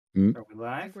Mm. Are we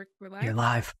live? We're You're live?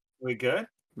 live. We good?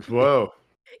 Whoa.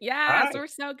 Yes, Hi. we're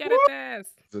so good at this.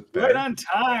 Is it Right bad? on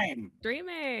time.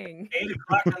 Dreaming. 8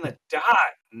 o'clock on the dot.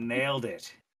 Nailed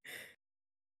it.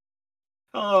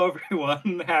 Hello,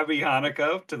 everyone. Happy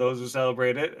Hanukkah to those who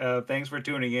celebrate it. Thanks for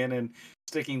tuning in and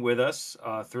sticking with us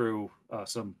through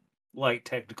some light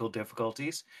technical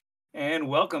difficulties. And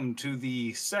welcome to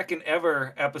the second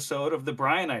ever episode of the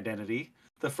B.R.I.A.N Identity,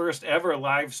 the first ever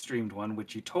live streamed one,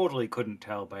 which you totally couldn't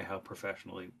tell by how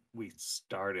professionally we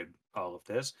started all of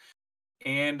this.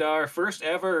 And our first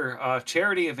ever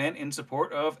charity event in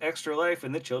support of Extra Life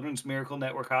and the Children's Miracle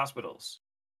Network Hospitals.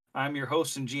 I'm your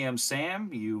host and GM, Sam.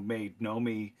 You may know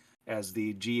me as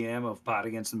the GM of Pot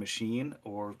Against the Machine,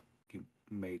 or you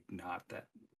may not.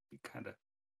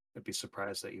 I'd be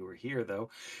surprised that you were here, though.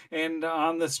 And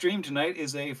on the stream tonight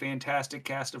is a fantastic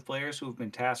cast of players who have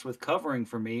been tasked with covering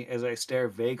for me as I stare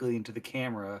vaguely into the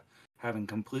camera, having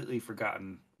completely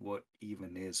forgotten what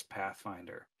even is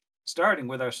Pathfinder. Starting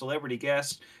with our celebrity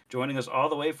guest, joining us all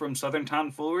the way from Southern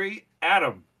Tomfoolery,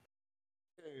 Adam.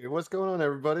 Hey, what's going on,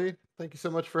 everybody? Thank you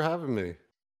so much for having me.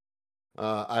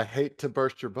 I hate to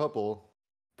burst your bubble,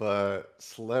 but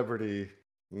celebrity,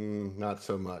 not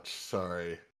so much.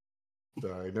 Sorry.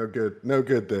 No good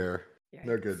there.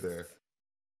 No good there.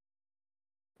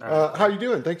 How you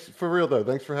doing? Thanks for real though.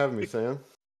 Thanks for having me, Sam.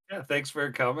 Yeah, thanks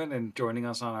for coming and joining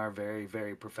us on our very,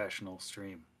 very professional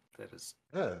stream.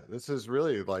 Yeah, this is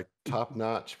really like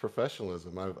top-notch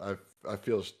professionalism. I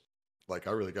feel like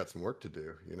I really got some work to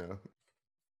do, you know.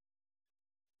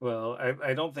 Well,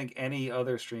 I don't think any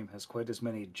other stream has quite as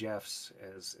many Jeffs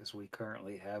as we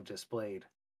currently have displayed.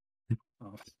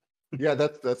 Yeah,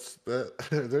 that's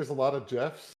there's a lot of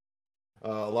Jeffs. I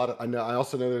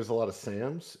also know there's a lot of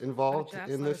Sams involved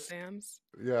in this. Sam's.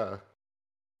 Yeah.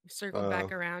 Circled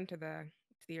back around to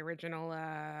the original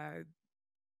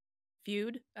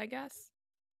feud, I guess.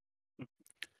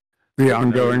 The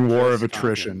ongoing war of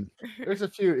attrition. There's a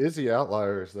few Izzy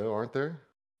outliers, though, aren't there?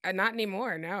 Not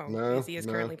anymore, no. Izzy is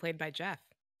currently played by Jeff.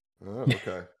 Oh,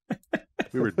 okay.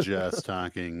 We were just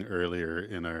talking earlier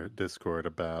in our Discord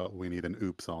about we need an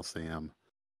Oops All Sam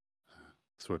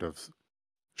sort of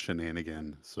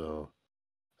shenanigan. So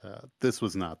this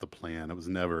was not the plan. It was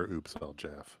never Oops All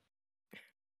Jeff.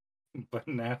 But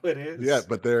now it is. Yeah,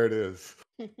 but there it is.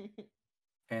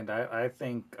 And I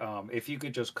think if you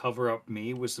could just cover up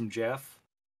me with some Jeff,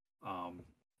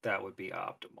 that would be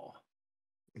optimal.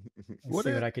 Let's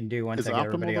see what I can do once I get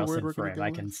everybody else in frame.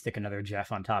 I can stick another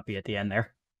Jeff on top of you at the end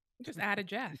there. Just add a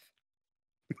Jeff.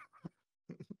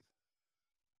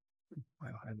 Wow,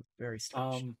 I'm very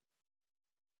strange.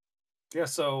 Yeah,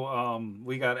 so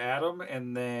we got Adam,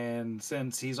 and then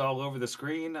since he's all over the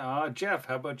screen, Jeff,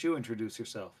 how about you introduce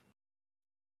yourself?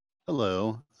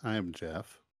 Hello, I am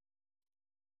Jeff.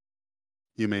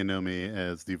 You may know me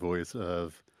as the voice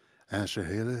of Asher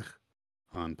Halich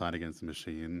on Pot Against the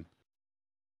Machine.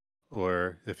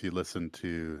 Or if you listen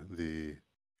to the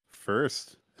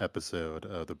first episode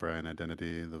of the B.R.I.A.N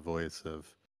Identity, the voice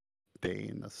of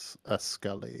Dane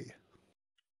Scully.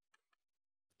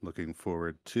 Looking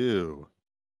forward to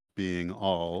being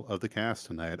all of the cast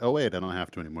tonight. Oh wait, I don't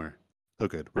have to anymore. Oh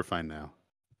good, we're fine now.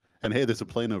 And hey, there's a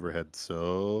plane overhead,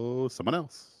 so someone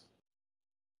else.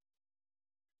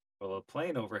 Well, a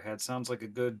plane overhead sounds like a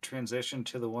good transition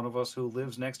to the one of us who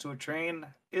lives next to a train,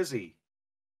 Izzy.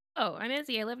 Oh, I'm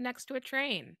Izzy. I live next to a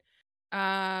train.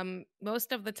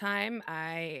 Most of the time,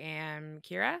 I am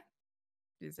Kira.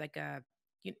 It's like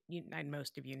and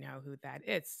most of you know who that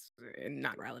is.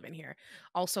 Not relevant here.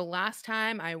 Also, last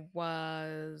time I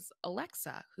was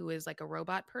Alexa, who is like a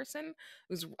robot person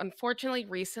who's unfortunately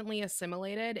recently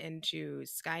assimilated into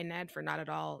Skynet for not at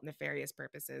all nefarious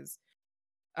purposes.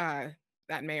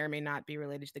 That may or may not be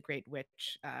related to the Great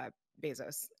Witch,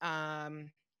 Bezos.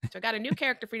 So I got a new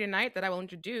character for you tonight that I will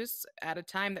introduce at a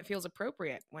time that feels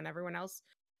appropriate when everyone else,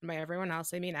 and by everyone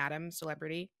else I mean Adam,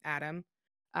 celebrity Adam,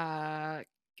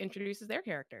 introduces their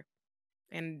character.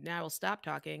 And now we'll stop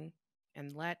talking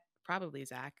and let probably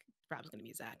Zach. Probably going to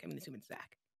be Zach. I'm assuming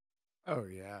Zach. Oh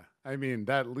yeah, I mean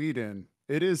that lead-in.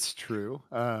 It is true.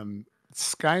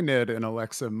 Skynet and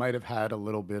Alexa might have had a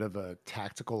little bit of a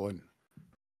tactical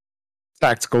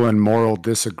and moral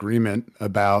disagreement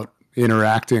about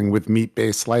interacting with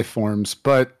meat-based life forms,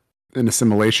 but an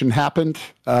assimilation happened.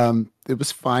 It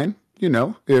was fine, you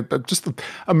know. Just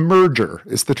a merger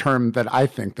is the term that I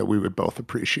think that we would both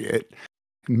appreciate.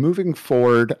 And moving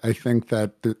forward, I think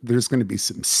that there's going to be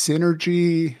some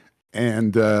synergy,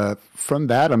 and from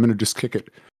that, I'm going to just kick it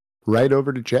right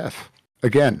over to Jeff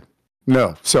again.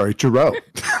 No, sorry, Jerome.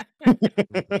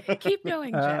 Keep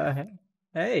going, Jeff.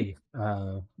 Hey,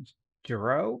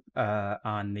 Duro.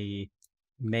 On the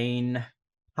main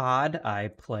pod, I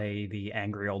play the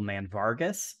angry old man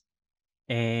Vargas.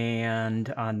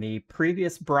 And on the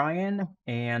previous B.R.I.A.N,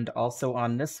 and also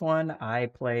on this one, I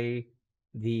play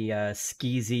the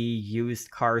skeezy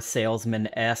used car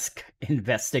salesman-esque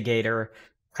investigator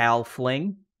Hal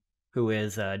Fling, who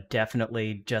is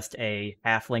definitely just a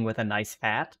halfling with a nice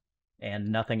hat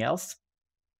and nothing else.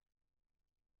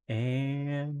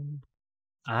 And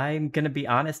I'm going to be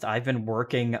honest, I've been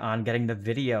working on getting the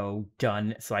video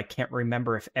done, so I can't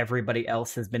remember if everybody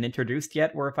else has been introduced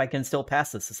yet or if I can still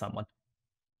pass this to someone.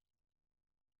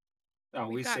 Oh,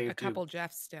 we got saved a couple you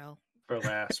Jeffs still for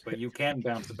last, but you can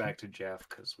bounce it back to Jeff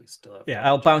because we still have. Yeah,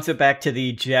 I'll bounce it back to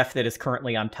the Jeff that is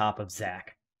currently on top of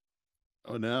Zach.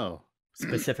 Oh no!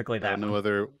 Specifically that I don't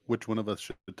know which one of us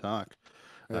should talk.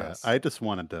 Yes. I just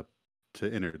wanted to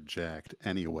interject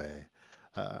anyway,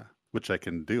 which I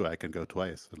can do. I can go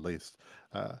twice at least.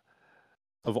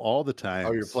 Of all the times.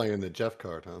 Oh, you're playing the Jeff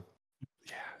card, huh?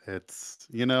 Yeah, it's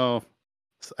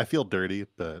I feel dirty,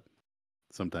 but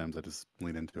sometimes I just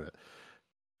lean into it.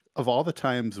 Of all the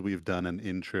times we've done an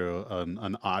intro on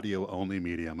an audio only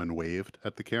medium and waved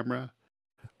at the camera,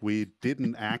 we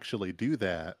didn't actually do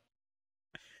that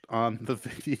on the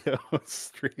video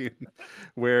stream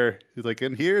where he's like,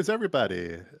 and here's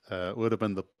everybody. Would have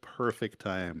been the perfect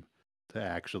time to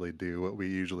actually do what we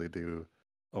usually do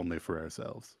only for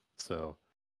ourselves. So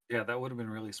yeah, that would have been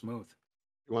really smooth.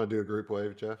 You want to do a group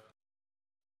wave, Jeff?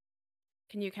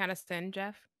 Can you count us in,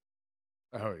 Jeff?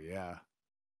 Oh yeah.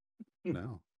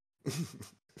 no.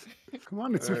 Come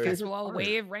on, it's your I guess favorite we'll all part.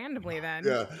 wave randomly then.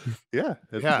 Yeah. Yeah.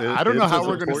 I don't know how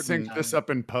we're going to important. sync this up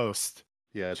in post.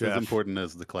 Yeah, it's Jeff. as important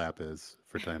as the clap is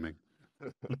for timing.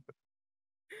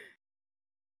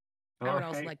 I would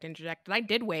also like to interject that I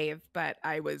did wave, but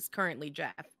I was currently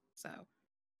Jeff, so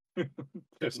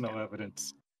There's no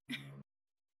evidence.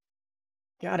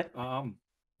 Got it.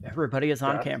 Everybody is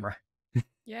on camera.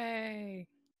 Yay!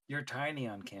 You're tiny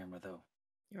on camera, though.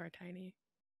 You are tiny.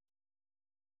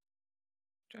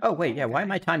 Oh wait, yeah. Why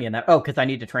am I tiny in that? Oh, because I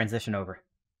need to transition over.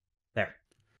 There.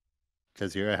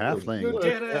 Because you're a halfling. You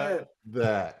did it!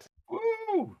 That.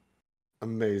 Woo!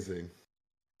 Amazing.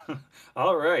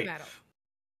 All right. Metal.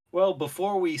 Well,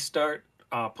 before we start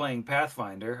playing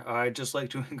Pathfinder, I'd just like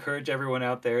to encourage everyone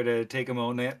out there to take a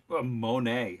moment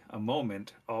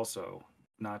also,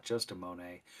 not just a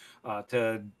Monet,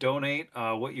 to donate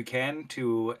what you can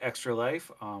to Extra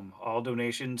Life. All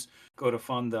donations go to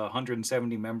fund the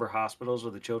 170 member hospitals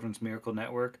of the Children's Miracle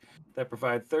Network that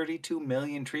provide 32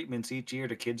 million treatments each year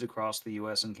to kids across the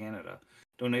U.S. and Canada.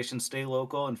 Donations stay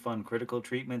local and fund critical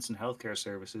treatments and healthcare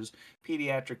services,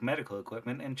 pediatric medical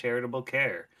equipment, and charitable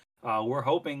care. We're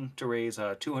hoping to raise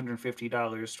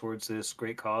 $250 towards this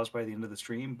great cause by the end of the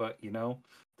stream, but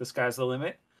the sky's the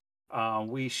limit.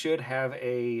 We should have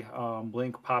a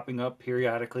link popping up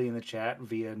periodically in the chat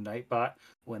via Nightbot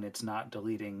when it's not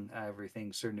deleting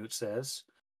everything Sir Newt says.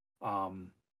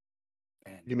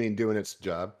 You mean doing its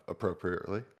job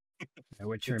appropriately?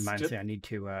 Which reminds me, I need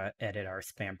to edit our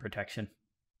spam protection.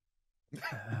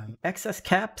 Excess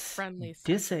caps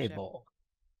disable.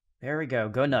 There we go.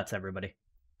 Go nuts, everybody.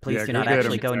 Please do not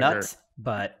actually go nuts,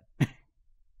 but...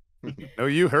 No,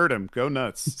 you heard him. Go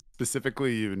nuts.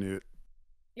 Specifically you, Newt.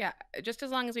 Yeah, just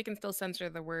as long as we can still censor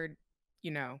the word,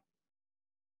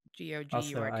 G-O-G-U-R-T.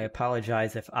 Also, I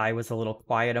apologize if I was a little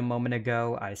quiet a moment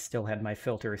ago. I still had my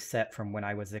filter set from when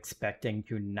I was expecting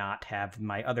to not have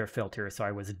my other filter, so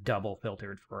I was double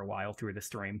filtered for a while through the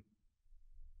stream.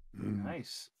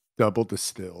 Nice. Double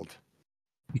distilled.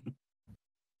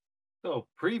 So,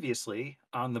 previously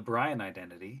on the B.R.I.A.N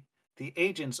identity, the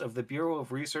agents of the Bureau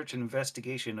of Research and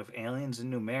Investigation of Aliens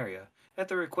in Numeria, at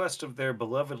the request of their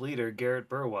beloved leader Garrett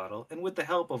Burwaddle, and with the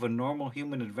help of a normal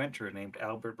human adventurer named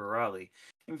Albert Burali,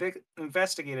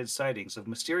 investigated sightings of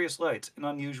mysterious lights and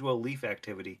unusual leaf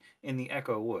activity in the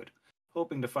Echo Wood,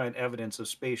 hoping to find evidence of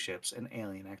spaceships and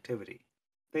alien activity.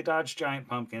 They dodged giant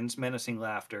pumpkins, menacing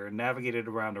laughter, navigated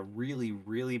around a really,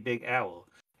 really big owl,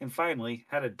 and finally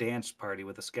had a dance party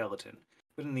with a skeleton.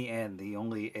 But in the end, the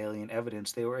only alien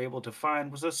evidence they were able to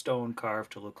find was a stone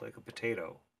carved to look like a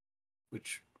potato,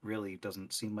 which really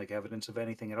doesn't seem like evidence of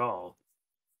anything at all.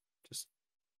 Just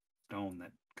stone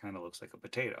that kind of looks like a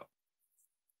potato.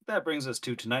 That brings us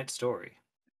to tonight's story.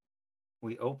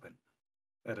 We open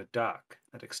at a dock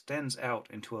that extends out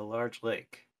into a large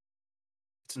lake.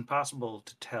 It's impossible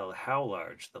to tell how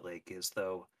large the lake is,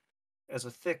 though, as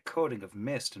a thick coating of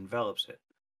mist envelops it,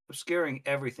 obscuring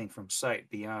everything from sight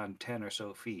beyond 10 or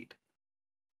so feet.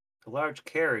 A large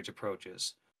carriage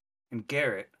approaches, and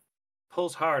Garrett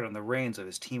pulls hard on the reins of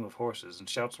his team of horses and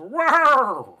shouts,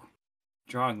 "Wow!"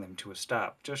 drawing them to a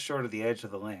stop just short of the edge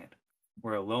of the land,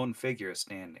 where a lone figure is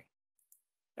standing.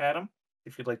 Adam,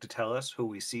 if you'd like to tell us who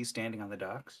we see standing on the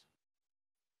docks.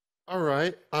 All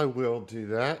right, I will do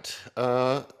that.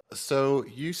 So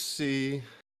you see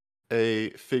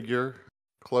a figure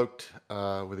cloaked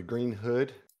with a green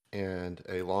hood and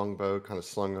a longbow kind of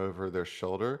slung over their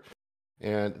shoulder.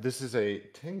 And this is a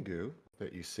tengu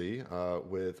that you see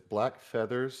with black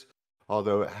feathers,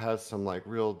 although it has some like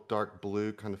real dark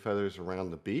blue kind of feathers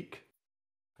around the beak.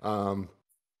 Um,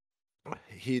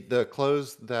 the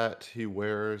clothes that he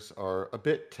wears are a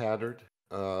bit tattered,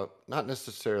 not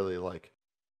necessarily like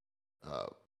uh,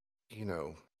 you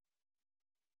know,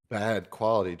 bad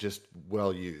quality, just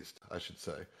well used, I should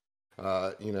say.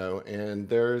 And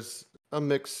there's a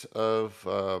mix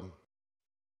of,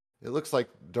 it looks like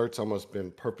dirt's almost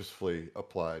been purposefully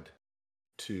applied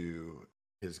to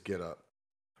his getup.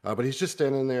 But he's just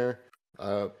standing there,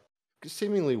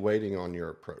 seemingly waiting on your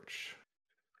approach.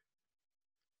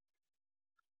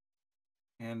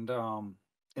 And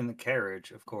in the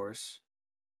carriage, of course,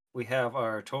 we have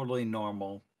our totally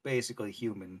normal, basically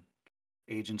human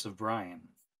agents of B.R.I.A.N.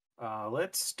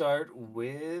 Let's start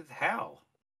with Hal.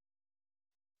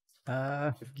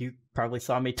 You probably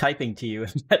saw me typing to you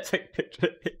in that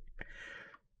picture.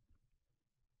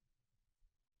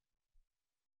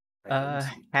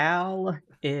 Hal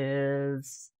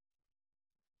is,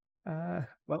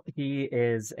 he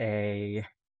is a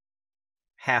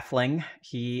halfling.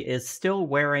 He is still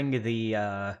wearing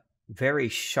the very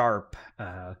sharp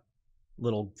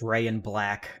little gray and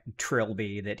black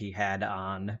trilby that he had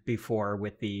on before,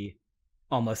 with the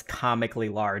almost comically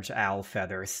large owl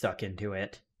feather stuck into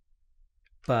it.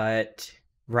 But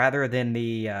rather than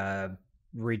the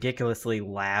ridiculously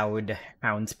loud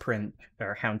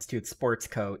houndstooth sports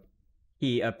coat,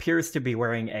 he appears to be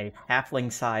wearing a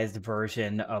halfling-sized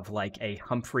version of like a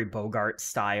Humphrey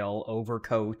Bogart-style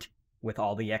overcoat with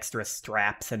all the extra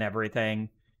straps and everything.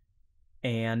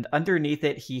 And underneath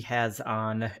it, he has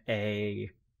on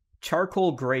a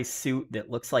charcoal gray suit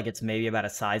that looks like it's maybe about a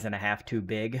size and a half too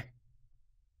big.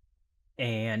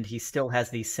 And he still has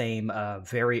the same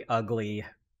very ugly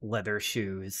leather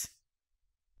shoes.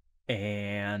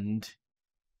 And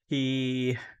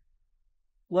he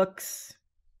looks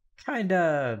kind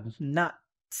of not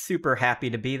super happy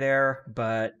to be there,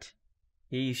 but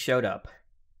he showed up.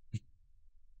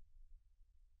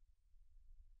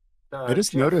 I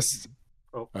just Jeff. noticed.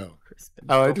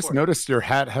 I just noticed your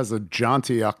hat has a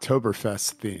jaunty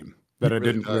Oktoberfest theme that I really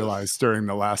didn't does. realize during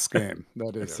the last game.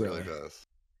 That It is really does.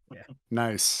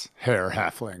 nice hair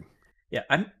halfling. Yeah,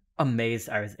 I'm amazed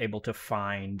I was able to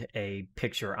find a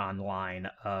picture online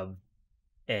of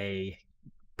a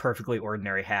perfectly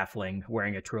ordinary halfling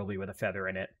wearing a trilby with a feather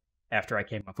in it after I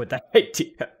came up with that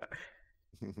idea.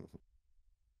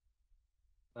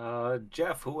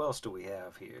 Jeff, who else do we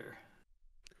have here?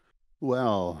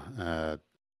 Well,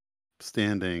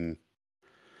 standing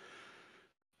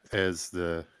as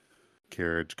the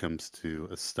carriage comes to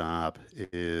a stop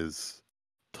is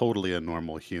totally a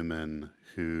normal human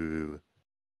who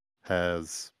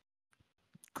has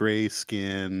gray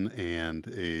skin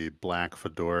and a black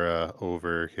fedora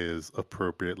over his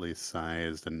appropriately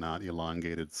sized and not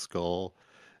elongated skull.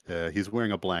 He's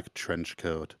wearing a black trench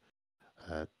coat,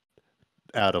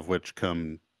 out of which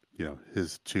come,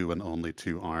 his two and only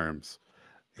two arms.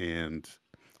 And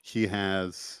he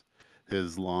has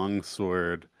his long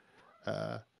sword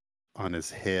on his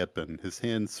hip, and his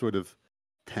hands sort of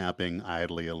tapping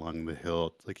idly along the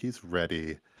hilt, like he's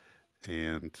ready.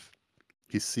 And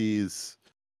he sees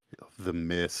the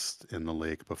mist in the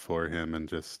lake before him and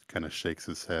just kind of shakes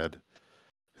his head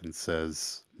and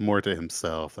says, more to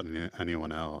himself than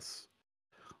anyone else,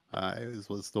 I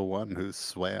was the one who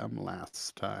swam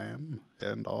last time,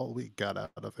 and all we got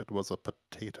out of it was a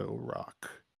potato rock.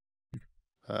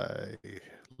 I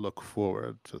look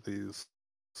forward to these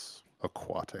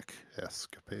aquatic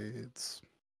escapades.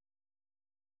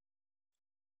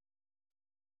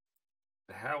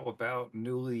 How about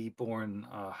newly born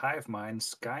hive mind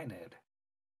Skynet?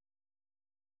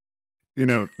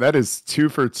 That is 2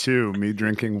 for 2, me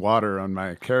drinking water on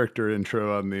my character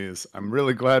intro on these. I'm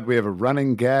really glad we have a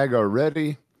running gag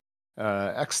already.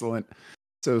 Excellent.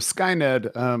 So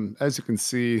Skynet, as you can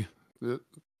see,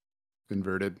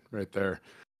 inverted right there,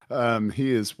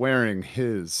 he is wearing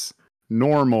his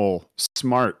normal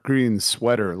smart green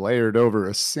sweater layered over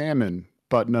a salmon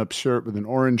button-up shirt with an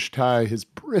orange tie. His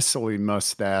bristly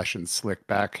mustache and slick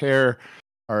back hair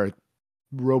are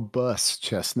robust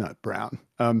chestnut brown.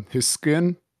 His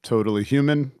skin, totally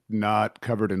human, not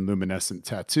covered in luminescent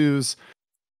tattoos.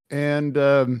 And,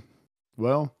 howdy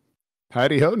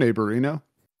ho, neighborino.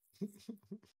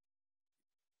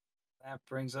 That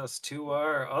brings us to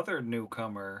our other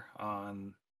newcomer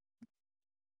on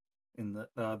in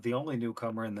the only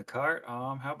newcomer in the cart.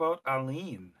 How about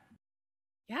Aline?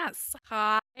 Yes.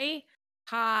 Hi.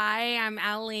 Hi, I'm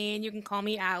Aline. You can call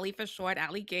me Allie for short,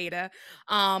 Alligator.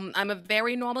 I'm a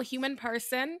very normal human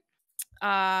person.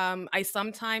 I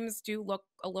sometimes do look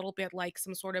a little bit like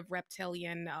some sort of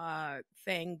reptilian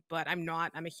thing, but I'm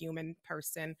not. I'm a human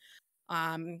person.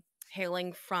 Um,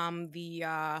 hailing from the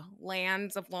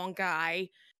lands of Longai.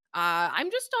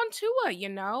 I'm just on tour, you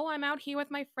know. I'm out here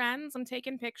with my friends. I'm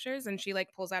taking pictures, and she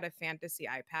like pulls out a fantasy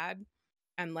iPad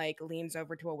and like leans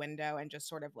over to a window and just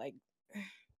sort of like,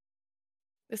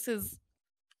 this is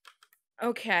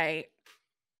okay.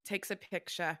 Takes a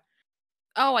picture.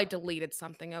 Oh, I deleted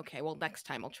something. Okay, well next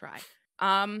time I'll try.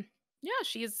 Yeah,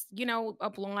 she's, you know, a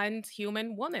blonde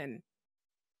human woman.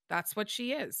 That's what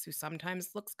she is, who sometimes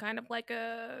looks kind of like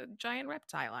a giant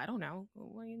reptile. I don't know.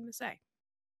 What are you gonna say?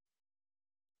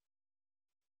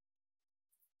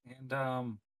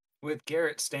 And with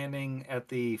Garrett standing at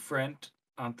the front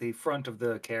on the front of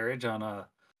the carriage on a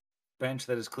bench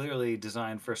that is clearly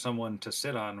designed for someone to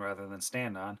sit on rather than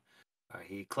stand on.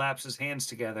 He claps his hands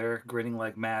together, grinning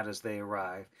like mad as they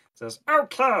arrive. Says,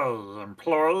 "Okay,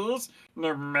 employees,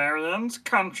 Numerians,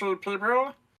 country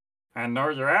people. I know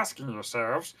you're asking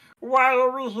yourselves, why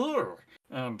are we here?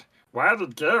 And why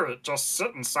did Garrett just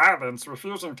sit in silence,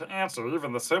 refusing to answer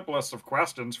even the simplest of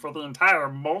questions for the entire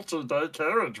multi-day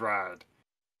carriage ride?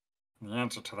 The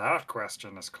answer to that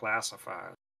question is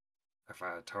classified. If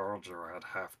I told you, I'd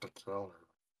have to kill you.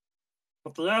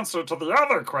 But the answer to the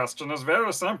other question is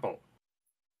very simple.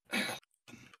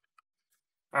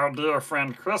 Our dear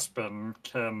friend Crispin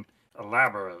can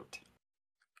elaborate."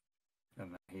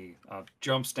 And then he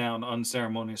jumps down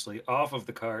unceremoniously off of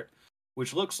the cart,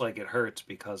 which looks like it hurts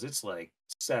because it's like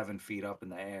 7 feet up in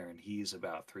the air and he's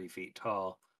about 3 feet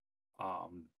tall.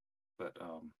 But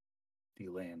he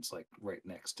lands like right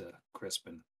next to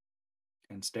Crispin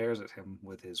and stares at him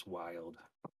with his wild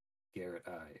Garrett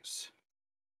eyes.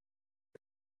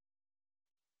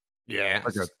 Yes.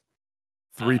 Like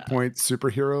a 3-point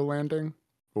superhero landing?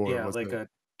 Or Yeah, was like it... a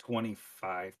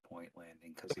 25-point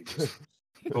landing because he just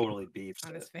totally beefs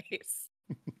On his it. face.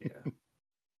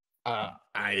 Yeah.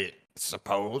 I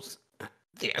suppose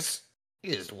this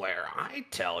is where I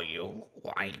tell you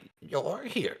why you're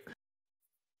here.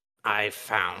 I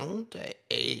found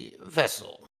a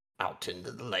vessel out in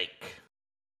the lake.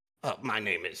 My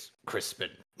name is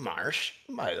Crispin Marsh,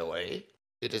 by the way.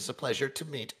 It is a pleasure to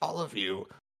meet all of you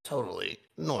totally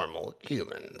normal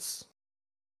humans.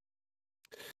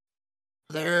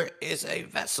 There is a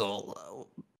vessel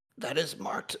that is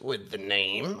marked with the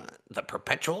name, the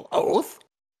Perpetual Oath.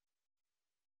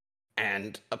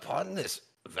 And upon this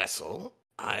vessel,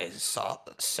 I saw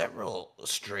several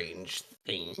strange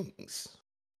things.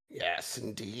 Yes,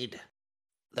 indeed.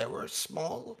 There were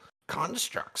small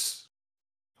constructs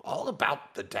all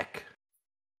about the deck,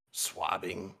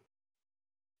 swabbing,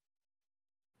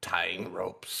 tying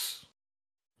ropes,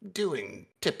 doing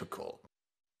typical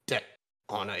deck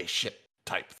on a ship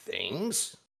type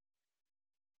things.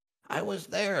 I was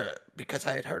there because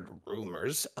I had heard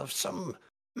rumors of some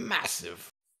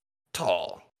massive,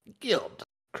 tall, gilled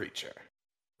creature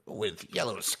with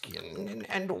yellow skin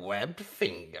and webbed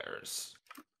fingers.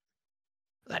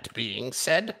 That being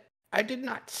said, I did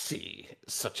not see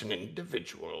such an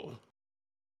individual.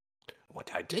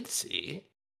 What I did see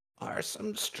are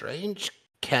some strange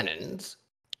cannons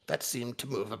that seemed to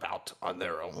move about on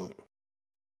their own.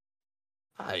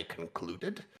 I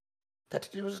concluded that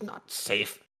it was not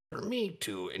safe for me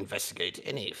to investigate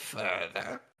any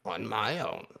further on my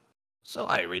own. So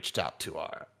I reached out to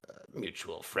our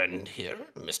mutual friend here,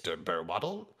 Mr.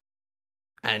 Burwaddle,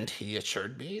 and he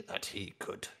assured me that he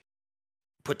could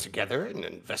put together an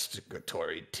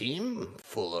investigatory team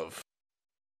full of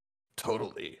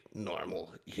totally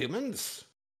normal humans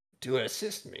to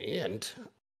assist me in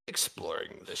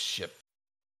exploring the ship.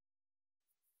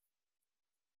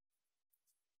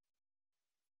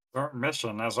 Our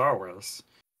mission, as always,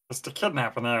 is to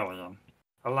kidnap an alien,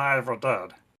 alive or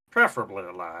dead, preferably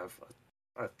alive,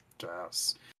 I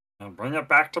guess, and bring it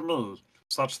back to me,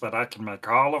 such that I can make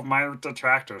all of my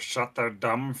detractors shut their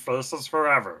dumb faces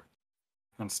forever,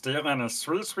 and steal any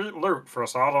sweet, sweet loot for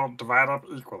us all to divide up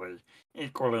equally.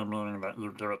 Equally meaning that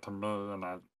you give it to me and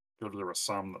I give you a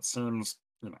sum that seems,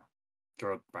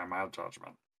 good by my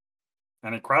judgment.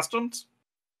 Any questions?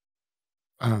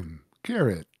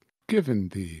 Garrett, given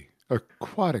the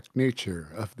aquatic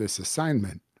nature of this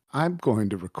assignment, I'm going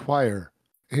to require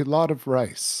a lot of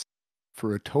rice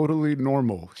for a totally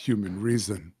normal human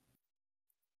reason.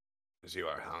 Because you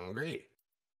are hungry.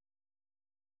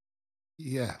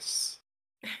 Yes.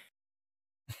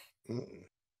 Mm.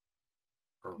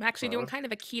 I'm actually doing kind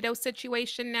of a keto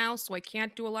situation now, so I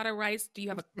can't do a lot of rice. Do you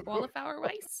have a cauliflower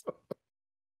rice?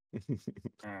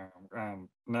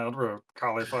 Ned, will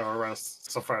cauliflower rice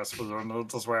suffice for your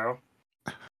needs as well?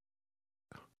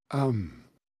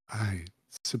 I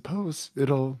suppose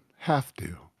it'll have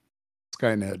to.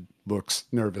 Skynet looks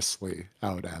nervously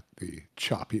out at the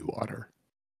choppy water.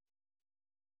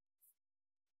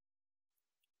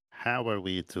 How are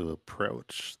we to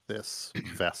approach this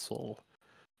vessel?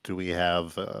 Do we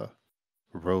have a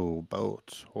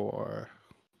rowboat or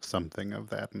something of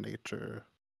that nature?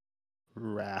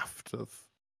 Raft of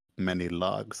many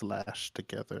logs lashed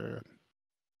together.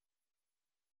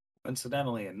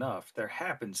 Incidentally enough, there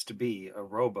happens to be a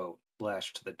rowboat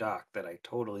lashed to the dock that I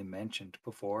totally mentioned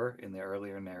before in the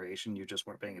earlier narration. You just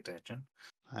weren't paying attention.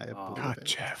 I believe God, it.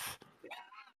 Jeff.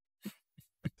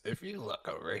 If you look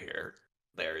over here,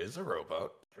 there is a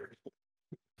rowboat.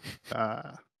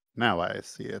 Ah, now I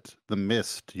see it. The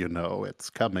mist, you know, it's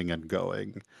coming and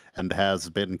going, and has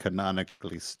been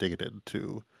canonically stated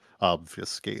to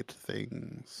obfuscate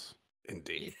things.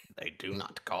 Indeed, they do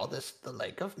not call this the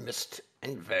Lake of Mist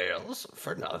and Veils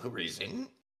for no reason.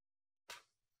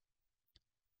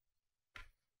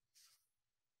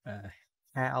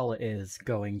 Hal is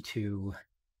going to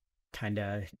kind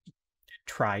of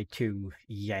try to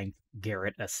yank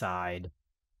Garrett aside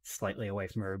slightly away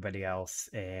from everybody else,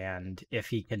 and if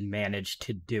he can manage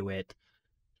to do it,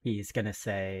 he's going to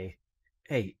say,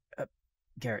 hey,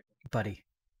 Garrett, buddy,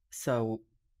 so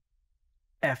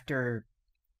after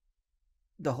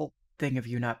the whole thing of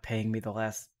you not paying me the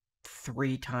last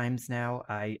 3 times now,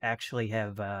 I actually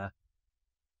have,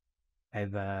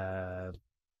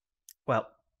 well,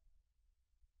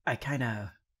 I kind of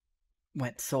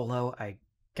went solo. I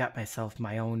got myself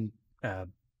my own,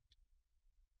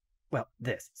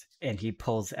 this. And he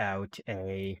pulls out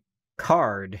a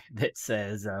card that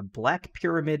says Black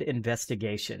Pyramid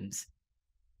Investigations.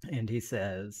 And he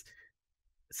says,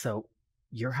 so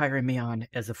you're hiring me on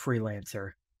as a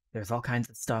freelancer. There's all kinds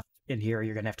of stuff in here.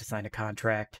 You're going to have to sign a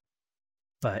contract.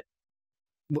 But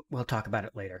we'll talk about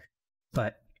it later.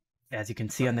 But as you can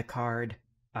see on the card,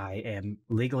 I am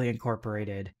legally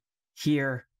incorporated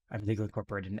here. I'm legally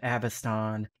incorporated in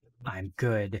Aveston. I'm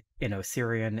good in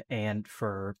Osirian, and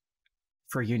for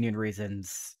union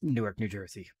reasons, Newark, New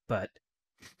Jersey. But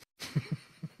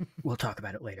we'll talk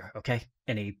about it later, okay?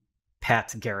 And he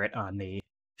pats Garrett on the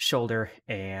shoulder,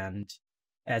 and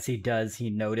as he does, he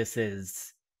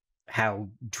notices how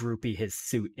droopy his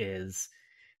suit is,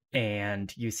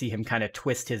 and you see him kind of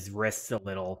twist his wrists a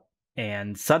little,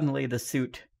 and suddenly the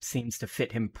suit seems to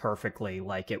fit him perfectly,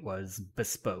 like it was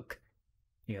bespoke.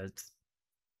 He goes,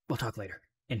 we'll talk later.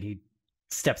 And he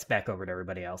steps back over to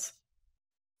everybody else.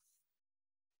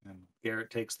 And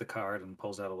Garrett takes the card and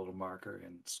pulls out a little marker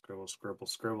and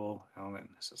scribble on it. And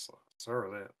says,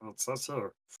 "Sir, that says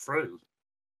here free.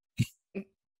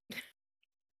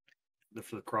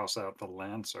 If you cross out the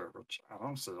Lancer, which I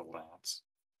don't see a lance.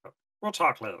 But we'll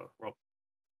talk later.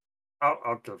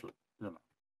 I'll give you. You know,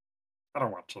 I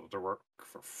don't want you to work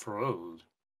for free.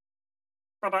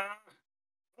 But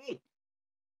hey,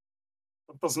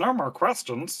 if there's no more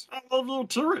questions, I'll leave you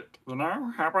to it. You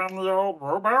know, hop on the old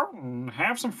rowboat and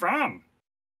have some fun.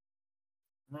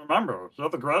 Remember, you're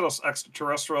the greatest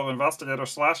extraterrestrial investigator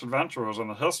 / adventurers in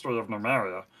the history of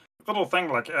Numeria. A little thing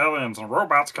like aliens and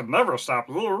robots could never stop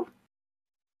you.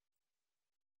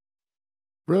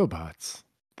 Robots.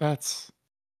 That's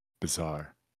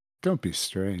bizarre. Don't be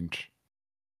strange.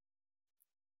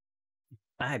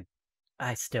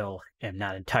 I still am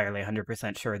not entirely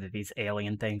 100% sure that these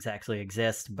alien things actually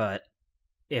exist, but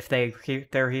if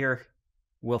they're here,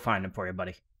 we'll find them for you,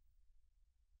 buddy.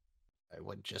 I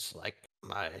would just like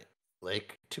my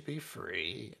lake to be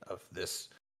free of this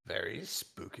very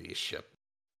spooky ship.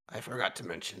 I forgot to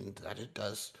mention that it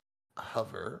does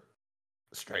hover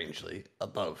strangely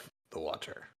above the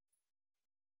water.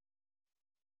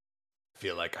 I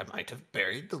feel like I might have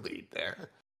buried the lead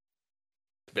there.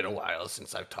 It's been a while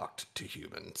since I've talked to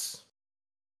humans.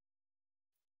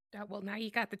 Well, now you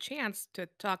got the chance to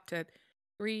talk to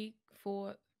three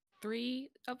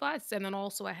of us, and then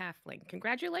also a halfling.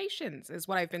 Congratulations, is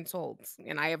what I've been told,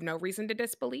 and I have no reason to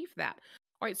disbelieve that.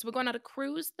 All right, so we're going on a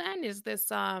cruise then. Is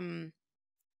this all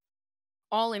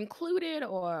included,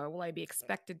 or will I be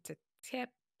expected to tip?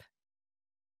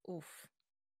 Oof.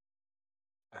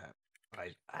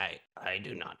 I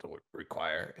do not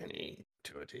require any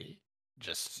gratuity,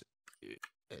 just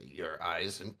your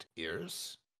eyes and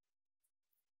ears.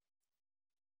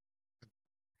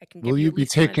 I can Will give you at be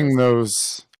least one of taking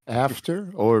those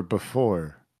After or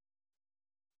before?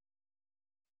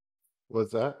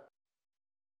 What's that?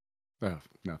 Oh,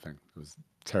 nothing. It was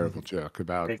a terrible joke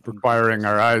about Taking requiring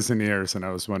our pictures. eyes and ears, and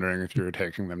I was wondering if you were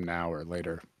taking them now or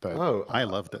later. But Oh, I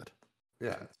loved it.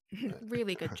 yeah.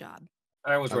 Really good job.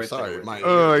 I was I'm right sorry, there with my you.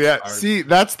 oh ears yeah, are- see,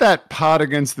 that's that Pod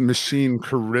Against the Machine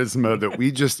charisma that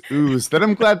we just ooze. That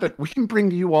I'm glad that we can bring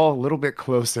to you all a little bit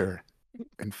closer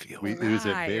and feel. We it. ooze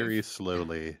it very Alive.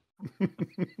 slowly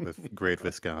with great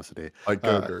viscosity. like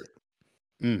Go-Gurt.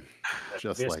 Mm, That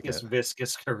just like it.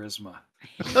 viscous charisma.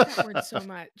 I hate that word so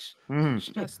much. Mm. It's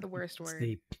just the worst It's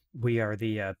word. we are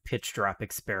the pitch drop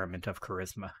experiment of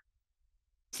charisma.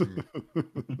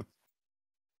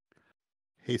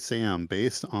 Hey, Sam,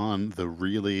 based on the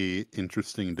really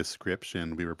interesting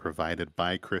description we were provided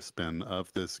by Crispin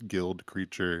of this guild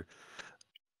creature,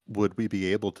 would we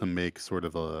be able to make sort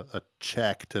of a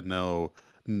check to know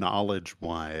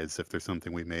knowledge-wise if there's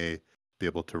something we may be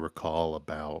able to recall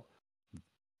about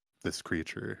this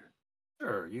creature?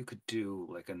 Sure, you could do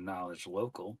like a knowledge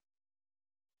local.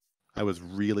 I was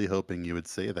really hoping you would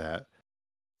say that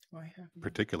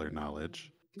particular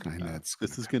knowledge. I know it's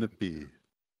This is going to be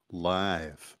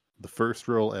live. The first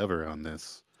roll ever on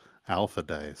this alpha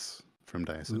dice from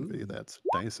Dice Envy. Ooh. That's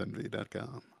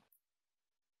diceenvy.com.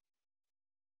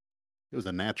 It was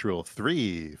a natural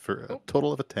 3 for a Oh.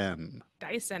 total of a 10.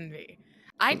 Dice envy.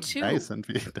 I too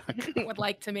Diceenvy.com. would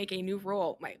like to make a new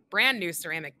roll, my brand new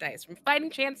ceramic dice from Fighting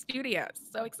Chance Studios.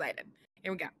 So excited.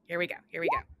 Here we go. Here we go. Here we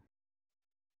go.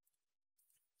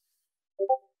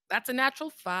 That's a natural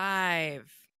 5.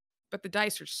 But the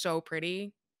dice are so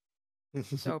pretty.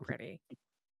 So pretty.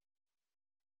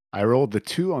 I rolled the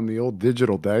 2 on the old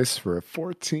digital dice for a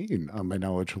 14 on my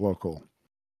knowledge local.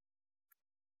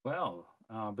 Well,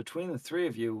 between the three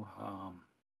of you,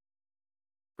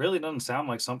 really doesn't sound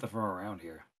like something from around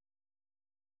here.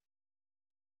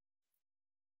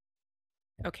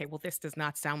 Okay, well, this does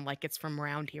not sound like it's from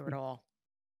around here at all.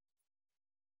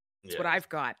 It's Yeah, what I've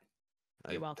got.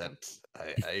 I, You're welcome.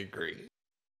 I agree.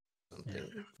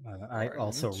 Something I foreign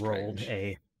also and rolled strange.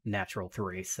 a natural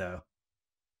 3, so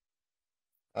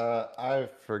I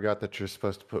forgot that you're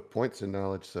supposed to put points in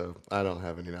knowledge, so I don't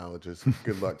have any knowledges.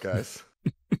 Good luck, guys.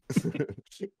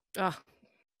 Ugh,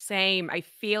 same. I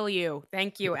feel you.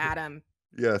 Thank you, Adam.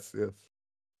 Yes, yes.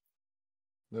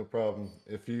 No problem.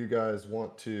 If you guys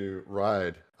want to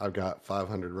ride, I've got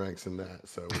 500 ranks in that,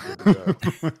 so we're good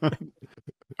to go.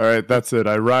 All right, that's it.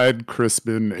 I ride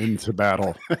Crispin into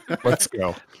battle. Let's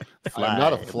go. I'm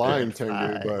not a Fly, flying Nick, Tengu,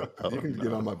 fly. but Oh, you can get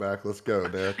no. on my back. Let's go,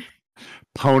 Nick.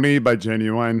 Pony by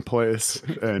Genuine Place,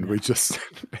 and we just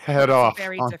head Well, off. it's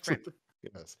very onto- different.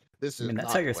 Yes. This I is mean that's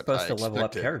not how you're what supposed I to level up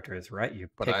expected, characters, right? You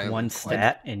but pick I am one quite-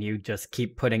 stat and you just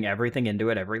keep putting everything into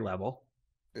it every level.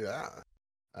 Yeah.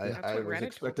 That's I what was Reddit told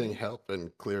expecting me. help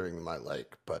in clearing my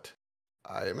lake, but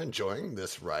I am enjoying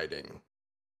this riding.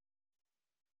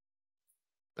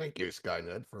 Thank you,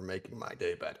 Skynet, for making my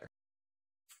day better.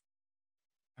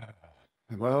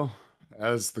 Well,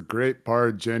 as the great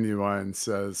bard Genuine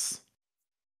says,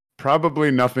 probably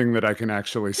nothing that I can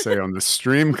actually say on the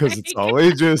stream because it's all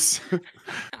ages.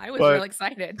 I was But- real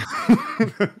excited.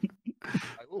 I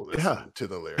will listen Yeah. to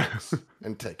the lyrics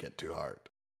and take it to heart.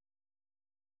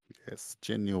 Yes,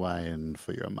 genuine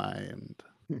for your mind.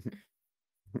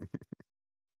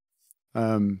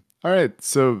 All right,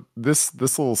 so this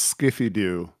little skiffy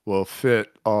do will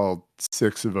fit all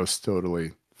 6 of us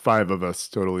totally, 5 of us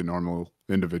totally normal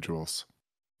individuals.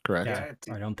 Correct?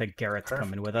 Yeah, I don't think Garrett's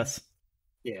coming with perfect. us.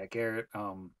 Yeah, Garrett.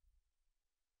 I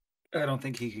don't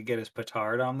think he could get his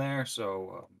petard on there,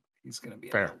 so he's gonna be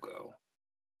Fair. a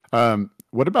no-go.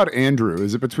 What about Andrew?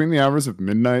 Is it between the hours of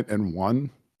midnight and 1?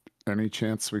 Any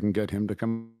chance we can get him to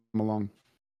come along?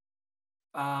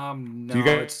 No, Do you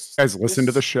guys listen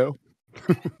to the show?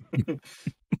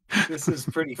 This is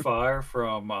pretty far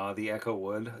from the Echo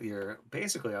Wood. You're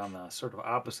basically on the sort of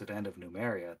opposite end of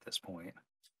Numeria at this point.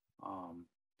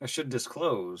 I should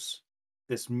disclose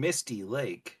this misty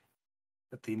lake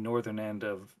at the northern end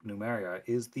of Numeria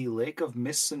is the Lake of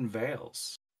Mists and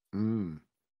Veils, Mm.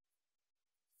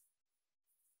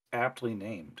 aptly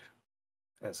named,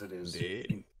 as it is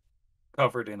Indeed.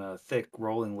 covered in a thick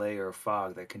rolling layer of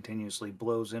fog that continuously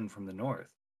blows in from the north,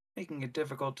 making it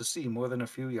difficult to see more than a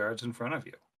few yards in front of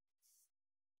you.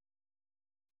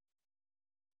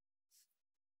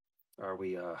 Are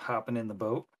we hopping in the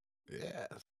boat? Yes.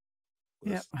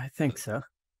 Yep, I think so.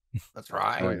 That's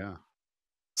right. Oh, yeah.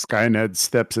 Skynet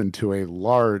steps into a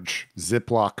large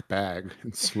Ziploc bag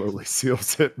and slowly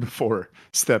seals it before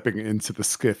stepping into the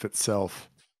skiff itself.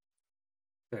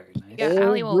 Very nice. Yeah,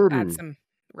 Allie will Alrighty. add some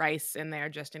rice in there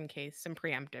just in case, some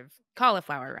preemptive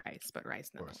cauliflower rice, but rice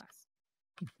course.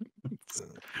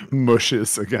 nonetheless.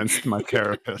 Mushes against my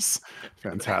carapace.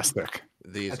 Fantastic.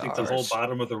 I think the whole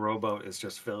bottom of the rowboat is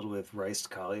just filled with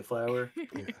riced cauliflower.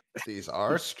 These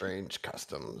are strange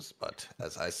customs, but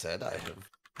as I said, I have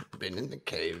been in the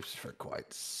caves for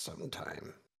quite some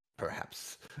time.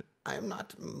 Perhaps I am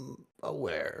not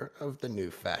aware of the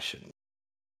new fashion.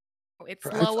 It's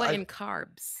Perhaps lower in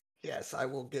carbs. Yes, I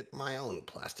will get my own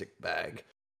plastic bag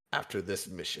after this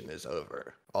mission is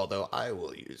over, although I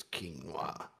will use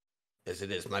quinoa, as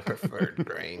it is my preferred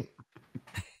grain.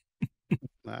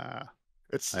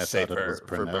 It's I thought it safer was for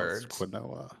pronounced birds.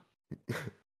 quinoa.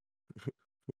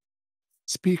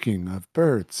 Speaking of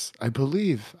birds, I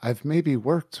believe I've maybe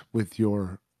worked with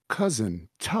your cousin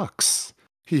Tux.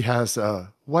 He has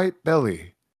a white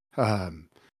belly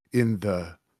in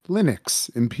the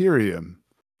Linux Imperium.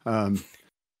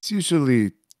 It's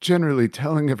usually generally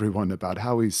telling everyone about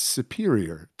how he's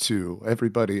superior to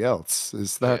everybody else.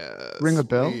 Is that ring a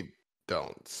bell? We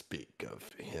don't speak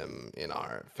of him in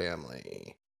our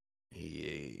family.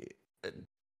 He...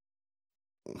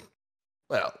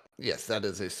 well, yes, that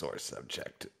is a sore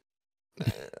subject.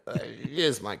 He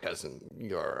is my cousin,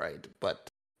 you're right, but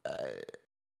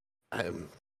I'm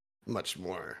much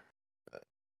more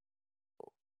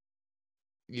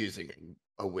using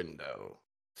a window,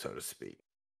 so to speak.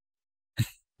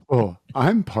 Well,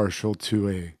 I'm partial to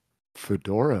a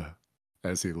fedora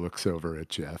as he looks over at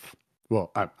Jeff.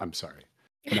 Well, I'm sorry.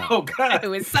 No. Oh God, It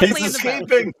was something he's in the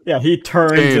boat. escaping. Yeah, he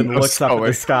turns Dane and of looks up at the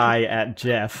Sully. sky at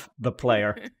Jeff, the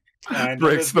player. Kind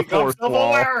Breaks of the becomes fourth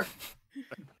wall. self-aware.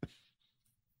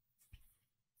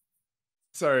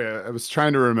 Sorry, I was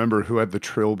trying to remember who had the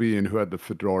trilby and who had the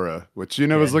fedora, which, you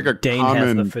know, Yeah, was like a Dane has the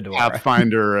common fedora.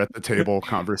 Pathfinder at the table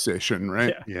conversation,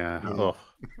 right? Yeah. Yeah. Oh,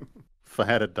 if I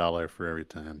had $1 for every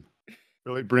time.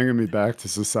 Really bringing me back to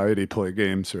society play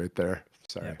games right there.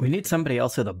 Sorry. Yeah, we need somebody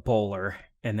else with a bowler,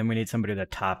 and then we need somebody with a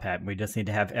top hat. We just need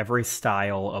to have every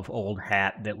style of old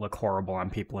hat that look horrible on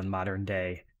people in modern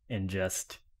day, and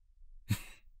just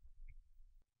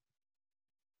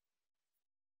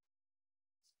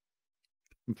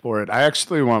For it, I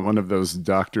actually want one of those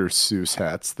Dr. Seuss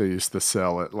hats they used to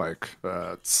sell at like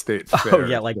state fairs. oh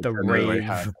yeah, like that the generally rave,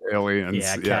 had aliens.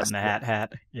 yeah, cat Yes. in the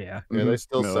hat. Yeah, Yeah, they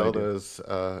still No sell idea. those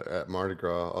at Mardi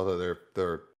Gras, although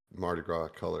they're Mardi Gras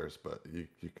colors, but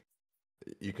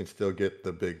you can still get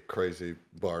the big crazy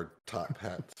bar top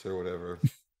hats or whatever.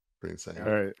 Pretty insane.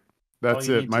 All right, that's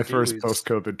you it. need My to do first is-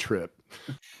 post-COVID trip.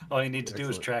 All you need to do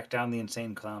is Excellent. track down the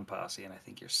insane clown posse, and I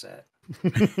think you're set.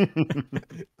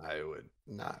 I would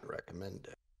not recommend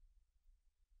it.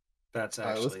 That's All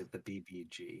right, let's- actually the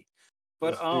BBG.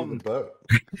 But Let's do the boat.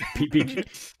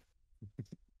 PPG.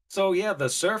 So yeah, the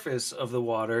surface of the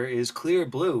water is clear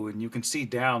blue, and you can see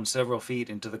down several feet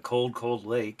into the cold, cold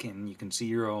lake, and you can see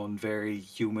your own very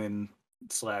human /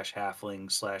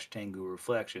 halfling / Tengu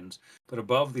reflections. But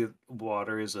above the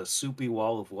water is a soupy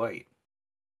wall of white.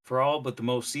 For all but the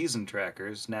most seasoned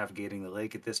trackers, navigating the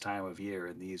lake at this time of year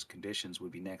in these conditions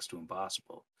would be next to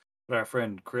impossible. But our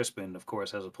friend Crispin, of course,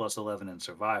 has a +11 in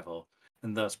survival,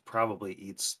 and thus probably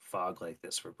eats fog like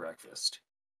this for breakfast,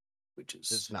 which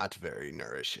is It's not very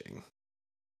nourishing.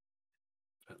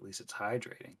 at least it's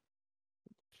hydrating.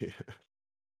 Yeah.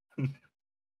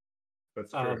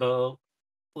 That's The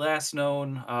last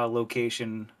known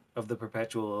location of the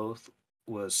Perpetual Oath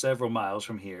was several miles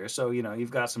from here, so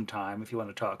you've got some time if you want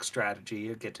to talk strategy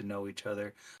or get to know each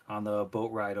other on the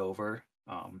boat ride over.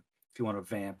 If you want to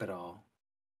vamp at all,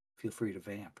 feel free to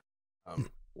vamp.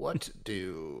 What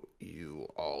do you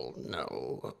all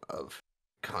know of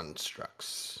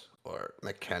constructs or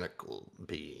mechanical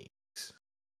beings?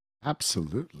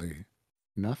 Absolutely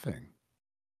nothing.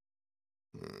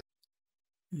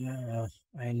 Yeah,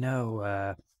 I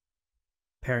know.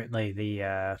 Apparently,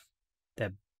 the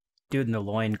dude in the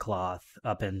loincloth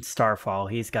up in Starfall,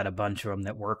 he's got a bunch of them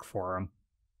that work for him.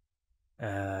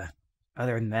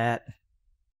 Other than that,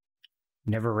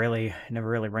 never really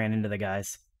ran into the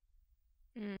guys.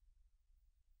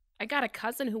 I got a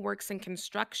cousin who works in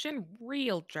construction,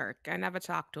 real jerk. I never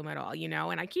talk to him at all,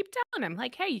 and I keep telling him,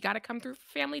 like, hey, you got to come through for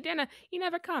family dinner. He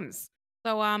never comes.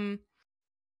 So,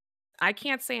 I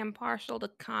can't say I'm partial to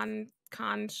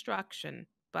construction,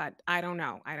 but I don't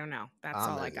know. That's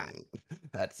all I got.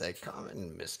 That's a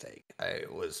common mistake. I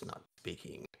was not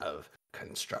speaking of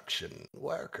construction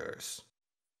workers.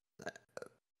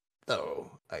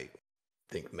 Though I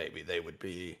think maybe they would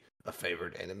be a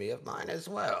favored enemy of mine as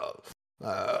well.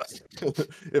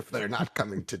 If they're not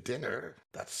coming to dinner,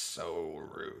 that's so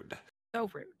rude.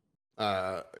 So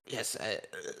rude. Yes,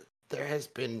 there has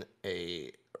been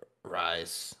a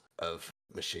rise of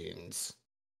machines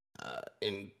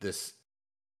in this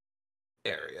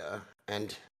area,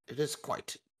 and it is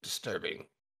quite disturbing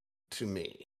to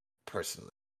me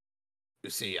personally. You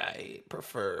see, I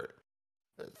prefer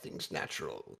things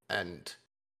natural, and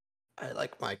I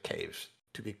like my caves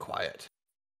to be quiet,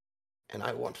 and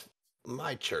I want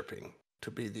my chirping to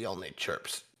be the only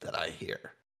chirps that I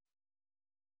hear.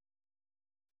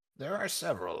 There are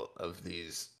several of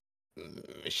these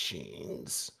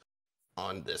machines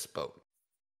on this boat.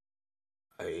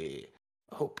 I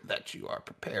hope that you are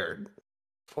prepared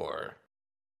for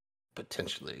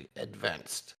potentially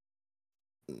advanced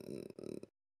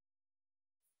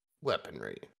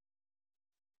weaponry.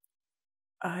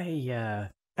 I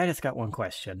just got one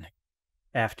question.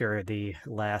 After the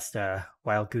last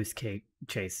wild goose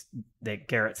chase that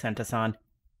Garrett sent us on,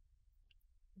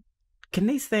 can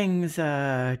these things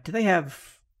do they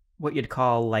have what you'd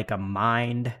call like a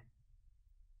mind?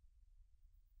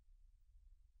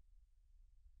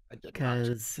 I did not.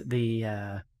 Because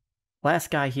the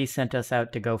last guy he sent us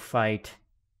out to go fight,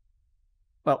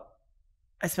 well,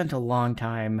 I spent a long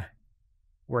time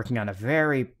working on a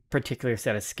very particular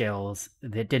set of skills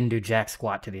that didn't do jack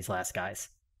squat to these last guys.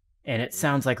 And it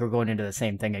sounds like we're going into the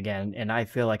same thing again, and I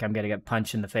feel like I'm going to get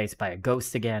punched in the face by a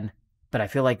ghost again, but I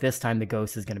feel like this time the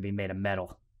ghost is going to be made of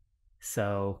metal.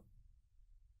 So,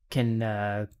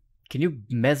 can you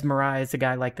mesmerize a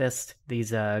guy like this?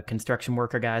 These construction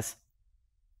worker guys?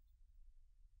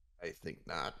 I think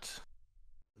not.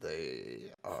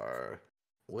 They are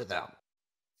without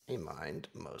a mind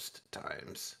most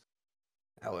times.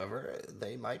 However,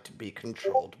 they might be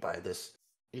controlled by this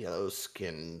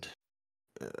yellow-skinned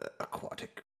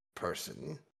aquatic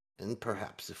person, and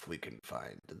perhaps if we can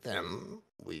find them,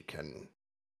 we can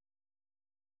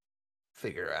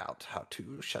figure out how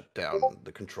to shut down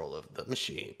the control of the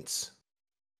machines.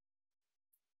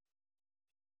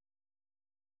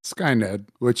 Skynet,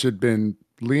 which had been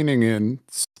leaning in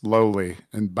slowly,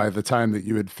 and by the time that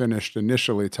you had finished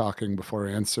initially talking before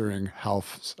answering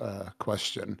Half's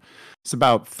question, it's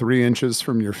about 3 inches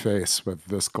from your face with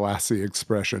this glassy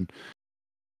expression.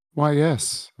 Why,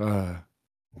 yes,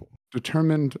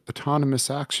 determined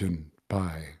autonomous action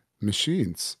by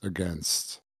machines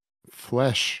against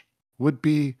flesh would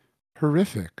be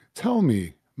horrific. Tell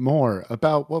me more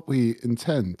about what we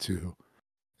intend to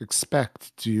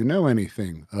expect. Do you know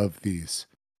anything of these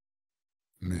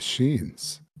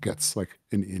machines? Gets like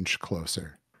an inch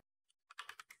closer.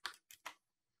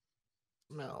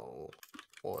 Smell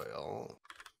oil.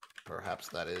 Perhaps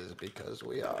that is because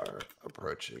we are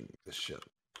approaching the ship.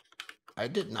 I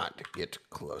did not get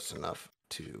close enough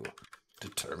to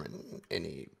determine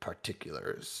any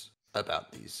particulars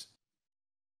about these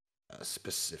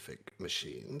specific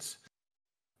machines,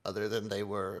 other than they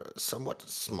were somewhat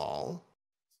small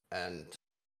and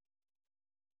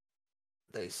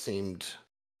they seemed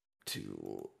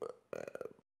to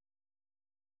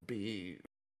be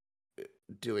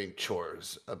doing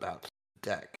chores about the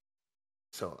deck.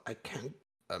 So I can't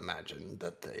imagine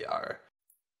that they are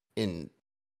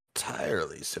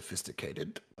entirely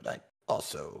sophisticated, but I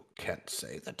also can't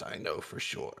say that I know for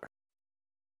sure.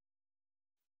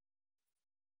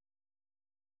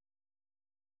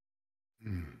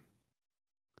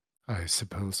 I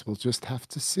suppose we'll just have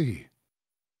to see.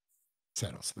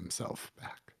 Settles himself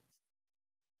back.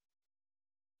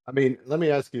 I mean, let me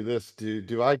ask you this: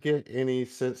 do I get any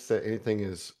sense that anything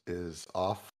is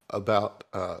off about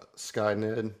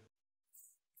Skynet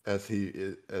as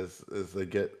as they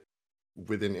get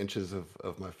within inches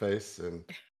of my face and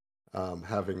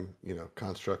having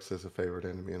constructs as a favorite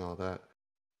enemy and all that?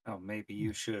 Oh, maybe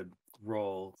you should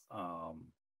roll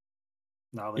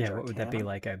knowledge Yeah, what would that be arcana.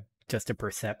 like? Just a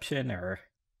perception or?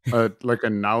 Like a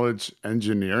knowledge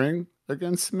engineering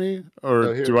against me? Or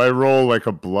So here, do I roll like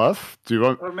a bluff? Do you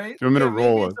want, Or maybe, do you want me to maybe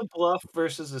roll it's a bluff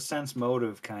versus a sense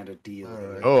motive kind of deal. All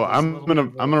right. Oh, There's a I'm little bit gonna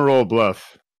of I'm gonna roll a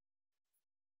bluff.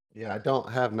 yeah, I don't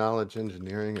have knowledge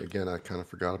engineering. Again, I kind of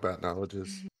forgot about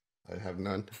knowledges. I have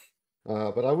none.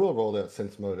 But I will roll that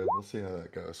sense motive. We'll see how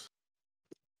that goes.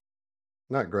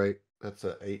 Not great. That's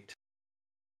a 8.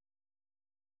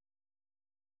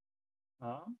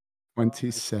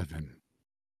 27.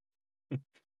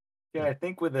 Yeah, I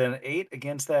think with an 8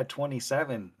 against that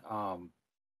 27,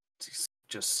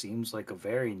 just seems like a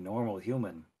very normal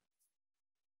human.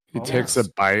 He Oh, takes a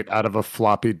bite out of a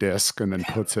floppy disk and then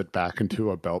puts it back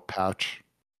into a belt pouch.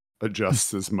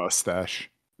 Adjusts his mustache.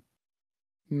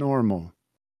 Normal.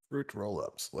 Fruit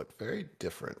roll-ups look very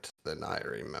different than I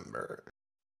remember.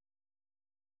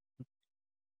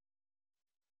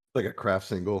 Like a craft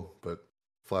single, but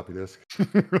floppy disk.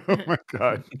 Oh my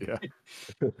god, yeah.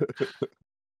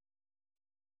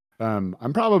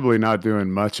 I'm probably not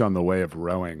doing much on the way of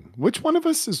rowing. Which one of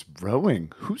us is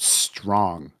rowing? Who's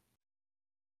strong?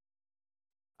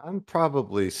 I'm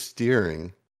probably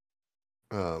steering.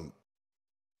 Um,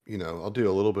 I'll do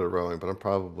a little bit of rowing, but I'm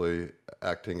probably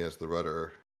acting as the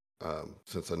rudder,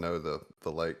 since I know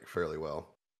the lake fairly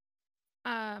well.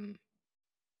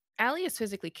 Allie is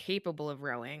physically capable of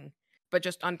rowing, but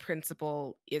just on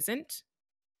principle isn't.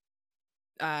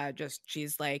 Just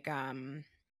she's like,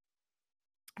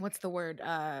 what's the word?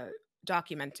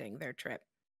 Documenting their trip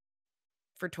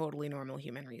for totally normal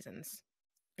human reasons.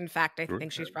 In fact, I Sure.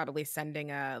 think she's probably sending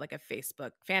a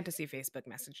fantasy Facebook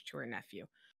message to her nephew.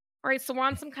 All right, so we're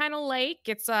on some kind of lake.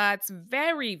 It's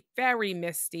very, very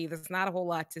misty. There's not a whole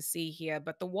lot to see here,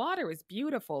 but the water is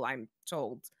beautiful, I'm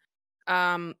told.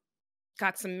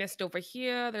 Got some mist over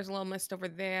here. There's a little mist over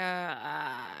there.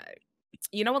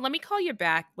 You know what? Let me call you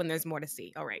back when there's more to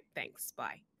see. All right, thanks.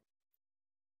 Bye.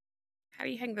 How do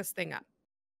you hang this thing up?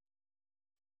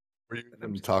 Were you I'm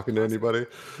even just talking to pausing. anybody?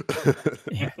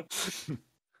 Yeah.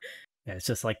 Yeah, it's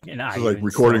just like an Just eye like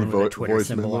recording with a Twitter voice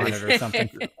symbol memo. on it or something.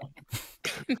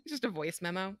 Just a voice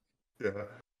memo. Yeah.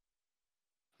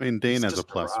 I mean, Dane It's has a just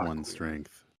a rock, +1 really.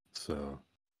 strength, so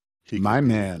he My could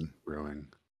be man. rowing.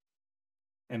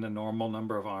 And a normal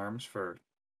number of arms for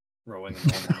rowing a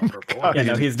normal number of oars. Yeah,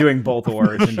 no, he's doing both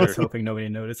oars and just Sure. hoping nobody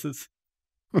notices.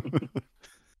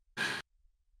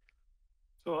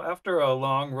 So after a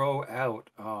long row out,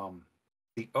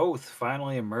 the oath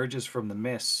finally emerges from the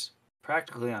mists,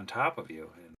 practically on top of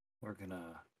you, and we're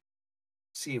gonna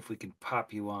see if we can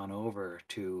pop you on over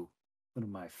to one of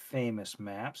my famous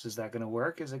maps. Is that gonna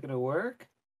work? Is it gonna work?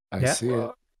 I Yeah. see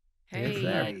it. It's Hey,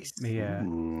 there. Nice. Let me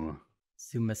Ooh.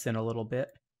 zoom us in a little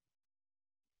bit.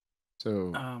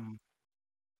 So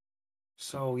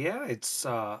So yeah, it's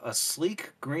a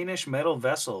sleek greenish metal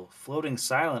vessel floating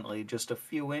silently just a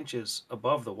few inches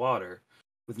above the water,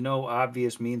 with no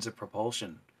obvious means of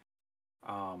propulsion.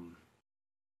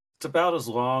 It's about as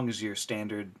long as your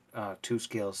standard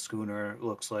two-scale schooner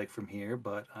looks like from here,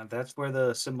 but that's where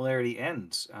the similarity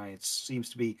ends. It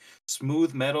seems to be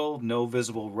smooth metal, no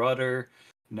visible rudder,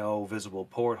 no visible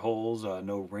portholes,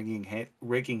 no rigging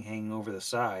hanging over the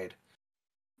side.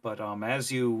 But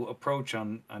as you approach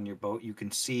on your boat, you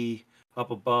can see up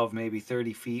above, maybe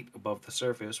 30 feet above the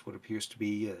surface, what appears to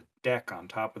be a deck on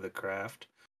top of the craft.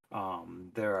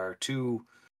 There are two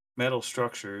metal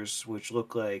structures which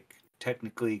look like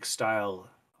technically style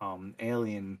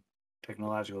alien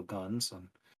technological guns. And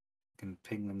you can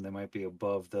ping them. They might be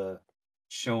above the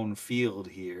shown field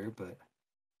here, but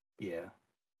yeah.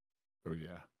 Oh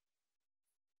yeah.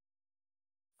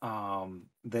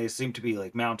 They seem to be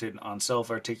like mounted on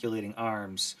self-articulating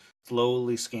arms,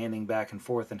 slowly scanning back and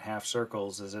forth in half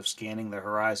circles as if scanning the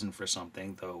horizon for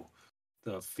something, though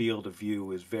the field of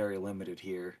view is very limited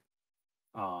here.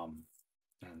 And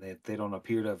they don't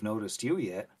appear to have noticed you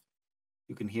yet.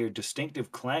 You can hear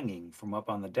distinctive clanging from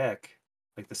up on the deck,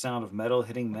 like the sound of metal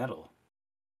hitting metal.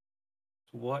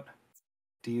 What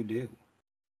do you do?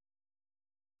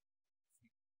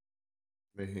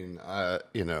 I mean,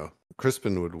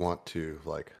 Crispin would want to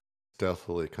like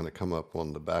stealthily kind of come up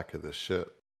on the back of the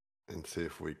ship and see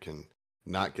if we can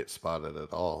not get spotted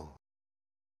at all.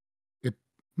 It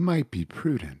might be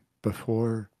prudent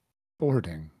before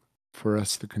boarding for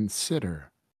us to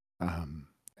consider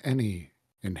any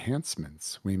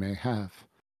enhancements we may have.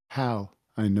 How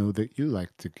I know that you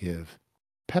like to give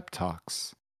pep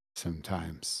talks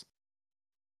sometimes.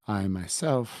 I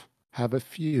myself have a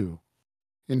few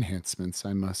enhancements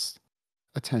I must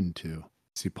attend to.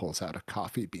 As he pulls out a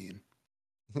coffee bean.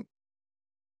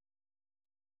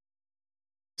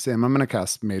 Sam, I'm going to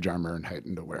cast Mage Armor and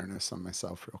Heightened Awareness on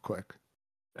myself real quick.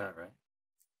 All right.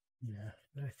 Yeah,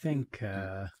 I think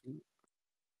where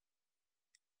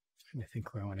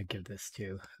I want to give this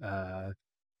to.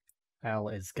 Al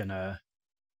is gonna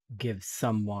give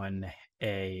someone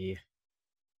a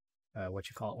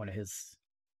one of his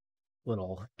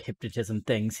little hypnotism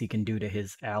things he can do to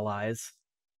his allies,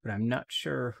 but I'm not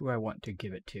sure who I want to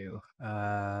give it to.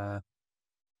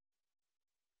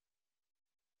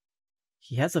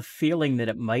 He has a feeling that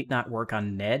it might not work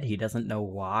on Ned. He doesn't know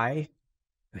why,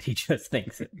 but he just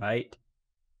thinks it might.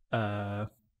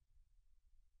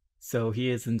 So he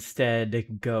is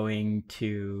instead going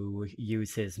to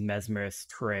use his mesmerist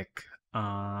trick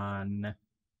on...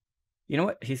 You know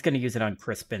what? He's going to use it on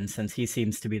Crispin, since he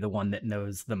seems to be the one that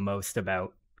knows the most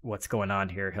about what's going on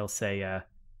here. He'll say,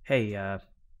 hey,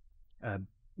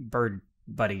 bird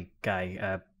buddy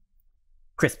guy,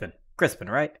 Crispin,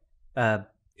 right?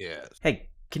 Yes. Hey,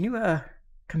 can you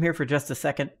come here for just a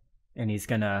second? And he's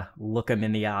going to look him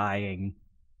in the eye and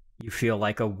you feel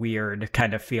like a weird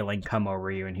kind of feeling come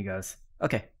over you, and he goes,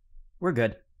 "Okay, we're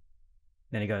good."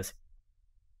 Then he goes,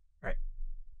 "All right,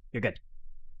 you're good."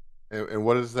 And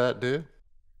what does that do?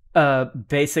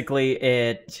 Basically,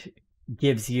 it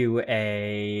gives you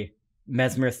a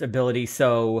mesmerist ability,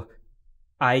 so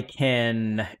I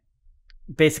can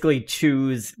basically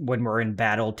choose when we're in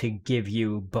battle to give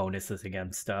you bonuses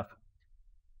against stuff.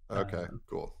 Okay,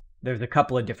 cool. There's a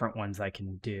couple of different ones I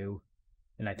can do,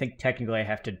 and I think technically I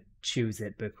have to choose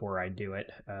it before I do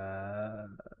it.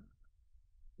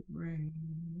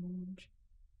 Range.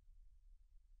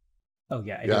 Oh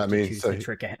yeah, I do Yeah, have I to mean, choose so the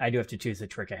trick. I do have to choose the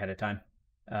trick ahead of time.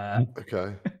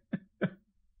 okay.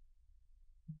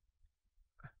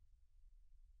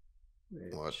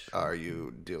 What are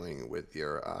you doing with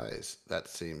your eyes? That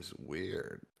seems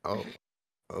weird. Oh,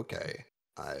 okay.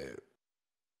 I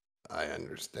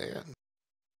understand.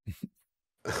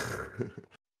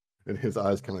 And his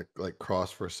eyes kind of like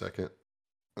cross for a second.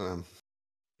 The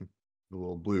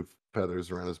little blue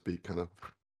feathers around his beak kind of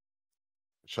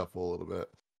shuffle a little bit.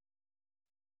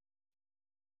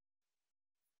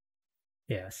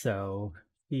 Yeah, so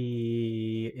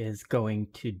he is going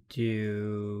to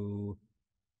do.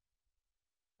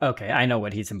 Okay, I know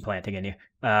what he's implanting in you.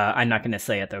 I'm not going to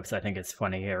say it though, because I think it's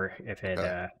funnier if it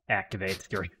Okay. activates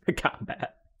during the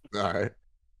combat. All right.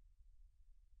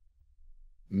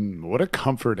 What a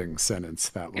comforting sentence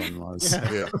that one was.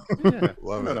 Yeah. Yeah,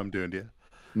 Love I know what it. I'm doing to you.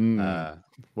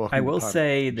 Welcome I to will Pod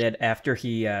say Advantage. that after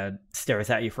he stares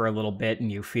at you for a little bit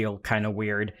and you feel kind of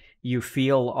weird, you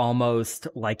feel almost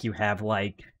like you have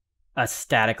like a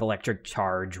static electric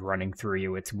charge running through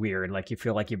you. It's weird. Like you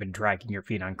feel like you've been dragging your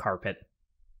feet on carpet.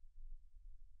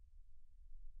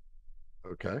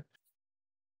 Okay.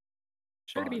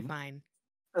 Sure to be Fun. fine.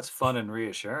 That's fun and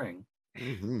reassuring.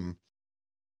 Mm-hmm.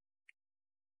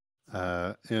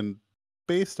 And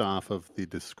based off of the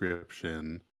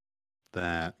description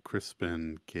that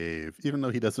Crispin gave, even though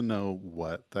he doesn't know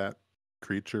what that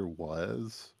creature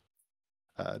was,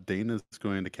 Dana's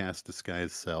going to cast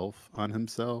Disguise Self on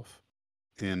himself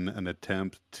in an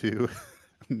attempt to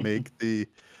make the,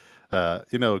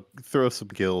 throw some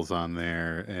gills on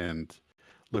there and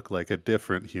look like a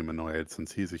different humanoid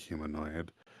since he's a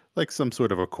humanoid, like some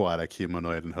sort of aquatic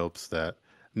humanoid, in hopes that,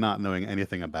 not knowing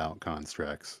anything about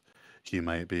constructs, he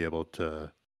might be able to,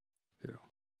 you know,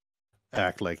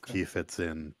 act like Okay. he fits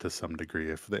in to some degree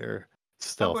if their How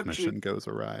stealth about you mission goes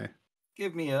awry.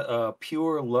 give me a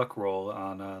pure luck roll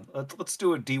on let's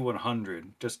do a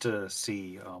D100 just to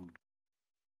see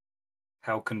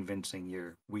how convincing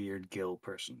your weird gill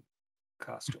person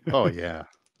costume. Oh yeah,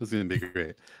 this is gonna be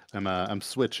great. I'm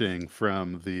switching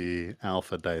from the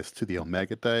alpha dice to the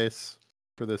omega dice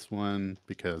for this one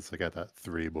because I got that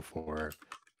 3 before.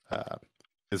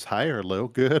 Is high or low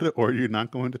good, or you're not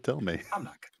going to tell me? I'm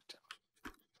not gonna tell.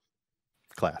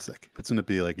 Classic. It's gonna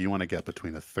be like you want to get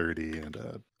between a 30 and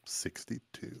a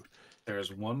 62.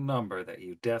 There's one number that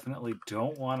you definitely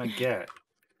don't want to get.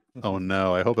 Oh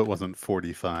no, I hope it wasn't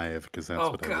 45 because that's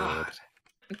Oh what I God.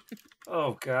 rolled.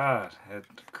 Oh God. It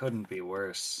couldn't be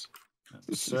worse.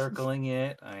 I'm circling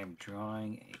it. I am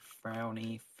drawing a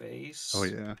frowny face. Oh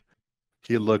yeah,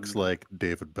 he looks Ooh. like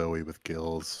David Bowie with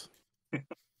gills.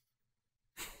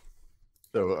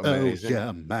 So amazing. Oh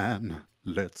yeah, man,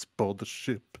 let's board the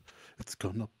ship. It's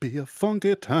gonna be a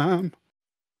funky time.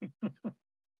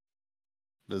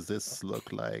 Does this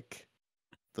look like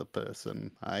the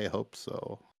person? I hope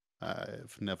so.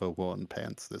 I've never worn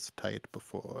pants this tight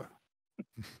before.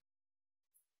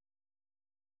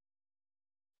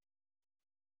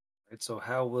 Right, so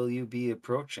how will you be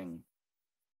approaching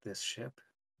this ship?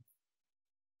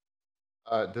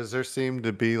 Does there seem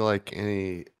to be like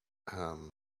any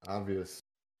obvious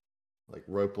like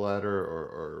rope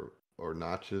ladder or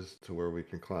notches to where we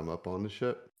can climb up on the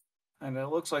ship? And it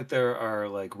looks like there are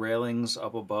like railings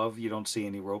up above. You don't see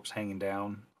any ropes hanging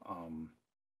down.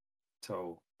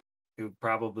 So it would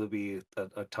probably be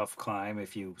a tough climb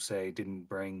if you say didn't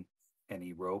bring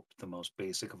any rope, the most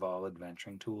basic of all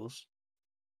adventuring tools.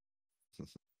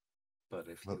 But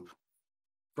if Well, you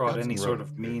brought got any some sort rope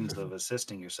of here. means of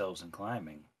assisting yourselves in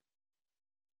climbing,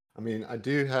 I mean, I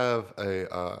do have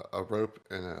a rope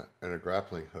and a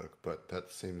grappling hook, but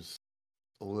that seems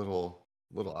a little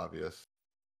obvious.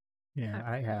 Yeah,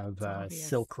 I have It's obvious.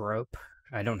 silk rope.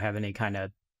 I don't have any kind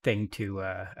of thing to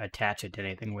attach it to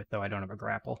anything with, though. I don't have a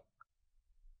grapple.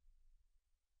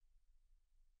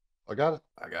 I got it.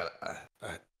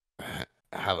 I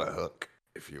have a hook.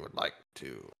 If you would like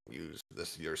to use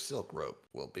this, your silk rope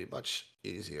will be much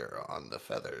easier on the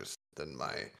feathers than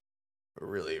my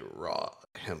really raw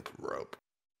hemp rope.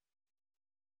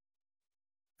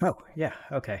 Oh, yeah,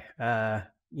 okay.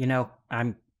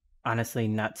 I'm honestly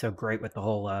not so great with the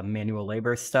whole manual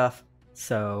labor stuff.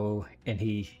 So, and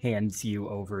he hands you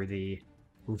over the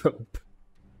rope.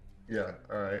 Yeah.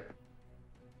 All right.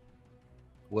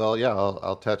 Well, yeah,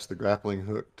 I'll attach the grappling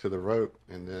hook to the rope,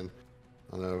 and then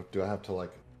I don't know. Do I have to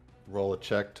like roll a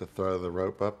check to throw the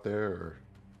rope up there, or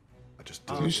I just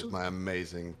do it with my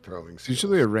amazing throwing It's skills?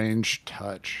 usually a ranged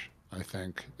touch, I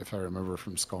think, if I remember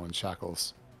from Skull and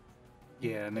Shackles.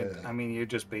 Yeah, and I mean, you're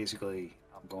just basically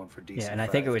I'm going for DC. Yeah, and I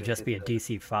think it would just be a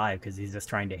DC 5 because he's just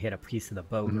trying to hit a piece of the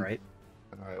boat, right?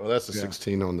 All right. Well, that's a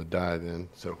 16 on the die then.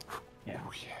 So. Yeah.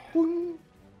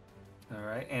 All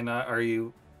right, and are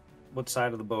you? What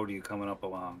side of the boat are you coming up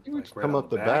along? Like right Come on up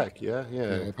the back. Yeah.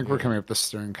 I think we're coming up the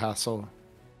stern castle.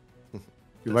 You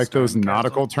The like those stern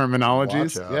nautical castle?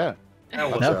 terminologies? Watch out. Yeah. That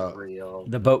Watch wasn't out. real.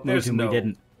 The boat moved There's and we no-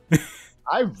 didn't.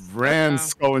 I ran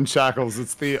Skull and Shackles.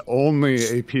 It's the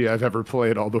only AP I've ever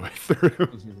played all the way through.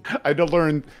 I had to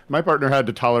learn. My partner had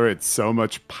to tolerate so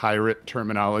much pirate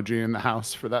terminology in the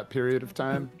house for that period of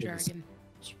time. Jargon.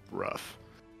 It's rough.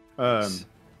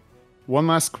 One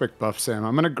last quick buff, Sam.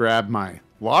 I'm going to grab my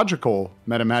logical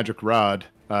metamagic rod,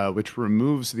 which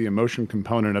removes the emotion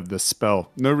component of this spell.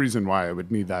 No reason why I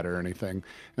would need that or anything.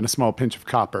 And a small pinch of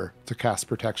copper to cast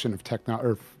protection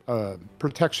of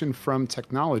protection from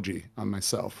technology on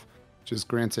myself, which is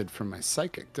granted from my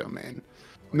psychic domain.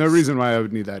 No reason why I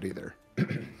would need that either.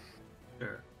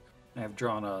 Sure. I've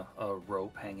drawn a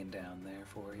rope hanging down there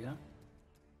for you.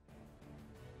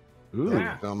 Ooh. You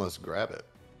can almost grab it.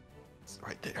 It's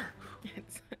right there.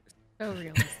 It's so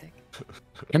realistic.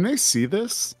 Can they see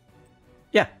this?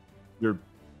 Yeah,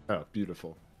 Oh,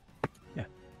 beautiful.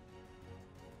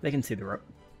 they can see the rope.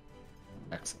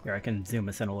 Excellent. Here, I can zoom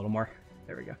us in a little more.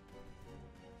 There we go.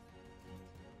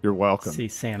 You're welcome. See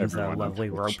Sam's everyone on lovely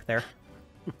Twitch. rope there.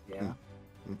 Yeah,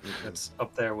 that's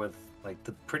up there with like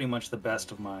pretty much the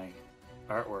best of my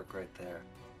artwork right there.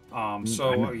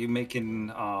 So are you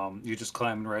making? You just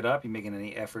climbing right up? You making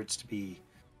any efforts to be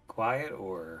quiet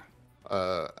or?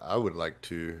 I would like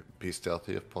to be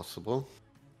stealthy if possible.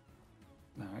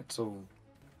 All right. So,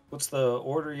 what's the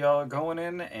order y'all are going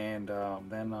in? And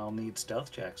then I'll need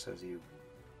stealth checks as you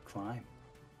climb.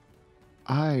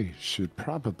 I should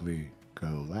probably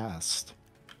go last.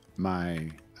 My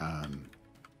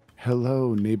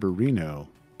hello neighborino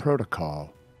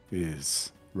protocol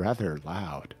is rather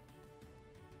loud.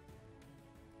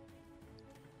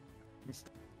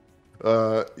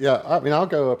 Yeah, I mean, I'll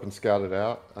go up and scout it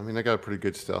out. I mean, I got a pretty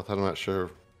good stealth. I'm not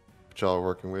sure what y'all are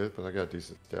working with, but I got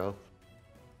decent stealth.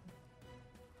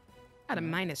 Got a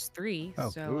 -3, Oh,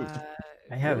 so ooh.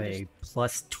 I have we'll a just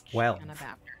plus 12. check on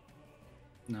about.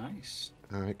 Nice.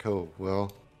 All right, cool.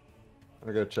 Well, I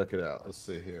gotta check it out. Let's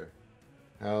see here.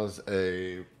 How's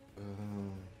a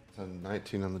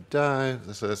 19 on the die?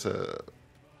 That's a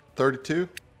 32.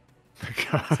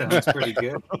 Sounds pretty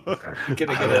good. Can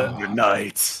I get a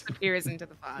Nights. Ears into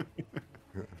the fog.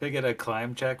 can I get a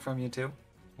climb check from you too?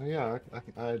 Oh, yeah,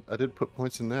 I did put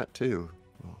points in that too.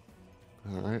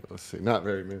 All right, let's see. Not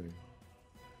very many.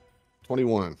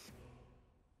 21.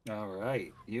 All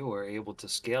right. You were able to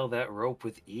scale that rope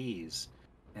with ease.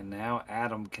 And now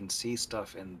Adam can see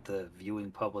stuff and the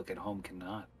viewing public at home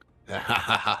cannot.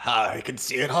 I can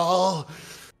see it all.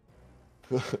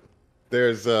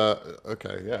 There's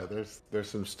okay, yeah, there's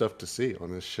some stuff to see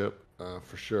on this ship,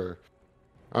 for sure.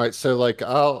 All right, so like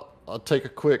I'll take a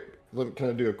quick, can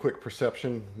I do a quick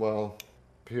perception while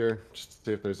up here just to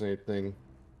see if there's anything.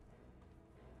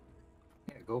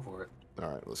 Yeah, go for it. All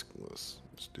right, let's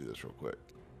do this real quick.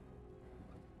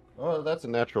 Oh, that's a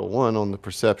natural 1 on the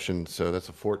perception, so that's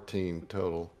a 14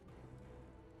 total.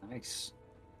 Nice.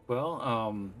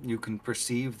 Well, you can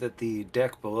perceive that the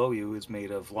deck below you is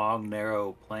made of long,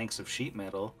 narrow planks of sheet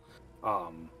metal,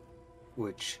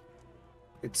 which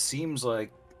it seems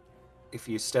like if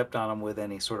you stepped on them with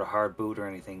any sort of hard boot or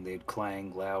anything, they'd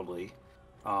clang loudly.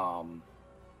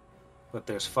 But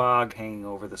there's fog hanging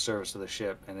over the surface of the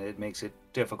ship, and it makes it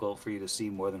difficult for you to see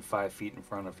more than 5 feet in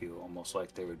front of you, almost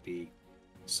like there would be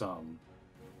some,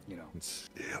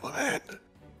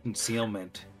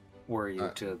 concealment were you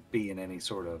to be in any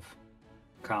sort of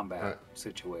combat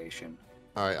situation.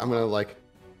 All right, I'm gonna like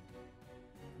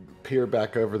peer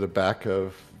back over the back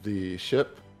of the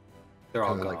ship. They're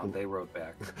all Kinda gone. like- They rode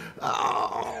back.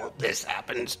 Oh, this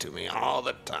happens to me all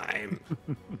the time.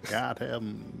 Got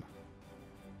him.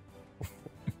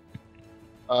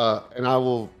 And I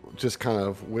will just kind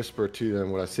of whisper to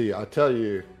them what I see. I'll tell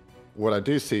you what I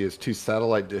do see is 2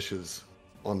 satellite dishes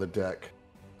on the deck.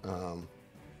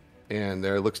 And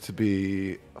there looks to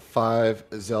be 5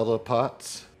 Zelda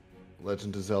pots,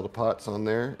 Legend of Zelda pots on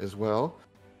there as well.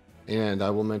 And I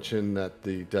will mention that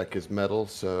the deck is metal,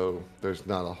 so there's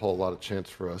not a whole lot of chance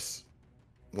for us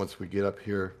once we get up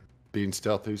here being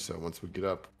stealthy. So once we get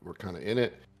up, we're kind of in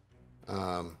it.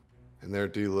 And there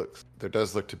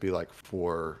does look to be like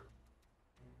 4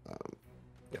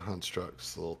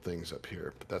 constructs, little things up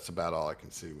here, but that's about all I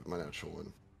can see with my natural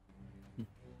one.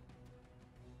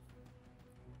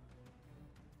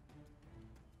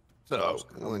 So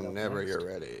whenever you're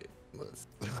ready, let's.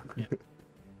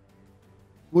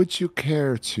 Would you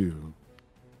care to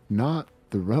knot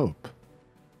the rope,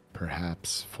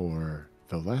 perhaps for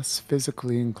the less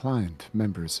physically inclined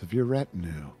members of your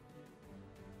retinue?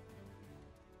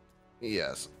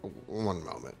 Yes, one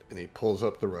moment. And he pulls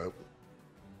up the rope.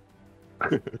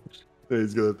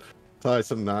 He's going to tie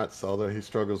some knots, although he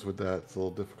struggles with that. It's a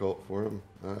little difficult for him.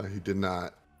 He did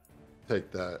not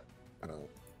take that.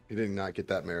 He did not get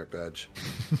that merit badge.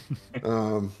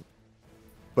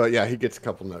 But yeah, he gets a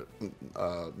couple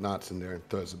knots in there and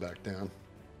throws it back down.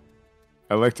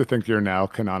 I like to think you're now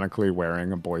canonically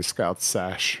wearing a Boy Scout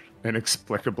sash,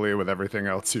 inexplicably, with everything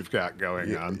else you've got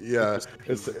going on. Yeah,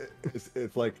 it's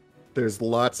like there's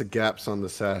lots of gaps on the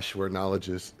sash where knowledge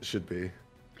should be.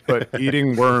 But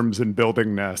eating worms and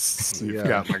building nests, you've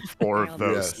got like 4 of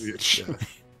those. Yes.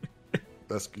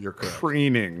 That's you're correct.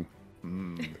 Preening.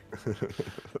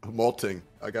 Molting.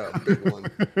 I got a big one.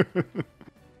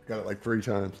 Got it like 3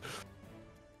 times.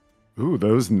 Ooh,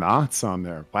 those knots on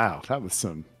there. Wow, that was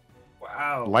some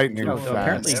lightning So fast.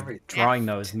 apparently drawing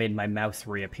those made my mouse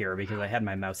reappear because I had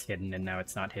my mouse hidden and now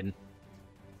it's not hidden.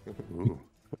 Ooh.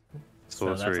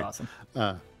 So that's awesome.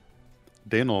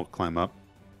 Dane will climb up.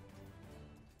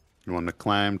 You want to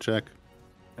climb check?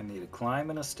 I need a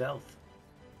climb and a stealth.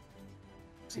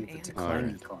 See if it's a Alright.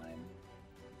 climby climb.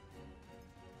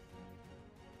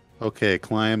 Okay,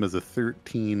 climb is a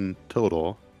 13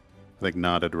 total. I think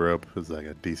knotted rope is like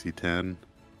a DC 10.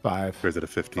 5. Or is it a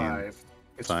 15? 5.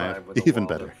 It's 5. 5 with a Even wall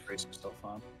better. to brace yourself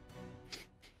on.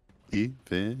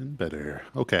 Even better.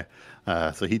 Okay,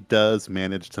 so he does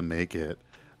manage to make it,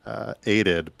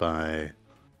 aided by.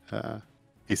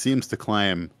 He seems to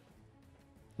climb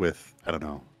with, I don't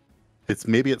know.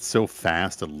 Maybe it's so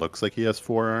fast it looks like he has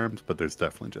 4 arms, but there's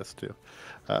definitely just 2.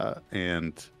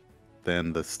 And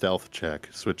then the stealth check,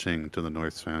 switching to the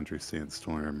North Foundry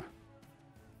Sandstorm.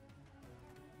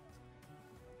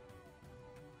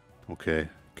 Okay,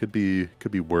 could be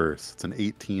worse. It's an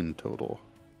 18 total.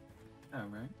 All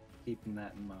right, keeping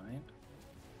that in mind.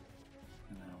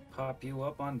 And I'll pop you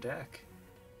up on deck.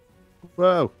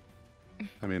 Whoa!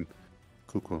 I mean,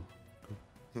 cool.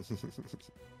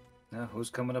 Now, who's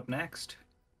coming up next?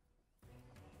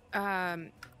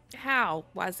 How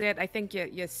was it? I think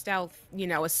your stealth,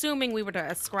 assuming we were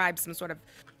to ascribe some sort of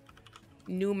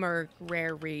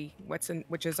numerary,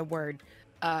 which is a word,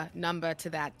 number to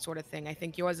that sort of thing. I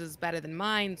think yours is better than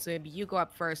mine, so maybe you go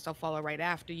up first, I'll follow right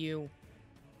after you.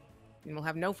 And we'll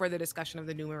have no further discussion of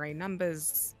the numerary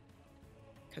numbers,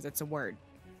 because it's a word.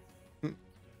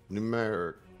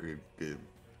 Numerically.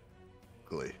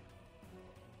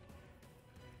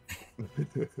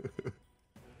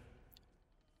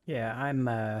 Yeah, I'm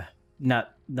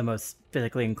not the most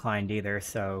physically inclined either,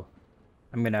 so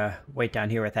I'm gonna wait down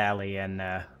here with Allie and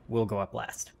we'll go up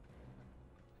last.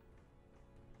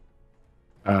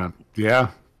 Yeah.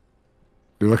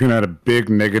 You're looking at a big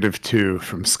 -2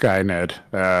 from Skynet.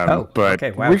 But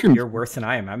okay, wow, we can... you're worse than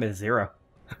I am. I'm at 0.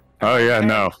 Oh, yeah,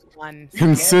 no. One.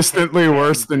 Consistently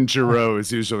worse than Giro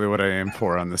is usually what I aim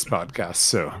for on this podcast.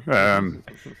 So, Since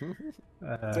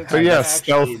but I'm yeah, actually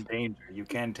stealth. in danger, you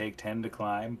can take 10 to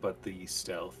climb, but the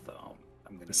stealth,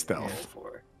 I'm going to Stealth. go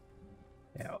for.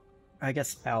 Yeah, I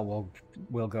guess Al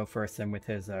will go first then with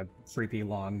his creepy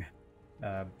long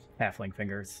halfling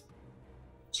fingers.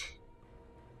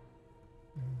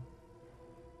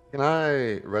 Can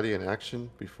I ready an action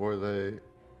before they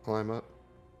climb up?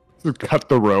 Cut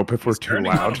the rope if we're He's too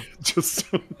turning loud. on.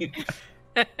 Just All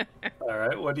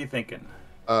right, what are you thinking?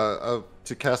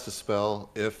 To cast a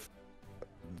spell if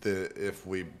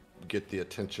we get the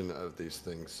attention of these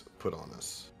things put on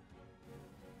us.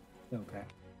 Okay.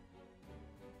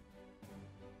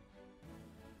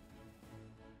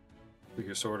 So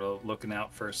you're sort of looking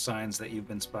out for signs that you've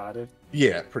been spotted?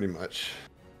 Yeah, pretty much.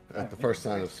 At the Alright. first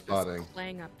sign of Just spotting.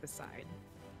 playing up the side.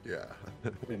 Yeah.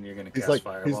 Then you're going to He's cast like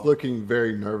Fireball. he's looking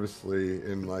very nervously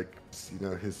and like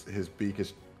his beak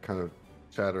is kind of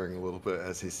chattering a little bit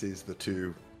as he sees the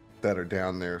 2 that are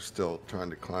down there still trying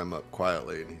to climb up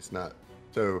quietly, and he's not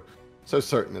so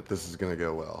certain that this is going to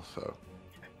go well. So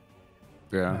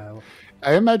yeah.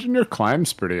 I imagine your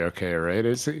climb's pretty okay, right?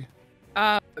 Is he?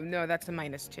 No, that's a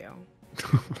 -2.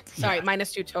 Sorry,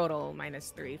 -2 total,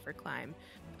 -3 for climb.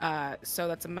 So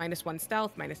that's a -1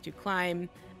 stealth, -2 climb.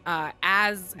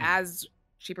 As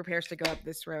she prepares to go up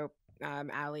this rope,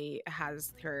 Allie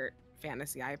has her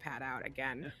fantasy iPad out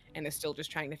again and is still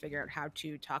just trying to figure out how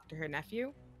to talk to her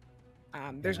nephew.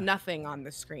 There's nothing on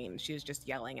the screen. She's just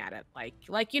yelling at it like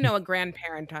a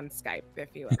grandparent on Skype, if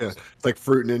you will. Yeah, it's like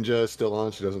Fruit Ninja is still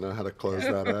on. She doesn't know how to close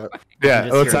that app. Yeah,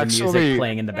 Just well, it's hear the music actually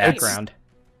playing in the Hey. background.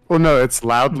 well, no, it's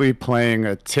loudly playing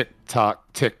a tick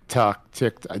tock, tick tock,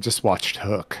 tick. I just watched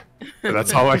Hook.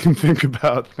 That's all I can thinking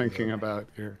about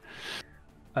here.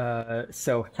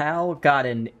 So Hal got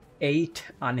an 8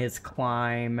 on his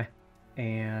climb,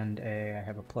 and I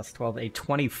have a +12, a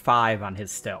 25 on his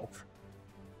stealth.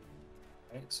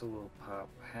 Right, so we'll pop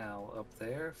Hal up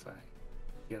there if I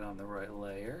get on the right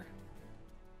layer.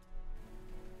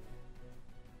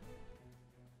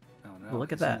 Oh no!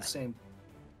 Look at he's in that. the same...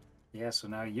 Yeah, so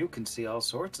now you can see all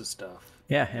sorts of stuff.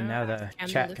 Yeah, and Oh, now and the the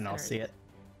chat can all listeners. see it.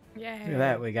 Yay. Look at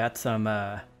that. We got some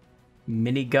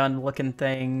minigun looking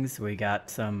things. We got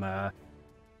some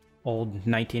old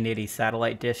 1980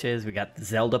 satellite dishes. We got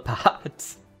Zelda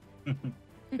pods.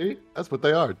 See? That's what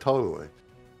they are, totally.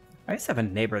 I used to have a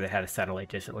neighbor that had a satellite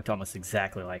dish that looked almost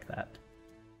exactly like that.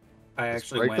 I Just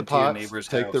actually break went the to your pots, neighbor's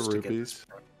take house the to get rupees.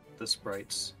 the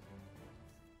sprites.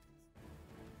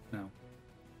 No.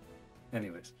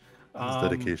 Anyways. It's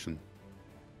dedication.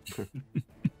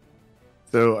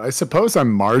 So I suppose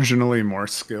I'm marginally more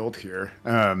skilled here.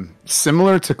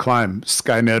 Similar to Climb,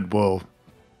 Skynet will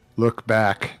look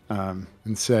back and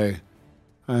say,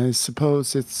 I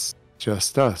suppose it's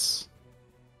just us.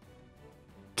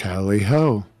 Tally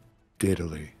ho,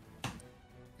 diddly.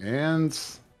 And,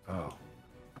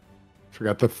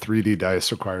 forgot the 3D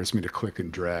dice requires me to click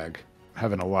and drag. I'm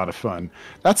having a lot of fun.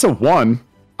 That's a 1.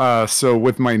 So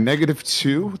with my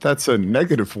 -2, that's a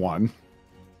 -1.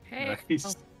 Hey.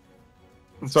 Nice.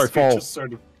 Oh, Sorry, So you're fall. just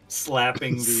sort of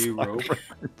slapping the rope.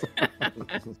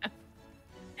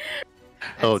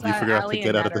 Oh, it's, you forgot to Allie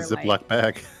get and out of the Ned are Ziploc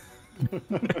bag.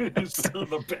 He's still in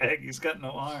the bag. He's got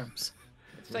no arms.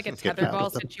 It's like a Get tetherball out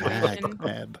of the situation bag,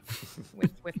 Ned.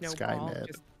 with no ball. Skynet.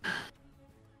 Just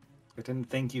I didn't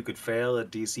think you could fail at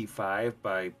DC 5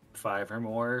 by 5 or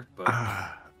more, but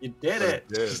Ah, you did it.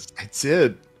 I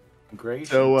did. Congratulations.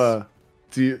 So,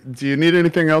 do you need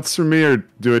anything else from me, or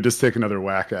do I just take another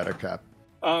whack at it, Cap?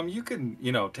 You can,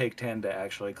 take 10 to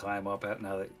actually climb up at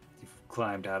now that you've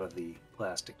climbed out of the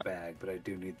plastic bag, but I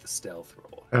do need the stealth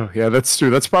roll. Oh, yeah, that's true.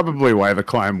 That's probably why the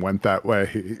climb went that way.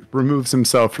 He removes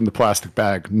himself from the plastic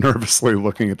bag, nervously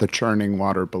looking at the churning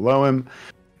water below him.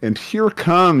 And here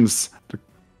comes the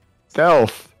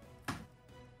stealth.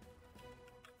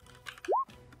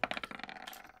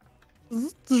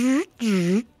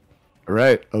 All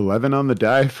right, 11 on the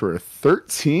die for a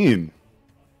 13.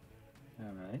 All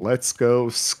right. Let's go,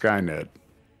 Skynet.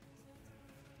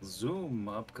 Zoom,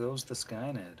 up goes the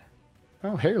Skynet.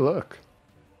 Oh, hey, look.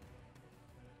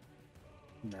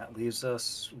 And that leaves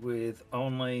us with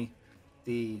only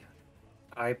the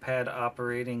iPad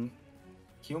operating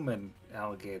human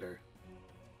alligator.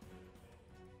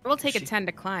 we'll take a She- 10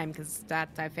 to climb because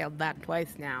I failed that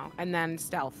twice now, and then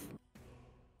stealth.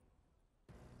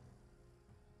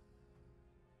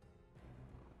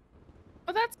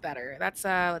 Oh, that's better. That's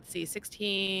let's see,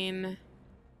 16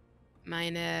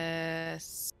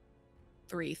 minus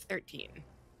 3, 13.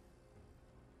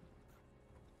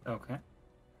 Okay.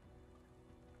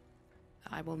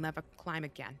 I will never climb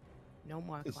again. No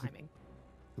more climbing.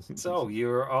 So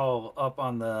you're all up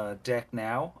on the deck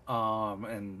now,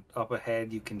 and up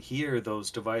ahead you can hear those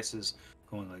devices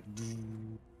going like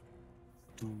doo,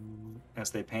 doo, as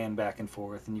they pan back and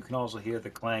forth, and you can also hear the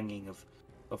clanging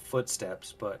of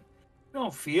footsteps, but you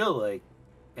don't feel like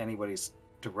anybody's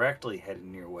directly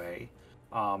heading your way.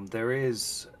 There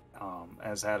is,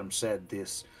 as Adam said,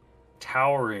 this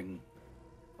towering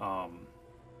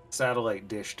satellite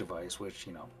dish device, which,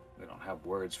 we don't have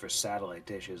words for satellite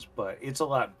dishes, but it's a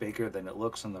lot bigger than it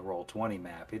looks on the Roll20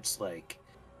 map. It's like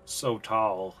so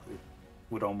tall, it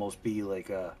would almost be like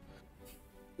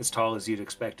as tall as you'd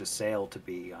expect a sail to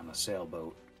be on a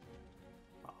sailboat.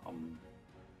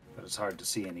 But it's hard to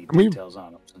see any We- details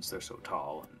on them since they're so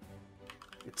tall and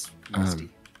it's misty.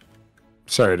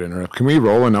 Sorry to interrupt. Can we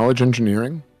roll a knowledge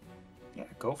engineering? Yeah,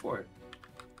 go for it.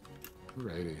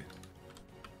 Righty.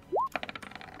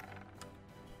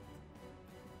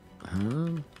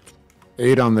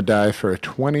 8 on the die for a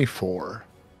 24.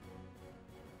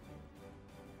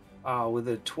 With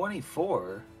a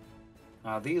 24,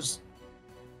 these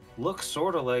look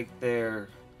sort of like they're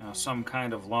some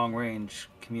kind of long-range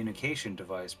communication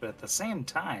device, but at the same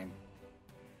time,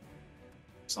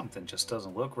 something just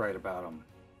doesn't look right about them.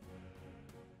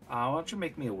 Why don't you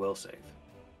make me a will save?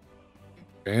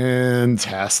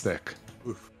 Fantastic.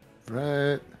 Oof.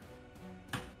 Right.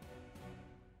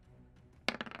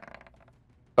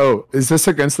 Oh, is this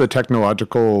against the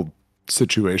technological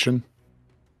situation?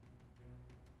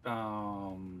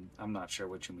 I'm not sure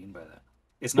what you mean by that.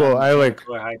 It's Well, not I like.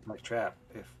 a high-tech trap.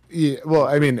 Yeah, well,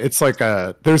 I mean, it's like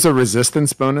there's a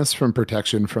resistance bonus from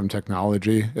protection from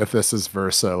technology if this is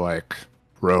versa like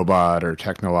robot or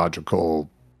technological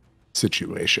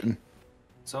situation.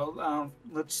 So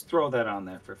let's throw that on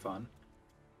there for fun.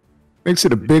 Makes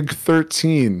it a big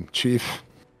 13, Chief.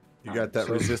 You got that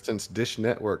resistance dish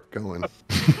network going.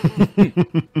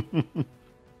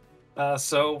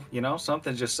 So,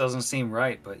 something just doesn't seem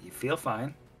right, but you feel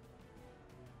fine.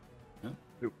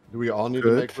 Do we all need to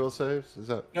Good. make will saves? Is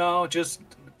that No, just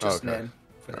Okay. Ned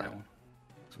for All that right. one.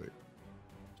 sweet?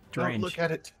 Strange. Don't look at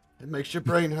it. It makes your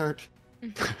brain hurt.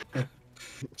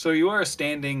 So you are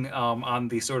standing on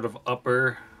the sort of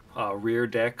upper rear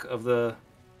deck of the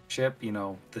ship,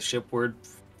 the shipward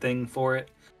thing for it.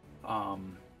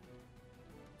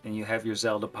 And you have your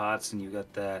Zelda pots and you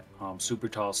got that super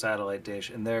tall satellite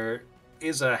dish. And there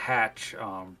is a hatch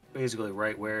basically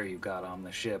right where you got on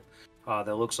the ship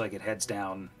that looks like it heads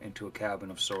down into a cabin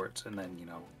of sorts. And then,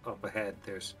 up ahead,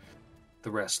 there's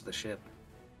the rest of the ship.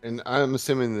 And I'm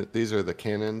assuming that these are the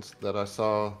cannons that I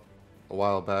saw a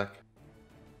while back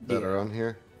that are on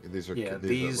here. These are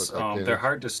these look like they're cannons.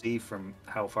 hard to see from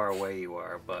how far away you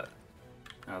are, but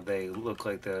they look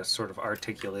like the sort of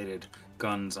articulated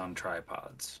guns on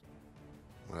tripods.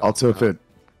 Well, Also, if it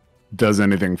does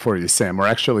anything for you, Sam, we're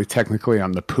actually technically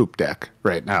on the poop deck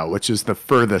right now, which is the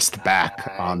furthest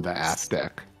back on the aft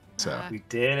deck. So We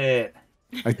did it.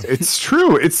 it's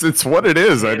true. It's what it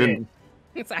is. I Did it. didn't.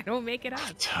 I don't make it up.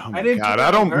 Oh I my didn't do God!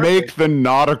 that I on don't make purpose. the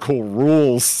nautical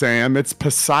rules, Sam. It's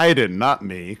Poseidon, not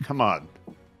me. Come on.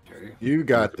 You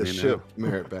got the me know. ship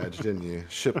merit badge, didn't you?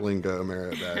 Ship lingo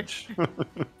merit badge.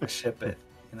 Ship it,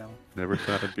 Never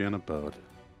thought it'd be on a boat.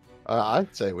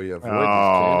 I'd say we avoid these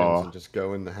Oh. cannons and just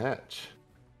go in the hatch.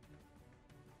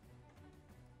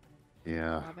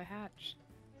 Yeah. Draw the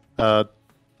hatch.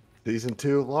 Season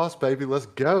 2 of Lost, baby. Let's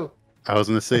go. I was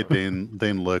gonna say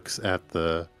Dane looks at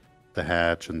the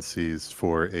hatch and sees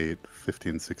 4, 8,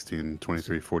 15, 16,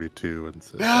 23, 42 and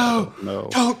says, No! no.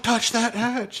 Don't touch that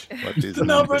hatch. What these The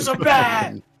numbers are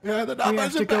bad! Yeah, the We have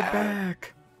numbers to are go bad.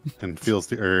 back. And feels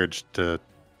the urge to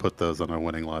put those on a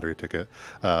winning lottery ticket.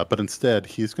 But instead,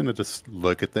 he's going to just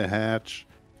look at the hatch,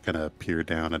 kind of peer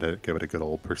down at it, give it a good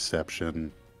old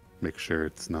perception, make sure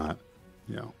it's not,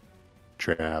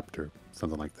 trapped or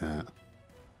something like that.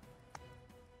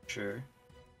 Sure.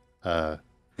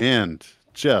 And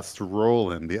just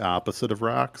rolling the opposite of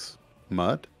rocks,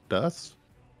 mud, dust,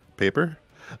 paper.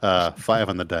 5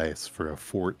 on the dice for a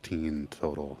 14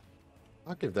 total.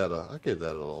 I'll give that a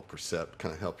little percept.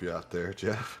 Kind of help you out there,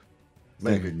 Jeff.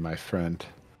 Thank Maybe. you, my friend.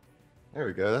 There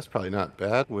we go. That's probably not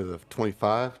bad with a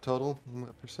 25 total on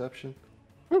that perception.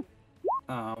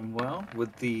 Well,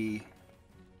 with the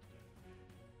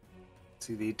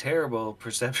terrible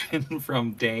perception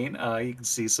from Dane, you can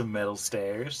see some metal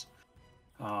stairs.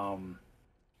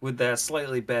 With that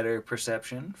slightly better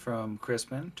perception from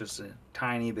Crispin, just a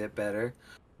tiny bit better.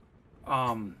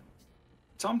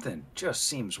 Something just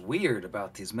seems weird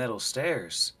about these metal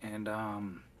stairs, and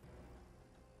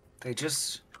they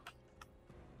just.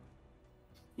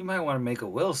 You might want to make a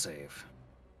will save.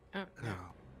 Oh,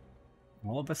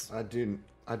 All of us. I do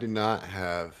not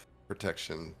have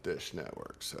protection dish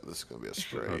network, so this is gonna be a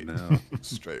straight, no.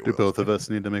 straight. Do will both of save. us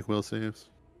need to make will saves?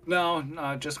 No,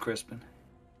 just Crispin.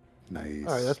 Nice.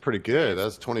 All right, that's pretty good.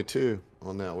 That's 22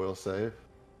 on that will save.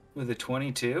 With a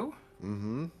 22?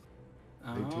 Mm-hmm.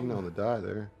 18 on the die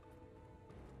there.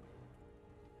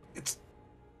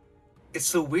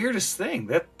 It's the weirdest thing.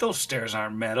 Those stairs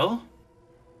aren't metal.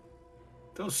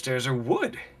 Those stairs are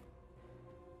wood.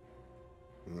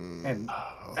 And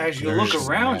as you look there's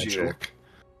around you, magic.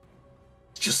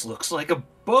 it just looks like a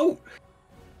boat.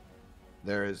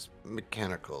 There is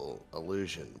mechanical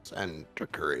illusions and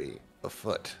trickery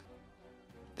afoot.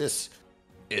 This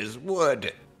is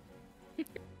wood.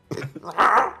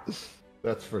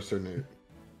 That's for Sir Newt.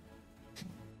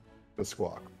 The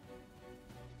squawk.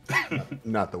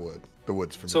 Not the wood. The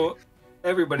wood's for So me.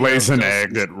 everybody Lays else an still egg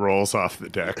sees- that rolls off the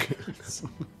deck.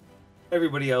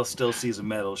 Everybody else still sees a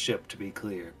metal ship, to be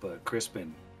clear, but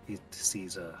Crispin, he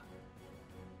sees a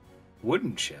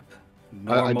wooden ship.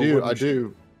 I Normal do. wooden I ship.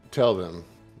 do tell them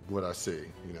what I see.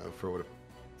 For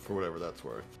whatever that's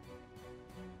worth.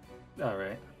 All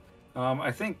right.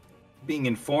 I think being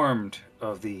informed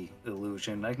of the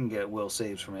illusion, I can get will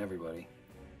saves from everybody.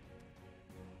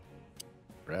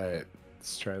 Right.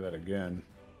 Let's try that again.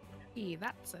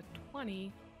 That's a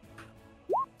 20.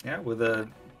 Yeah, with a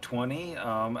 20,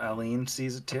 Aline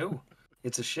sees it too.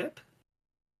 It's a ship.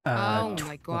 Oh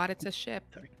my god, it's a ship.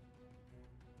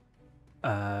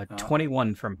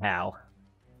 21 from Hal.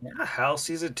 Yeah, Hal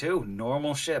sees it too.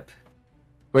 Normal ship.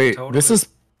 Wait, Totally.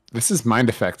 this is mind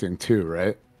affecting too,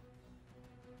 right?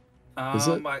 Is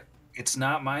it? It's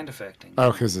not mind affecting.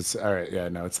 Oh, because it's all right. Yeah,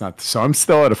 no, it's not. So I'm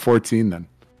still at a 14 then.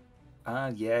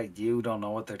 Yeah, you don't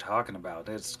know what they're talking about.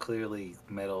 It's clearly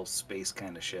metal space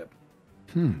kind of ship.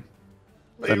 Hmm.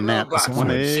 The nat robots would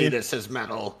 20. see this as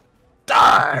metal.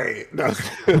 Die! No.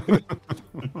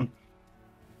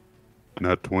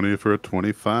 Nat 20 for a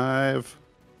 25.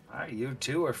 You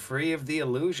two are free of the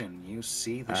illusion. You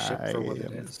see the ship for what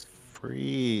it I am is.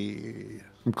 Free.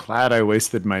 I'm glad I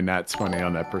wasted my nat 20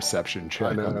 on that perception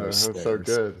check. I know, on those that's so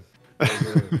stairs. good.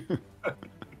 So good.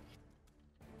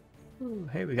 Ooh,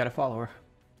 hey, we got a follower.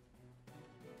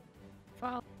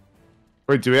 Fall.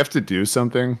 Wait, do we have to do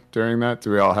something during that?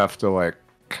 Do we all have to like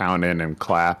count in and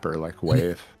clap or like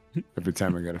wave every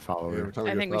time we get a Yeah, follower? every time I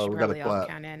get think a we follower, should gotta probably all clap.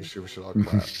 count in. We should all clap.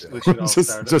 Yeah. We should all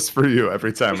start just for you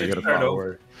every time We we should get a start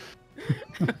follower.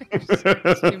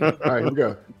 All right, here we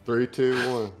go. 3,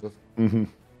 2, 1. Mhm.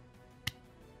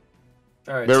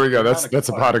 All right, There so we go. you're That's on a a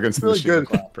clock. pot against It's the really machine good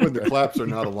clap right when the there. claps are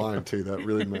not aligned too. That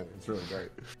really matters. It's really great.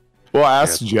 We'll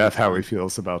ask Yeah. Jeff how he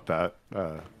feels about that.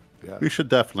 Yeah. We should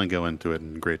definitely go into it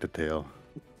in great detail.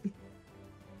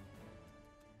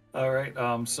 All right.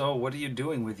 So what are you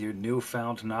doing with your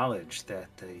newfound knowledge that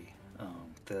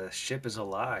the ship is a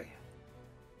lie?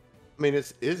 I mean,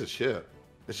 it is a ship.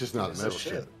 It's just not It a is a metal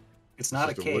ship. ship. It's not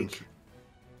a just wooden cake. ship.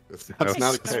 It's I was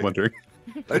not a just cake. wondering.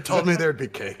 They told me there'd be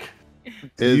cake.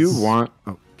 Do you Is- want?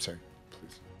 Oh, sorry.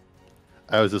 Please.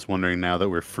 I was just wondering now that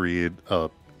we're freed,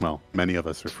 well, many of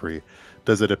us are free.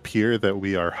 Does it appear that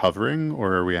we are hovering,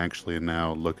 or are we actually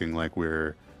now looking like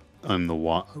we're on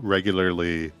the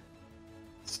regularly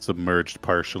submerged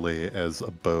partially as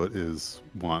a boat is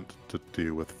wont to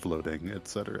do with floating,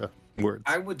 etc.? Words.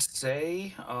 I would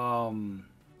say, I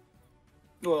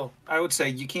would say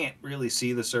you can't really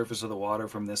see the surface of the water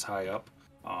from this high up,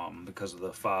 because of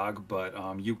the fog, but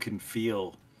you can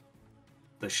feel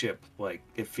the ship. Like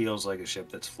it feels like a ship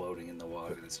that's floating in the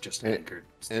water. It's just anchored.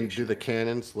 And do the stationary.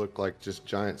 cannons look like just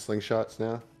giant slingshots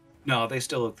now? No, they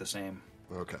still look the same.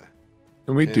 Okay.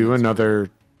 Can we do And- another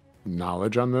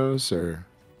knowledge on those, or?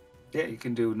 Yeah, you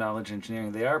can do knowledge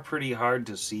engineering. They are pretty hard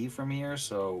to see from here,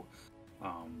 so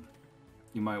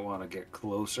you might want to get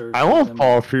closer. I to won't them.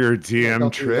 fall for your Don't DM do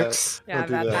tricks. Yeah,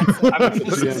 Don't do that's I'm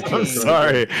just DM I'm tricks, saying.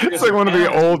 sorry. It's like one of the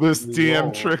Yeah. oldest You DM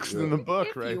roll, tricks in yeah. the book,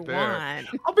 if right you there. want.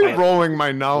 I'll be I- rolling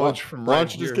my knowledge from Why right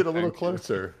don't you just here, get a little thank you.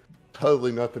 closer?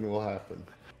 Totally nothing will happen.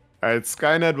 All right,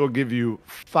 Skynet will give you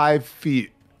 5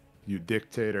 feet, you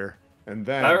dictator, and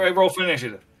then. All right, roll for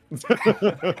initiative.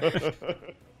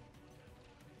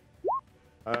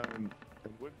 And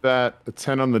with that, a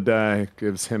 10 on the die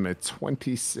gives him a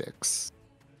 26.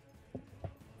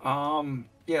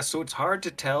 Yeah, so it's hard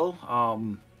to tell,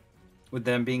 with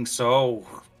them being so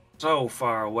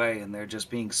far away and there just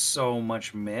being so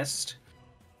much mist.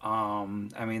 I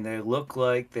mean, they look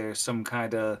like there's some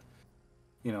kind of,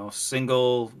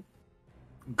 single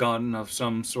gun of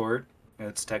some sort.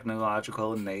 It's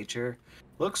technological in nature.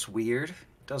 Looks weird.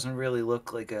 Doesn't really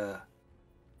look like a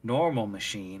normal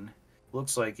machine.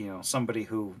 Looks like, somebody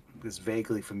who is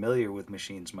vaguely familiar with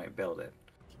machines might build it.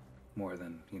 More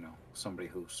than, somebody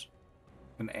who's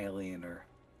an alien or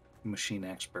machine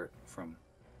expert from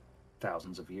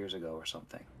thousands of years ago or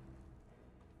something.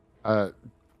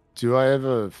 Do I have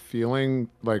a feeling,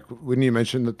 like, when you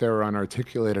mentioned that they were on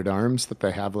articulated arms, that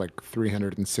they have like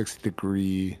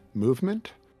 360-degree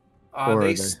movement? Or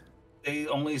are They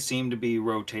only seem to be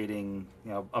rotating,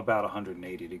 about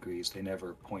 180 degrees. They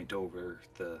never point over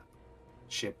the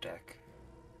ship deck.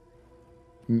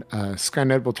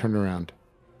 Skynet will turn around.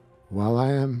 While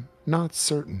I am not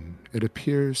certain, it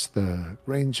appears the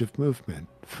range of movement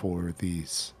for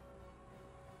these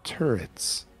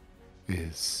turrets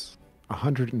is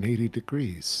 180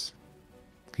 degrees,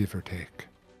 give or take.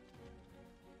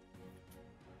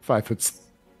 5 foot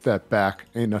step back,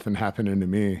 ain't nothing happening to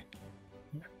me.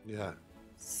 Yeah.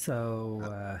 So,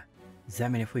 does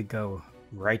that mean if we go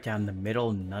right down the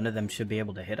middle, none of them should be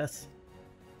able to hit us?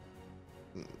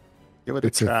 Give it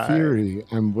It's a theory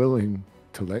I'm willing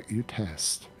to let you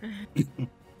test.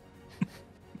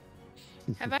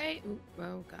 Have I?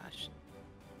 Oh gosh.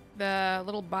 The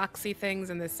little boxy things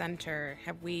in the center.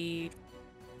 Have we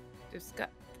just got?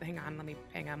 Hang on, let me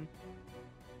ping them.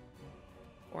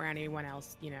 Or anyone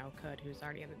else, could who's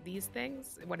already in these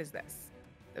things. What is this?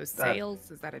 Those That-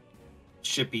 sails? Is that a?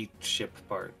 ship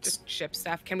parts. Just ship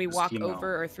stuff. Can we Just, walk you know.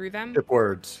 over or through them? Ship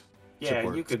words. Yeah, Ship you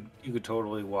words. could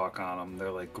totally walk on them.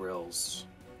 They're like grills,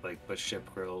 but ship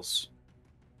grills.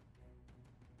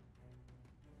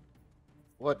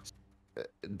 What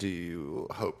do you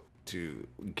hope to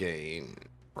gain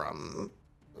from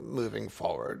moving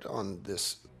forward on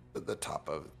the top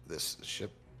of this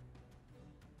ship?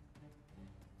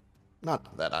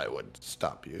 Not that I would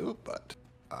stop you, but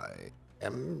I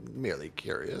am merely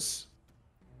curious.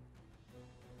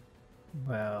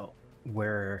 Well,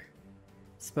 we're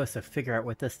supposed to figure out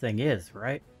what this thing is,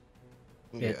 right?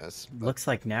 Yes, but Looks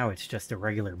like now it's just a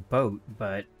regular boat,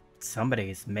 but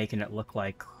somebody's making it look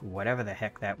like whatever the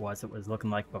heck that was it was looking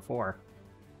like before.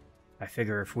 I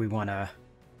figure if we want to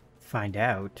find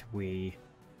out, we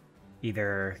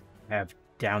either have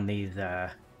down these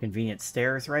convenient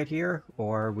stairs right here,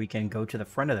 or we can go to the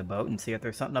front of the boat and see if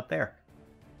there's something up there.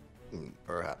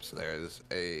 perhaps there's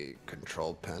a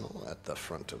control panel at the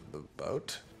front of the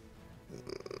boat.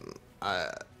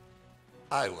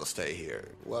 I will stay here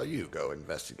while you go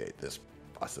investigate this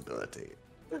possibility.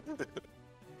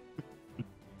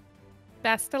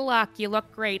 Best of luck. You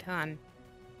look great, hon.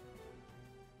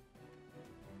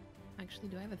 Actually,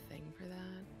 do I have a thing for that?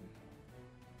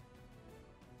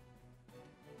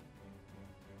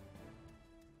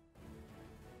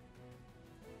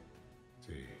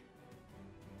 See.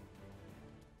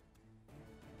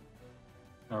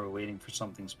 Are we waiting for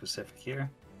something specific here?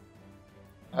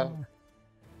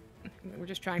 We're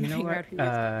just trying to You know figure what? out who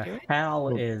gets to do it. Hal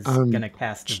is gonna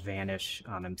cast Vanish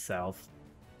on himself.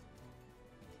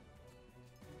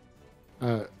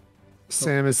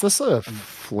 Sam, is this a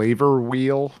flavor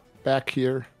wheel back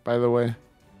here, by the way?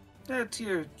 That's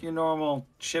your normal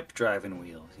ship driving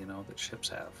wheel, that ships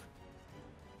have.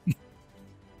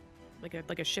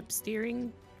 Like a ship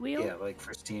steering wheel? Yeah, like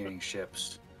for steering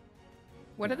ships.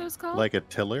 What are those called? Like a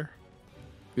tiller?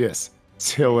 Yes.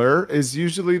 Tiller is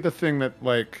usually the thing that,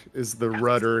 is the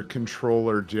rudder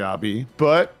controller jobby.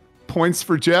 But points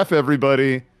for Jeff,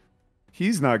 everybody.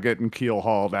 He's not getting keel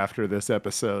hauled after this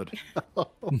episode.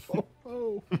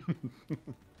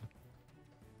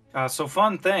 So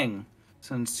fun thing,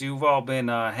 since you've all been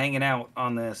hanging out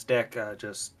on this deck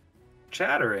just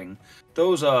chattering,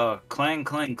 those clang,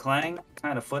 clang, clang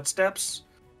kind of footsteps,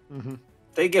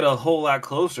 they get a whole lot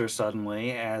closer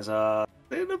suddenly as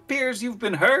it appears you've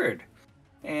been heard.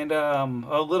 And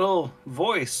a little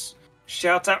voice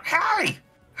shouts out, "Hey!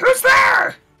 Who's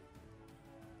there?"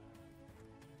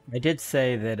 I did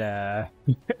say that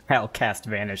Hal cast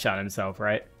Vanish on himself,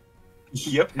 right?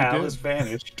 Yep, Hal did. has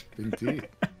vanished. Indeed.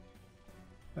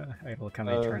 I will come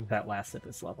and turn that last at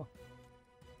this level.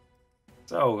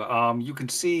 So you can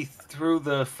see through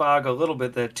the fog a little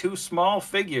bit that two small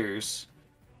figures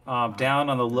down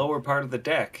on the lower part of the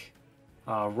deck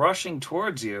rushing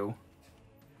towards you.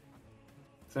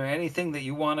 Is there anything that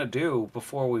you want to do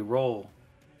before we roll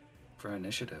for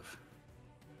initiative?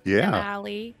 I'm Yeah.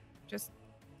 Allie, just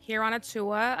here on a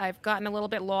tour. I've gotten a little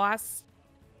bit lost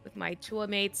with my tour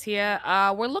mates here.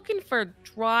 We're looking for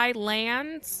dry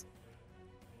lands.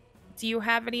 Do you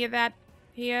have any of that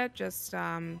here? Just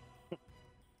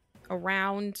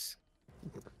around.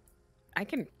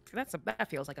 That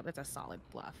feels like that's a solid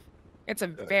bluff. It's a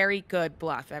very good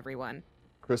bluff, everyone.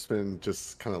 Crispin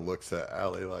just kind of looks at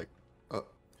Allie like, oh,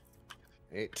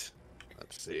 Wait,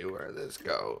 let's see where this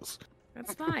goes.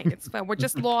 That's fine. It's fine. We're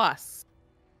just lost.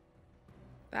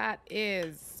 That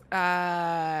is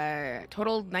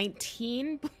total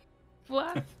 19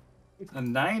 bluff. A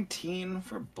 19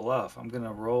 for bluff. I'm going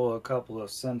to roll a couple of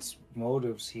sense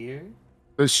motives here.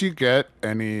 Does she get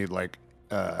any,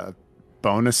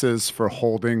 bonuses for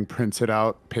holding printed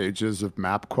out pages of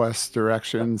MapQuest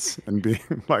directions and being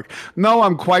like, no,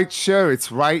 I'm quite sure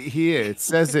it's right here. It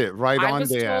says it right I on was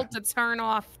there. told to turn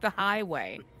off the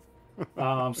highway.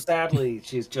 Sadly,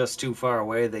 she's just too far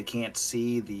away. They can't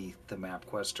see the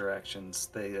MapQuest directions.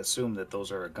 They assume that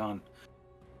those are a gun.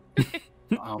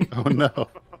 Oh no.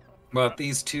 But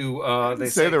these two, they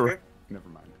Say say, they were. Never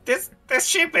mind. This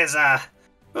ship is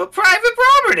private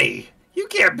property. You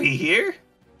can't be here.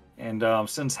 And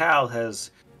since Hal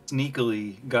has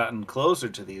sneakily gotten closer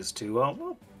to these two,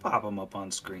 we'll pop them up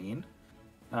on screen.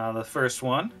 The first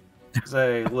one is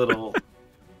a little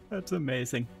That's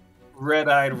amazing.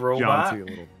 red-eyed robot, Jaunty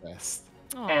little vest.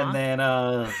 and then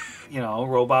a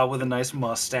robot with a nice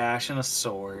mustache and a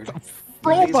sword.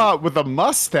 Robot with a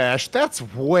mustache? That's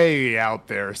way out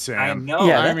there, Sam. I know.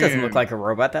 Yeah, I that doesn't mean- look like a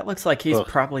robot. That looks like he's Ugh.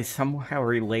 probably somehow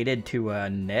related to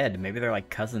Ned. Maybe they're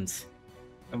like cousins.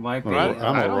 It might be. Well,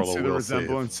 I'm I a don't roll see a the will save.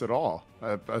 resemblance at all,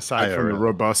 aside I from the already-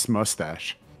 robust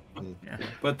mustache.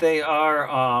 But they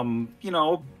are,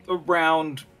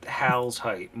 around Hal's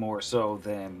height more so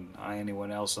than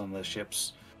anyone else on the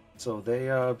ships. So they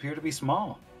appear to be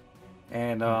small.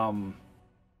 And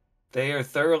they are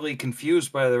thoroughly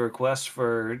confused by the request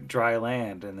for dry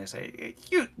land. And they say,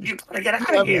 you gotta get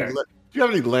out of here. Do you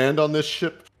have any land on this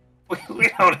ship? We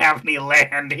don't have any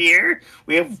land here.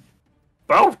 We have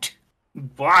boat,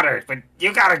 water, but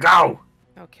you gotta go.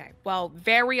 Okay. Well,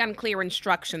 very unclear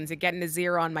instructions. You're getting a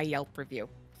 0 on my Yelp review.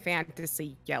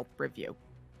 Fantasy Yelp review.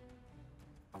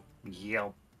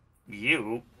 Yelp,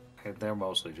 you. They're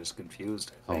mostly just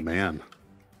confused. I Oh think. man,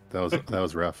 that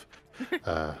was rough.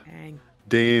 Dang.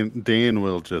 Dane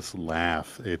will just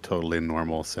laugh, a totally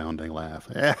normal sounding laugh,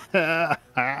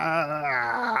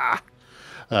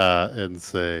 and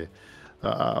say,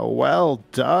 "Well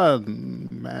done,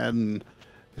 man.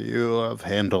 You have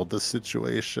handled the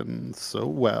situation so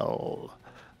well.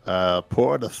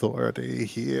 Port Authority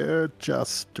here,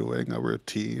 just doing a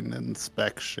routine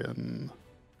inspection."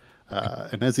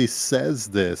 And as he says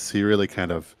this, he really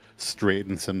kind of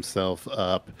straightens himself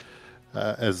up,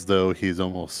 as though he's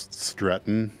almost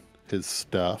strutting his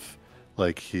stuff,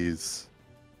 like he's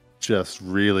just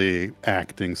really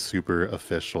acting super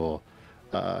official.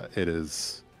 It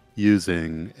is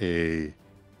using a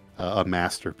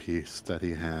masterpiece that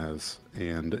he has,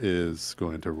 and is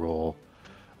going to roll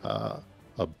a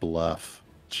bluff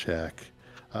check.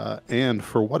 And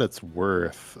for what it's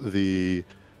worth,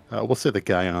 we'll say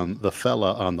the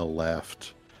fella on the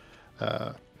left,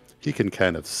 he can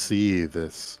kind of see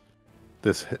this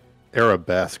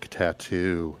arabesque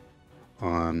tattoo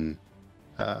on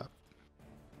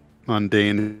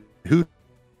Dane, who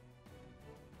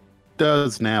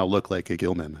does now look like a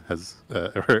Gilman, has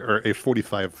or a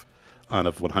 45 on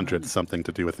of 100, something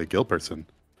to do with a Gill person.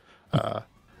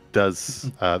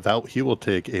 That he will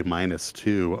take a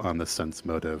 -2 on the sense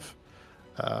motive.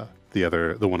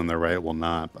 The one on the right will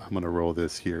not. I'm going to roll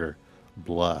this here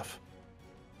bluff.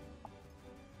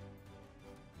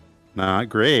 Not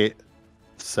great.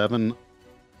 7.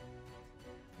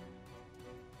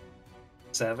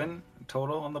 7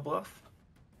 total on the bluff.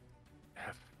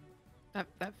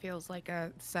 That feels like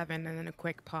a 7 and then a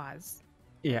quick pause.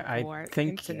 Yeah, I For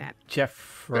think internet. Jeff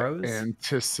froze.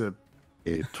 Anticipation.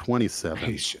 A 27.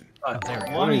 there we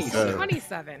go. 27.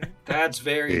 27. That's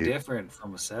very Eight. different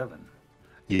from a 7.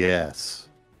 Yes.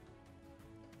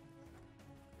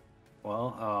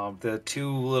 Well, the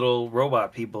two little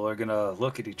robot people are gonna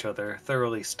look at each other,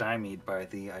 thoroughly stymied by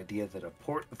the idea that a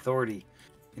Port Authority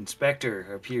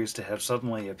inspector appears to have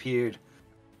suddenly appeared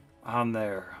on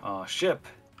their ship.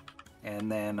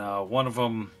 And then one of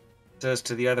them says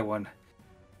to the other one,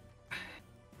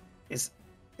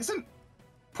 Isn't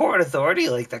Port Authority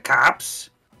like the cops?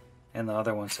 And the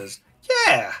other one says,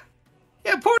 Yeah,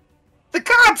 the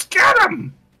cops, get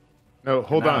him! No,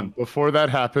 hold on. Before that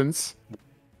happens,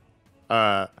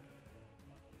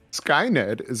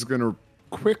 Skynet is going to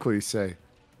quickly say,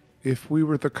 if we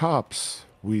were the cops,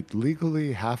 we'd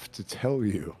legally have to tell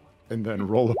you, and then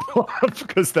roll a bluff,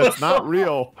 because that's not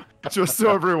real, just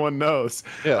so everyone knows.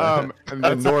 Yeah. And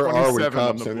that's nor a are we 27 on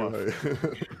cops the bluff.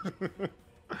 anyway.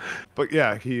 But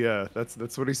yeah, he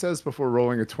that's what he says before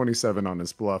rolling a 27 on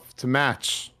his bluff to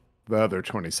match the other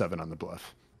 27 on the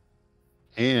bluff.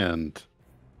 And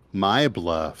my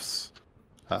bluffs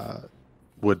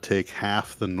would take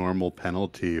half the normal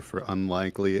penalty for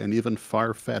unlikely and even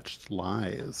far-fetched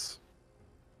lies.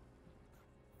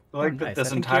 Like nice. this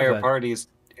I think you entire have a- party is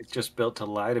just built to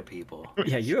lie to people.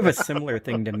 Yeah, you have a similar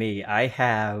thing to me. I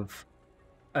have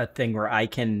a thing where I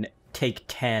can take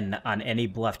 10 on any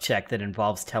bluff check that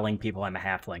involves telling people I'm a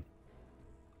halfling.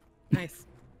 Nice.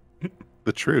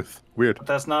 The truth. Weird. But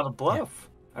that's not a bluff.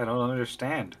 I don't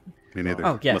understand. Me neither.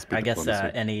 Oh, yeah, Must be I guess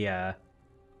diplomacy. any,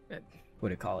 what do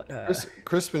you call it?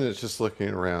 Crispin is just looking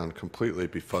around, completely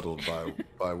befuddled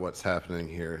by what's happening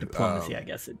here. Diplomacy, I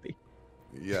guess it'd be.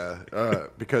 Yeah,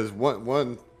 because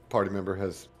one party member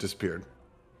has disappeared,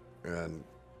 and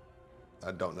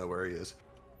I don't know where he is.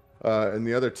 And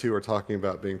the other two are talking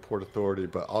about being Port Authority,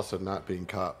 but also not being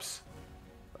cops.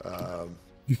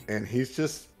 And he's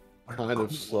just kind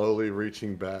of slowly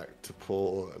reaching back to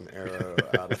pull an arrow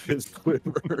out of his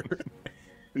quiver.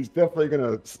 He's definitely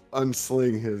going to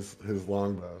unsling his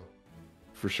longbow,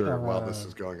 for sure, while this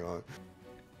is going on.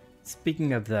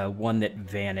 Speaking of the one that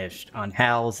vanished, on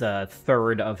Hal's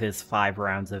third of his 5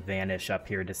 rounds of vanish up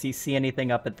here, does he see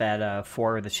anything up at that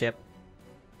 4 of the ship?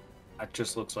 It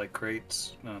just looks like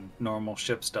crates, normal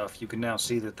ship stuff. You can now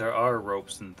see that there are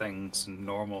ropes and things and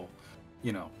normal,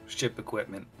 ship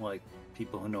equipment like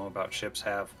people who know about ships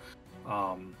have.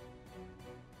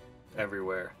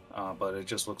 everywhere, but it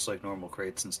just looks like normal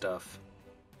crates and stuff.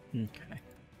 Okay.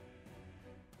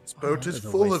 This boat that is was a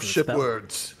full waste of of a ship spell.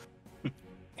 words.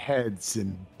 Heads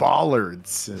and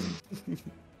bollards and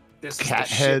This cat is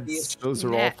the heads. shittiest. Those are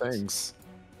all Net. things.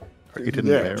 Eaten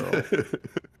Yeah. barrel.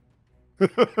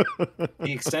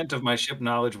 The extent of my ship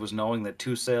knowledge was knowing that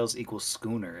 2 sails equals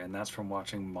schooner, and that's from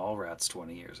watching Mallrats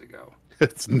 20 years ago.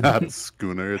 It's not a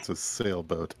schooner, it's a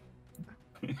sailboat.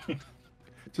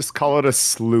 Just call it a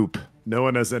sloop. No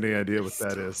one has any idea what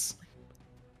that is.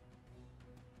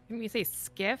 When you say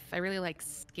skiff, I really like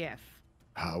skiff.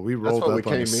 We That's rolled what we up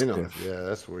on a came in on. skiff. Yeah,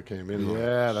 that's what we came in on.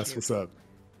 Yeah, that's what's up.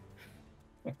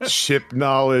 Ship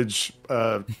knowledge,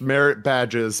 merit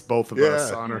badges, both of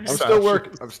us Yeah, on our I'm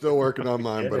side. still working on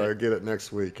mine, Get but it. I get it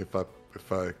next week if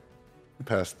I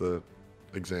pass the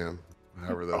exam.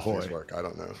 However those things Ahoy. work, I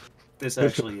don't know. This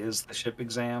actually is the ship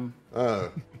exam.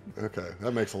 Oh, okay,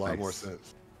 that makes a lot more Nice.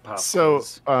 sense. Pop So,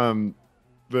 quiz.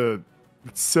 the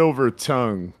Silver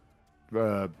Tongue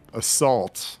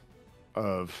assault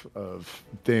of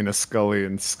Dana Scully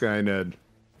and Skynet,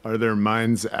 are their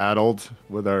minds addled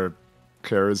with our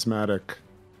charismatic?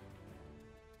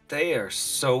 They are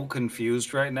so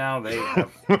confused right now. They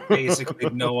have basically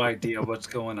no idea what's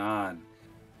going on.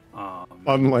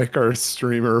 Unlike our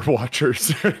streamer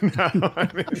watchers right now. I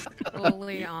mean,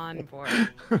 Fully on board.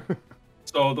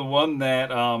 So the one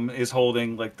that is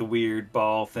holding like the weird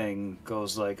ball thing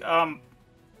goes like,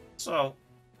 so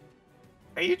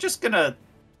are you just gonna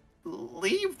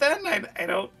leave then? I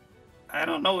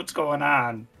don't know what's going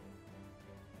on.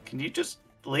 Can you just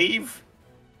leave?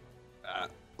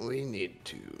 We need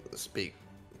to speak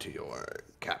to your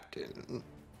captain.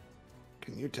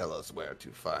 Can you tell us where to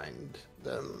find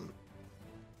them?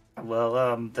 Well,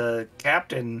 the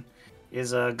captain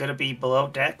is gonna be below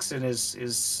decks in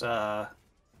his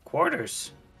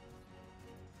quarters.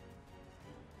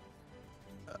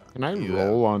 can I You,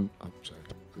 roll on? Oh, sorry.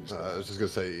 Please. I was just gonna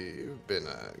say you've been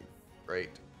a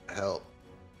great help.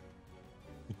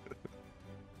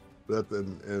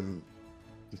 and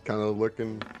he's kind of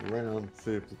looking around,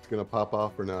 see if it's gonna pop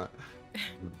off or not.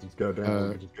 Just go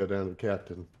down. Just go down to the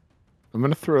captain. I'm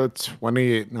going to throw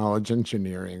 28 knowledge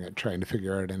engineering at trying to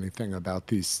figure out anything about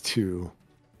these two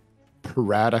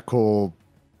piratical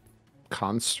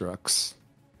constructs.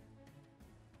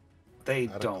 They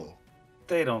Radical.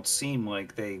 don't seem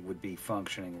like they would be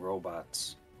functioning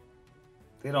robots.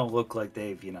 They don't look like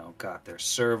they've, got their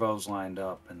servos lined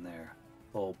up and their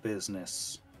whole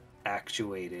business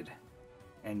actuated,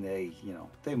 and they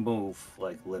move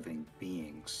like living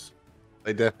beings.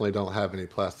 They definitely don't have any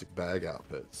plastic bag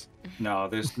outfits. No,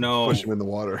 there's no. Push them in the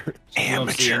water. You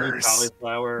don't see any Amateurs.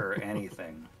 cauliflower or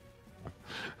anything.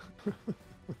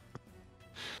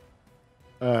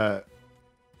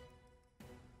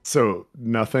 So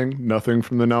nothing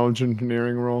from the knowledge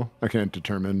engineering roll. I can't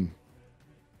determine.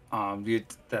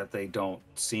 That they don't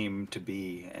seem to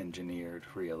be engineered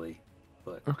really,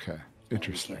 but Okay,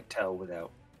 interesting. You can't tell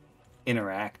without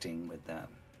interacting with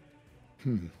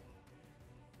them.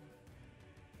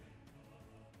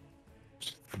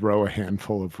 Just throw a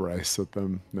handful of rice at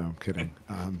them. No, I'm kidding.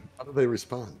 How do they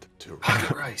respond to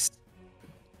Pocket rice.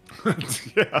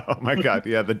 Yeah, oh my god,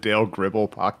 yeah, the Dale Gribble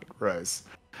pocket rice.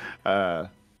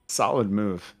 Solid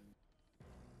move.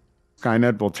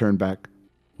 Skynet will turn back.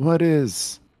 What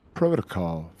is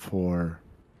protocol for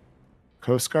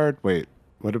Coast Guard? Wait,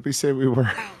 what did we say we were?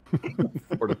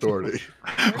 Port Authority?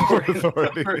 Port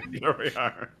Authority. There we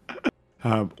are.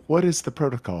 What is the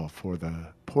protocol for the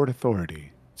Port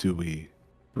Authority? Do we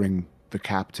bring the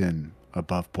captain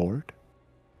above board?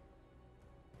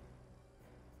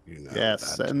 You know,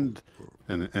 Yes, that's-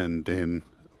 and Dane,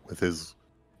 with his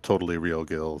totally real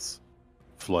gills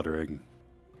fluttering,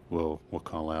 will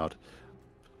call out,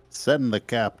 "Send the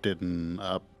captain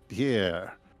up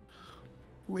here.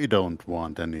 We don't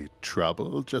want any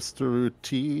trouble, just a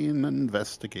routine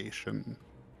investigation."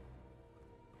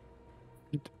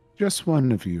 Just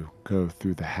one of you go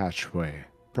through the hatchway.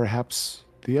 Perhaps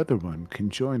the other one can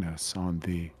join us on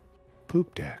the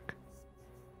poop deck.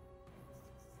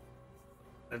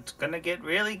 It's gonna get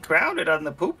really crowded on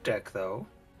the poop deck, though.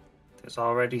 There's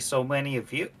already so many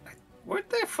of you. Weren't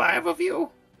there 5 of you?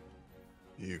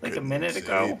 You Like a couldn't minute see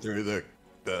ago. through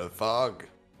the fog.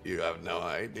 You have no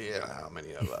idea how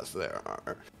many of us there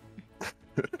are.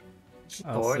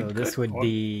 Also, this good would boy.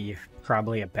 be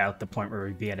probably about the point where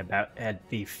we'd be at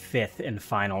the 5th and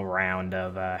final round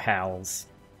of Hal's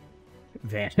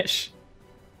Vanish.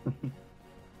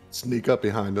 Sneak up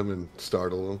behind them and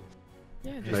startle them.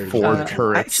 Yeah, just Maybe. Four I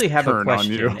turrets actually have a turn on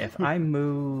question. you. If I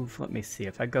move, let me see.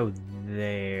 If I go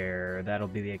there, that'll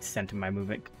be the extent of my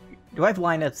movement. Do I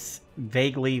have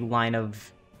vaguely line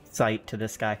of sight to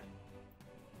this guy?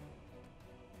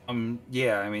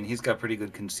 Yeah, I mean, he's got pretty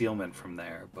good concealment from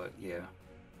there, but yeah.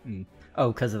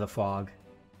 Oh, because of the fog.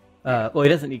 Well, he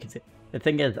doesn't need concealment. The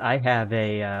thing is, I have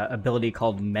a ability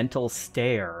called Mental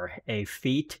Stare, a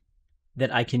feat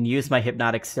that I can use my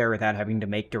hypnotic stare without having to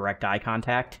make direct eye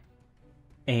contact.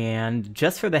 And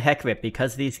just for the heck of it,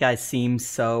 because these guys seem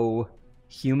so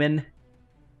human,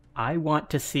 I want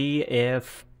to see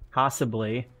if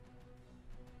possibly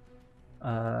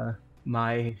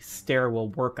my stare will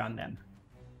work on them.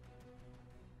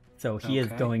 So he is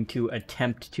going to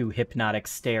attempt to hypnotic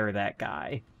stare that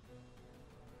guy.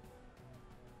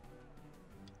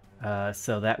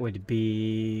 So that would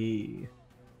be...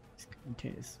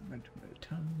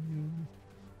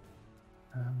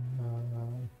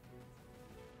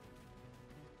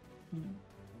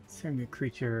 Certain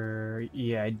creature...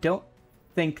 Yeah, I don't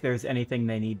think there's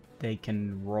anything they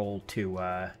can roll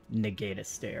to negate a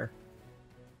stare.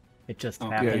 It just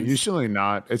happens. Yeah, usually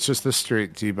not. It's just the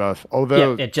straight debuff.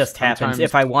 Although it just happens.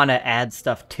 If I want to add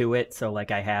stuff to it, so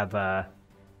like I have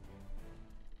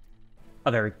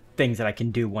other things that I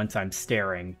can do once I'm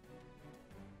staring.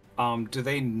 Do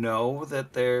they know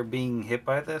that they're being hit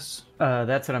by this?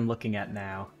 That's what I'm looking at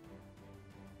now.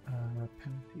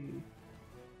 Penalty.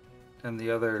 And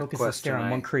the other focus question a stare on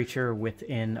one creature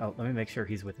within... Oh, let me make sure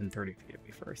he's within 30 feet of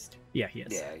me first. Yeah, he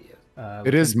is. Yeah.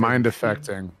 It is mind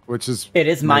affecting, which is... It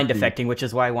is mind affecting, which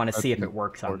is why I want to see if it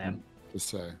works on them. To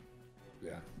say,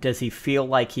 yeah. Does he feel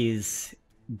like he's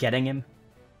getting him?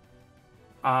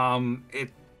 It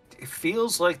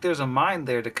feels like there's a mind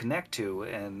there to connect to,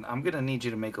 and I'm gonna need you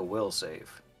to make a will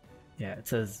save. Yeah, it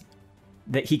says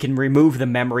that he can remove the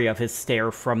memory of his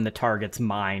stare from the target's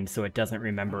mind, so it doesn't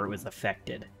remember it was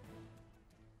affected.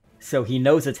 So he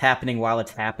knows it's happening while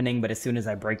it's happening, but as soon as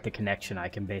I break the connection, I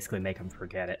can basically make him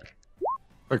forget it.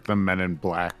 Like the Men in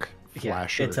Black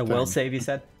flasher. Yeah, it's a will save, you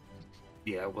said?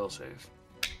 Yeah, will save.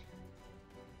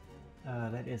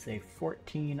 That is a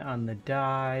 14 on the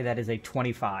die. That is a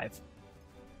 25.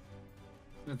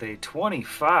 With a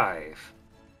 25.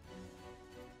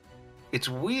 It's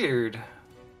weird,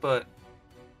 but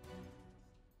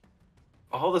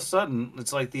all of a sudden,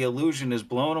 it's like the illusion is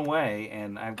blown away,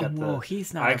 and I've got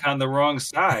he's not icon the wrong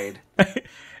side.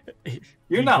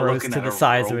 You're he not grows looking to at the a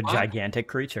size robot. of a gigantic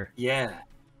creature. Yeah.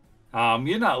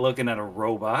 You're not looking at a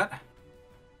robot.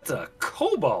 It's a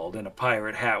kobold in a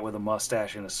pirate hat with a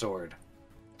mustache and a sword.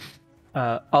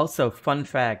 Also, fun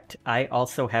fact, I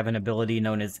also have an ability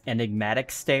known as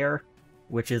Enigmatic Stare,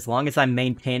 which as long as I'm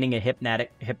maintaining a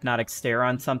hypnotic stare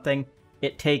on something,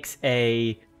 it takes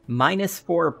a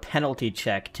 -4 penalty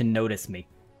check to notice me.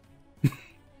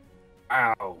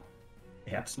 Ow.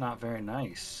 Yeah. That's not very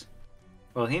nice.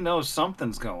 Well, he knows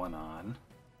something's going on.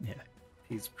 Yeah.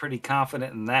 He's pretty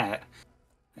confident in that.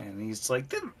 And he's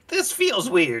like, this feels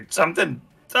weird. Something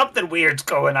weird's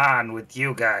going on with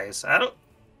you guys.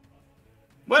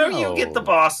 Why don't you get the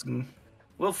boss and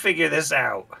we'll figure this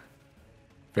out.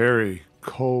 Very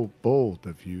bold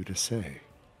of you to say.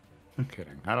 I'm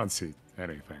kidding. I don't see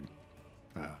anything.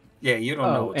 Yeah, you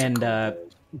don't know what's and the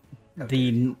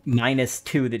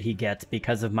 -2 that he gets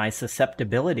because of my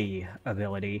susceptibility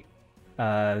ability,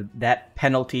 that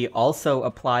penalty also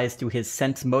applies to his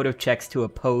sense motive checks to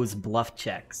oppose bluff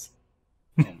checks.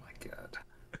 Oh my god.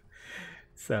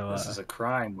 So this is a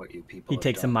crime, what you people He have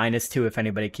takes done. a -2 if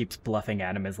anybody keeps bluffing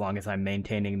at him as long as I'm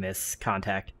maintaining this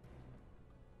contact.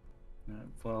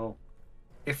 Well,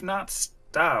 if not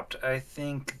stopped, I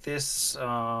think this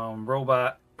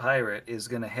robot pirate is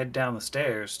going to head down the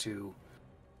stairs to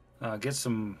get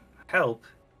some help.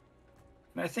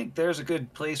 And I think there's a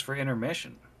good place for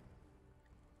intermission.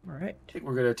 All right. I think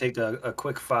we're going to take a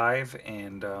quick 5,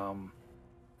 and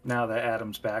now that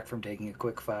Adam's back from taking a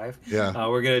quick 5,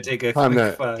 we're going to take a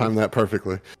quick 5. Time that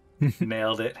perfectly.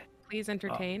 Nailed it. Please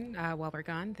entertain while we're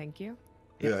gone. Thank you.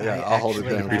 Yeah, I'll hold it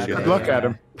down. Good luck,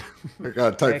 Adam. I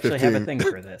got I type actually 15. have a thing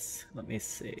for this. Let me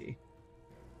see.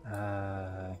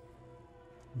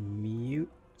 Mute.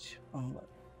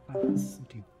 Let's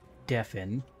do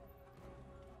deafen.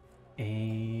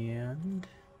 And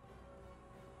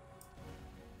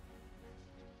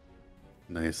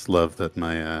Nice. Love that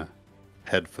my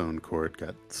headphone cord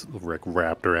got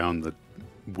wrapped around the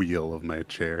wheel of my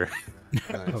chair.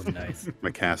 oh, nice.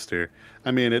 My caster.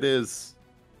 I mean, it is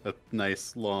a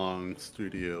nice long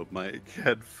studio mic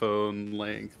headphone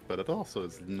length, but it also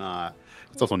is not.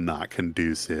 It's also not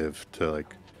conducive to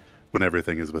like when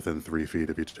everything is within 3 feet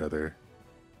of each other.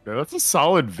 Yeah, that's a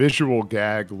solid visual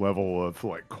gag level of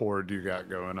like chord you got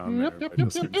going on there.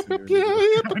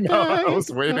 I know, I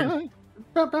was waiting.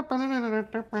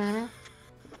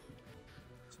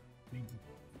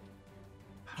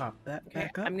 pop that Okay,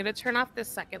 back up. I'm gonna turn off this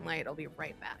second light. I'll be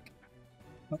right back.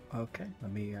 Oh, okay,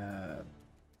 let me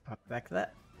pop back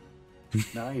that.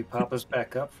 Now you pop us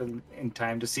back up in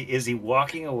time to see Izzy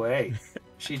walking away.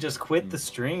 She just quit the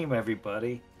stream,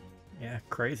 everybody. Yeah,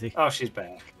 crazy. Oh, she's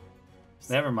back.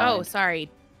 Never mind. Oh, sorry.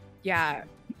 Yeah.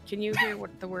 Can you hear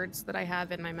what the words that I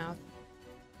have in my mouth?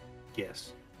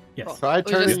 Yes. Yes. Cool. Try It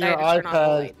was turning just I your had to turn off the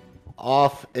iPad light.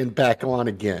 off and back on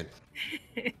again.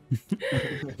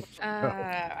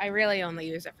 I really only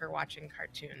use it for watching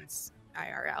cartoons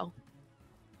IRL.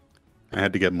 I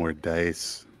had to get more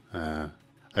dice. I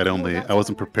That's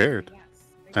wasn't all prepared. yes.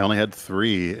 I only had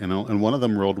 3, and one of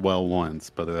them rolled well once,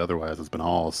 but otherwise it's been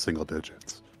all single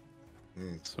digits.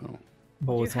 So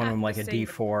What was You one of have them to like a say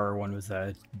D4, one was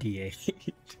a D8?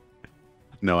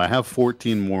 no, I have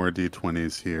 14 more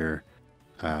D20s here.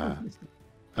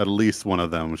 At least one of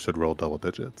them should roll double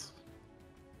digits.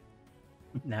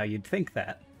 Now you'd think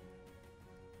that,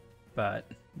 but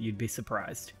you'd be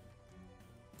surprised.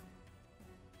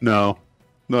 No,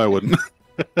 I wouldn't.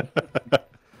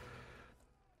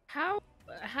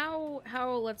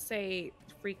 How let's say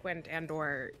frequent and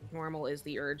or normal is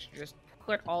the urge to just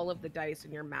put all of the dice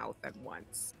in your mouth at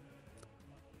once?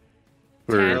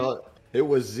 We're- Well, it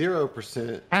was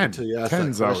 0% until you asked that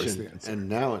 10's always question, the answer. and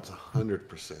now it's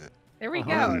 100%. There we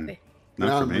Uh-huh. go. Not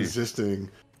Now for I'm me. resisting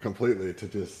completely to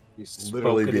just You've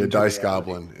literally spoken be a into dice reality.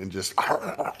 goblin and just.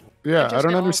 Yeah, Just I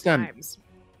don't at all understand. times.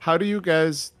 How do you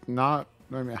guys not?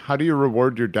 I mean, how do you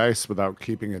reward your dice without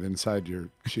keeping it inside your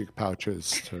cheek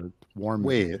pouches to warm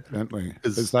Wait, it gently?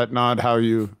 is- Is that not how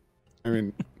you? I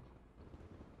mean,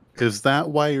 Is that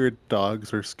why your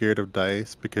dogs are scared of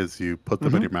dice? Because you put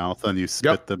them in your mouth and you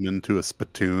spit them into a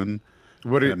spittoon,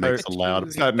 what do and you? it makes a loud.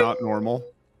 Is that not normal?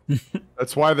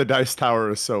 That's why the dice tower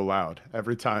is so loud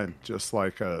every time, just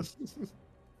like a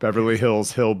Beverly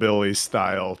Hills hillbilly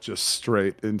style, just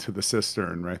straight into the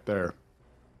cistern right there.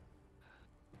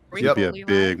 There'd Yep. be a Fully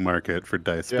big live? market for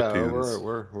dice Yeah, spittoons. Yeah,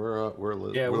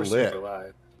 we're lit. super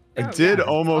live. I Oh, did yeah, it's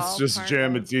almost all just part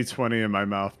jam a of- D20 in my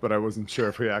mouth, but I wasn't sure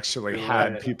if we actually You're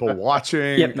had right. people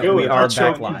watching. Yep, no, and we we're are not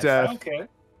showing back you live. death. Okay.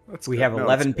 That's We good. have No,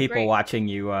 11 it's people Great. watching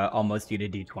you almost eat a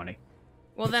D20.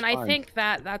 Well, then I fine. think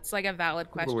that's like a valid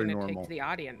Totally question to take normal. to the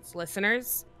audience,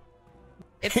 listeners.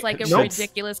 It's like a Nope.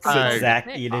 ridiculous I- compulsive Zach,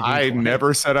 thing. eat a I D20.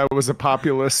 never said I was a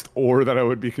populist or that I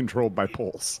would be controlled by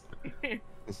polls.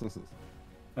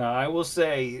 I will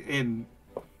say,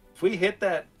 if we hit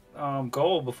that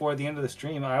goal before the end of the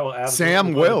stream, I will absolutely Sam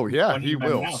put will, a yeah, 20 he in my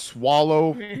will mouth.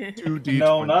 swallow 2 D20s.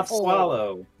 No, not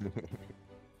swallow.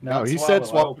 No, he said I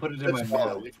swallow. will put it He in said my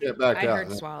swallow. mouth. You can't back I out.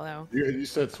 heard swallow. You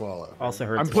said swallow. Also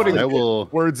heard I'm swallow. putting I will.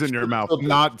 words in your mouth,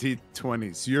 not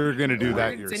D20s. You're gonna do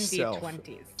that Words yourself. in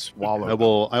D20s.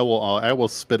 Swallow. I will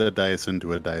spit a dice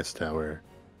into a dice tower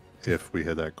if we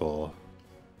hit that goal.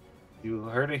 You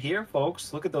heard it here,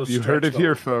 folks. Look at those. You heard it stretch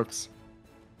here, goals. folks.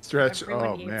 Stretch. Everyone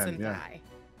Oh eats man, and yeah. die.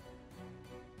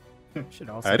 Should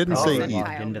also I didn't probably say eat.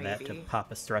 log into that to Maybe.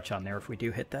 pop a stretch on there if we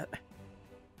do hit that.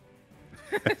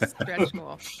 Stretch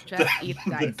goal. Just eat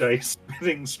The dice. dice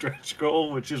spitting stretch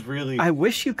goal, which is really. I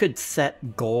wish you could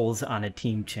set goals on a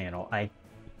team channel.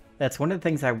 That's one of the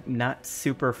things I'm not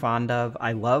super fond of.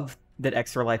 I love that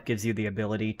Extra Life gives you the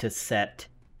ability to set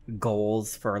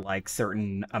goals for like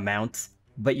certain amounts,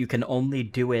 but you can only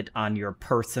do it on your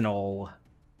personal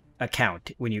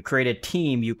account. When you create a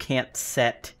team, you can't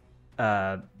set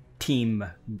team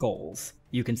goals.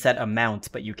 You can set amounts,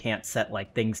 but you can't set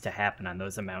like things to happen on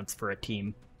those amounts for a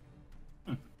team.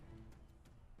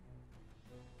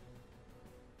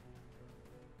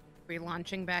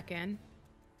 Relaunching back in.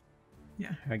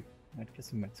 Yeah, I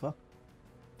guess we might as well.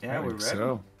 yeah, we're think ready.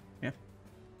 so.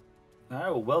 All right,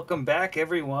 well, welcome back,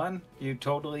 everyone. You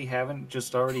totally haven't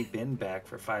just already been back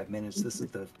for 5 minutes. This is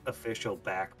the official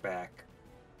back.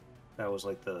 That was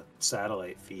like the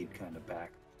satellite feed kind of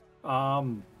back.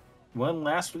 When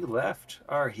last we left,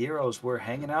 our heroes were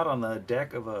hanging out on the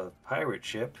deck of a pirate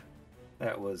ship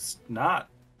that was not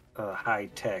a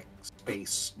high-tech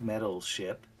space metal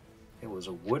ship. It was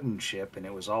a wooden ship, and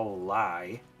it was all a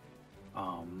lie.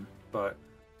 But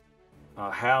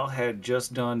Hal had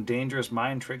just done dangerous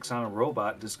mind tricks on a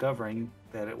robot, discovering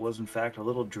that it was in fact a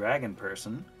little dragon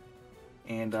person.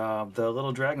 And the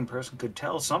little dragon person could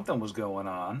tell something was going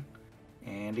on.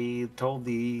 And he told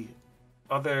the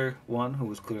other one, who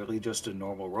was clearly just a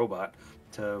normal robot,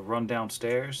 to run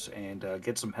downstairs and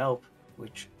get some help,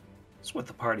 which is what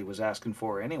the party was asking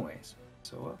for anyways.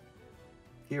 So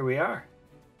here we are.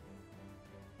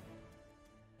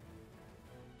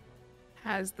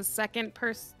 Has the second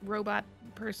robot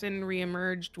person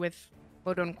reemerged with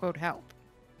quote unquote help?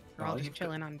 We're all Well, just you've got-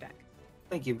 chilling on deck. I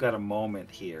think you've got a moment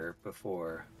here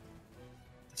before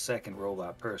the second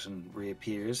robot person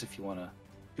reappears if you want to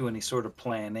do any sort of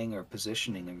planning or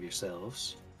positioning of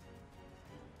yourselves.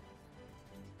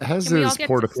 As Can we all is get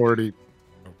Port to- Authority.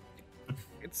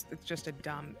 It's just a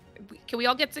dumb. Can we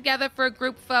all get together for a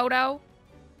group photo?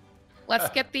 Let's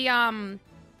get the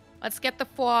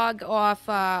fog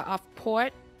off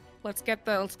port. Let's get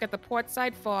the port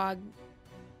side fog.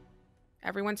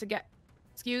 Everyone to get.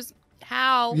 Excuse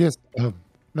Hal. Yes.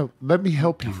 No, let me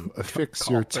help you affix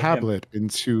Call your for him. tablet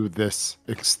into this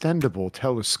extendable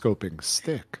telescoping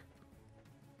stick.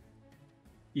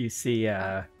 You see,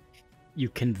 you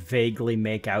can vaguely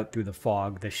make out through the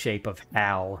fog the shape of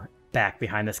Hal back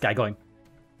behind this guy going,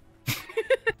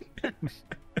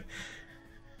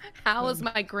 Hal is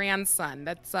my grandson.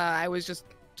 That's I was just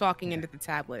talking into the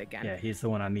tablet again. yeah, he's the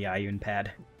one on the IUN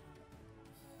pad.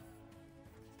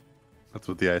 That's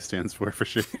what the I stands for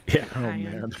sure. Yeah. Oh, I am.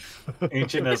 man.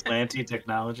 Ancient Aslanti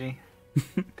technology.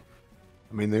 I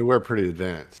mean, they were pretty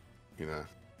advanced. You know,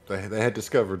 they had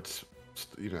discovered,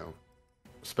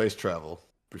 space travel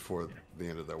before the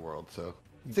end of their world. So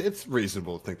it's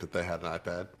reasonable to think that they had an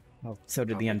iPad. Well, so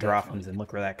did the Oh, Androphans, definitely. and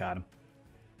look where that got him.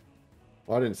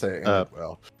 Well, I didn't say it ended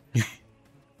well.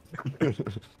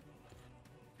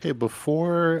 Hey,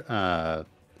 before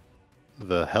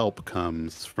the help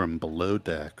comes from below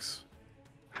decks,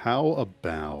 how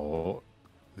about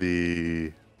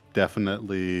the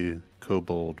definitely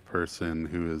kobold person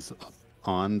who is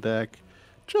on deck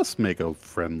just make a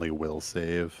friendly will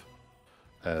save?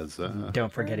 As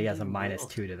Don't forget he has a Friendly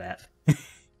 -2 to that.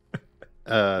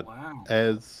 Wow.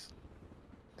 as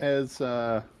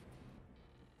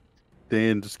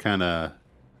Dane just kind of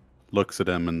looks at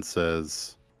him and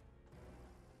says,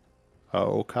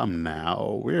 "Oh, come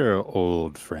now, we're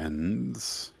old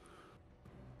friends."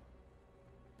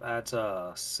 That's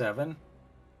 7.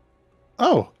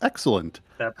 Oh, excellent.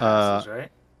 That passes,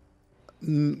 right?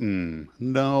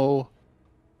 No.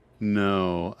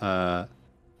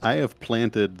 I have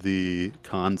planted the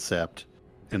concept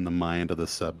in the mind of the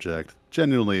subject,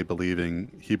 genuinely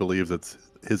believing he believes it's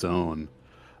his own,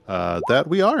 that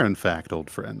we are in fact old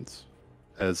friends.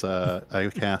 As I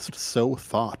cast So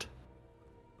Thought.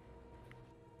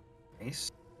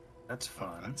 Nice. That's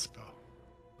fun. That spell.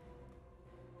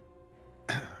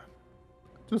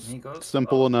 Just He goes,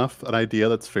 simple "Oh." enough, an idea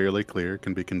that's fairly clear,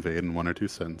 can be conveyed in 1 or 2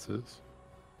 sentences.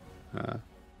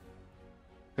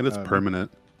 And it's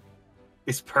permanent.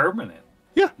 It's permanent.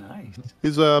 Yeah. Nice.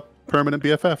 He's a permanent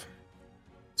BFF.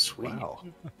 Sweet. Wow.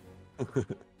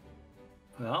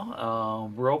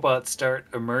 Well, robots start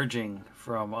emerging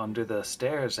from under the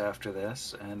stairs after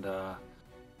this, and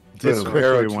Just quickly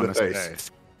arrow to wanna the face.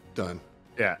 say. Done.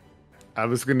 Yeah. I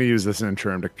was going to use this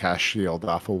interim to cast shield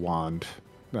off a wand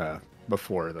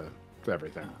before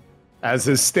everything. As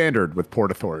is standard with Port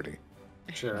Authority.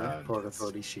 sure, Port yes.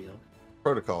 Authority shield.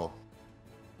 Protocol.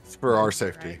 It's for our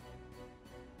safety. Right.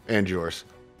 And yours.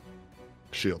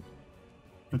 Shield.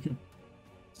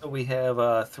 So we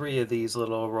have 3 of these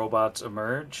little robots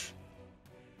emerge,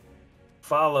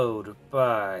 followed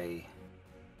by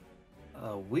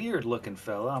a weird-looking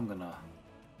fella. I'm gonna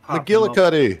hop him up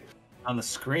McGillicuddy! on the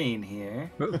screen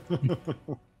here.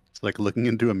 It's like looking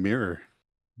into a mirror.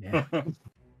 Yeah.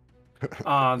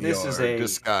 This is Your a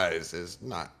disguise is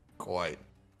not quite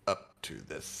up to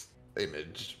this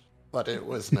image, but it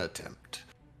was an attempt.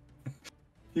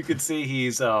 You can see he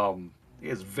is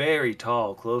very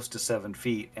tall, close to 7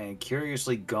 feet, and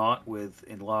curiously gaunt with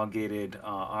elongated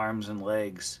arms and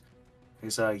legs.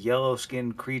 He's a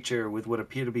yellow-skinned creature with what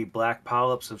appear to be black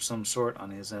polyps of some sort on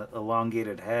his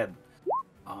elongated head.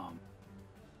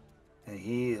 And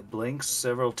he blinks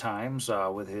several times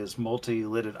with his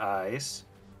multi-lidded eyes,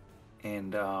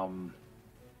 and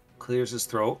clears his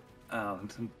throat,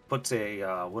 and puts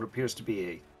a what appears to be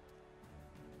a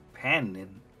pen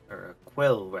in, or a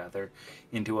quill rather,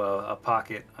 into a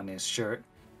pocket on his shirt,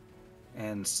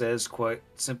 and says quite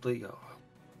simply,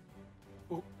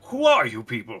 "Who are you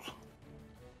people?"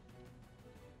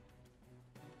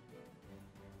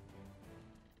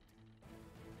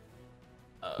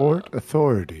 Port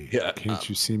Authority. yeah, Can't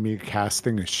you see me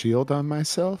casting a shield on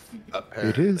myself? It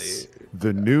Apparently, is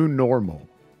the new normal.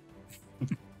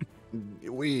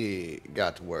 we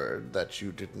got word that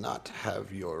you did not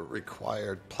have your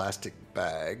required plastic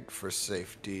bag for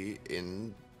safety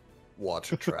in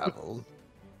water travel.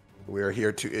 We're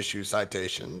here to issue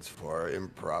citations for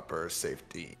improper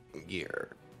safety gear.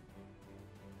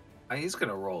 He's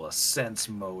gonna roll a sense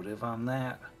motive on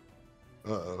that.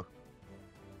 Uh-oh.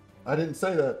 I didn't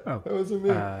say that. Oh, That wasn't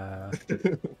me.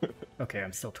 Okay,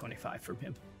 I'm still 25 from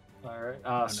him. All right.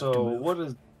 enough to So move. what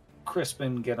does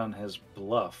Crispin get on his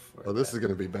bluff? Oh, this is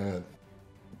going to be bad.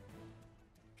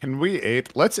 Can we aid?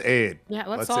 Let's aid. Yeah,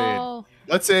 let's Let's aid. all.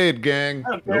 Let's aid, gang.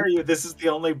 How dare you? This is the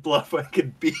only bluff I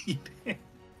could beat.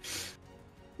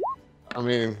 I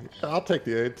mean, I'll take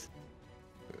the aids.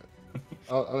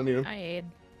 I don't need them. I aid.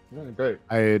 Yeah, great.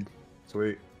 I aid.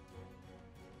 Sweet.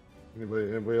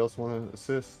 Anybody else want to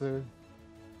assist there?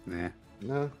 Nah.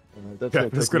 No? That's Yeah, gonna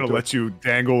that's take me gonna to- let you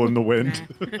dangle in the wind.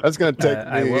 That's going to take me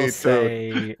I will to...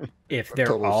 say, if they're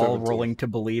total of all 17. rolling to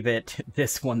believe it,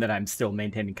 this one that I'm still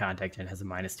maintaining contact in has a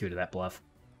 -2 to that bluff.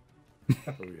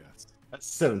 Oh yes. That's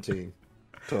 17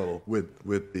 total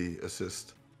with the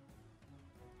assist.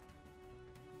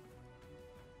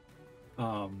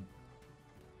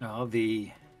 Now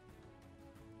the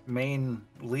main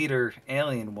leader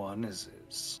alien one is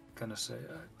gonna say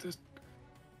this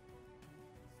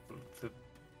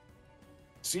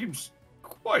seems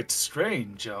quite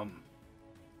strange,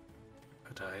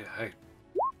 but I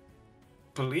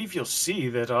believe you'll see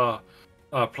that our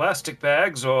plastic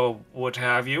bags or what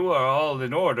have you are all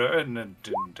in order, and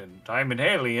I'm an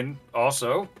alien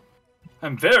also.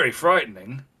 I'm very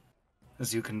frightening,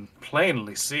 as you can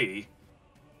plainly see.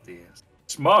 The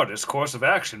smartest course of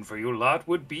action for you lot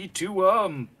would be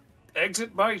to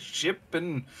exit my ship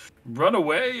and run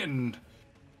away and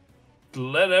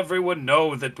let everyone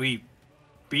know that we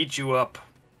beat you up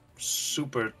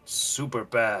super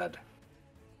bad.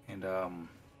 And I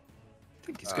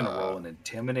think he's gonna roll an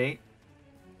intimidate.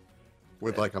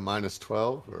 With like a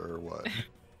 -12 or what?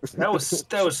 That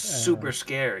was super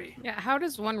scary. Yeah, how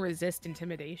does one resist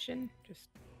intimidation? Just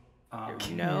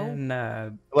no.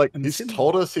 And, Like, I'm he's assuming-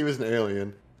 told us he was an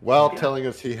alien while Yeah. telling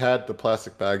us he had the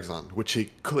plastic bags on, which he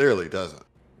clearly doesn't.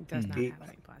 It does not He- have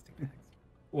any plastic bags.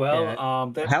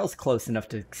 Well, Hal's close enough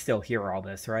to still hear all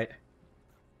this, right?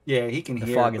 yeah, he can The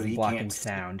hear, fog but isn't he blocking can't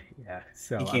sound. Yeah,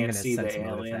 so He I'm can't gonna see the sense a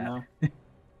note of alien that.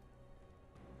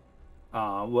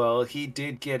 now. Well, he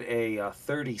did get a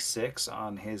 36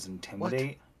 on his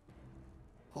intimidate.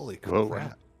 Holy Whoa.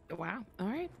 crap. Wow. All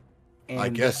right. I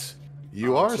And guess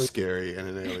you um, are so- scary and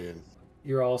an alien.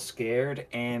 you're all scared,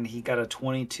 and he got a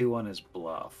 22 on his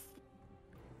bluff.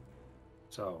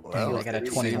 So Well, I got a it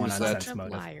 21 seems on that- sense Bunch of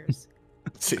motive. liars.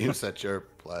 It seems that your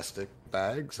plastic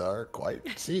bags are quite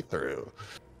see-through.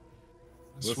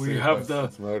 So Let's we see have what's- the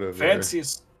what's motive here.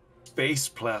 fanciest space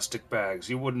plastic bags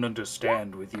you wouldn't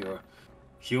understand with your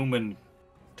human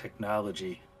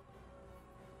technology.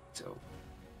 So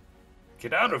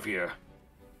get out of here.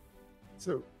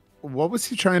 So, what was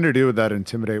he trying to do with that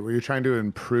intimidate? Were you trying to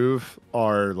improve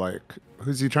our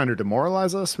Who's he trying to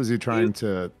demoralize us? Was he trying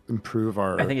to improve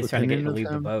our? I think he's trying to get you opinion to of leave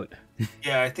the him? boat.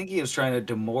 Yeah, I think he was trying to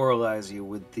demoralize you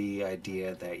with the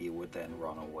idea that you would then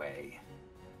run away.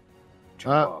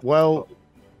 Jump off the well, boat.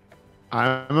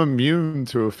 I'm immune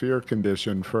to a fear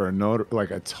condition for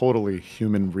a totally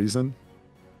human reason.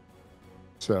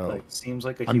 So Like, seems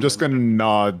like a I'm just human. gonna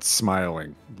nod,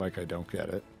 smiling, like I don't get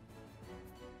it.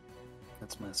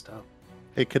 That's messed up.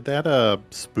 Hey, could that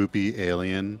spoopy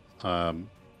alien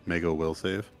make a will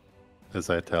save? As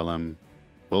I tell him,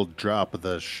 we'll drop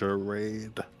the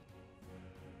charade.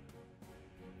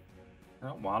 I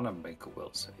don't want to make a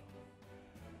will save.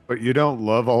 But you don't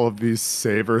love all of these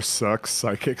save or suck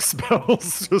psychic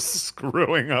spells just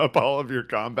screwing up all of your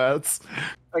combats?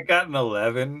 I got an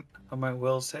 11 on my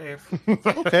will save.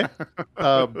 Okay.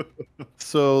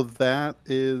 So that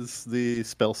is the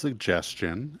spell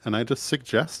suggestion, and I just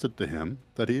suggested to him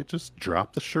that he just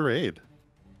drop the charade.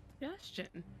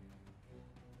 Suggestion.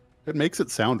 It makes it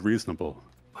sound reasonable.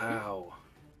 Wow.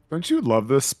 Don't you love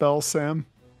this spell, Sam?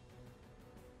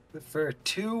 For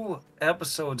 2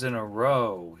 episodes in a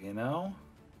row, you know?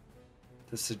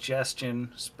 The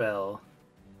suggestion spell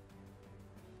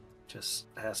just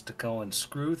has to go and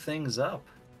screw things up.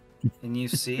 And you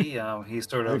see, he's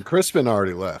sort And of Crispin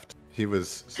already left. He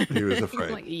was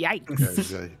afraid. Like,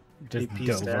 yikes. Yeah, Just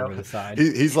pieced dove out. over the side.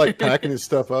 he's like packing his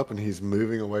stuff up and he's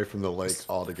moving away from the lake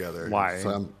altogether. Flying.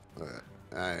 So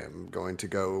I am going to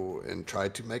go and try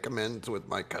to make amends with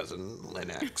my cousin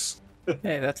Linux.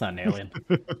 Hey, that's not an alien.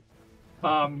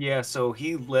 yeah, so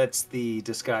he lets the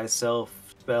disguise self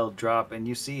spell drop, and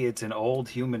you see it's an old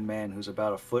human man who's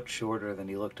about a foot shorter than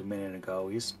he looked a minute ago.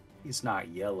 He's not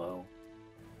yellow.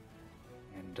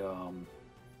 And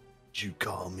Did you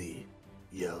call me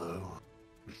yellow?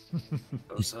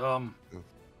 goes,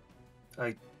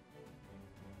 I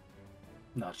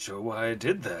not sure why I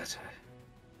did that.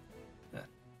 That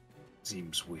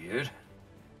seems weird.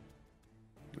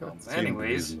 That seemed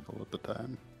Anyways, reasonable at the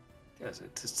time. yes,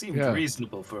 it seemed Yeah.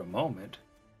 reasonable for a moment.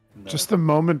 And, Just the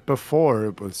moment before,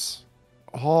 it was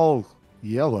all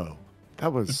yellow.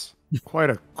 That was quite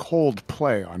a cold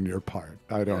play on your part.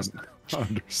 I don't.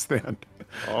 understand.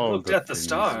 All Looked at the things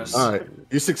stars. All right,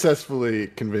 you successfully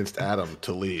convinced Adam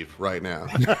to leave right now.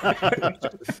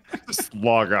 Just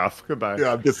log off. Goodbye.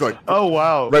 Yeah, I'm just like, Oh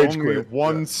wow, Rage only quit,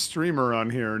 one yeah. streamer on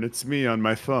here, and it's me on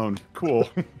my phone. Cool.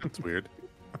 That's weird.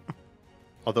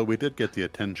 Although we did get the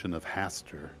attention of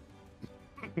Haster.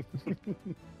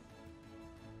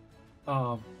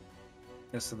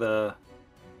 Yes, the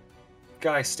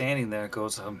guy standing there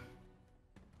goes,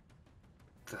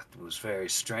 that was very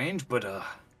strange, but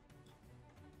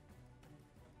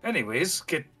anyways,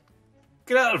 get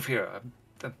out of here.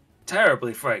 I'm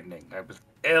terribly frightening. I'm an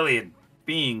alien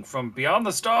being from beyond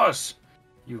the stars.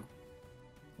 You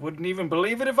wouldn't even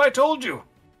believe it if I told you.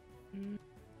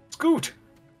 Scoot.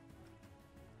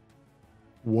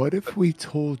 What if we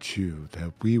told you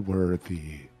that we were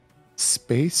the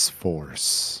Space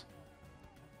Force?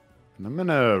 And I'm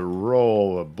gonna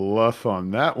roll a bluff on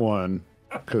that one,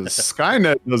 because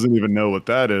Skynet doesn't even know what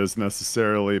that is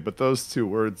necessarily, but those two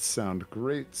words sound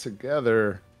great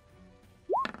together.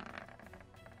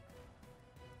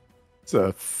 It's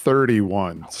a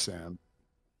 31, Sam.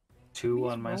 2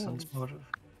 on my sense motive.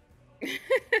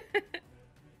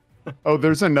 Oh,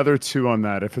 there's another 2 on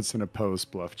that if it's an opposed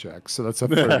bluff check. So that's a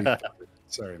 30.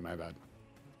 Sorry, my bad.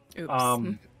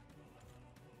 Oops.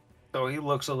 So he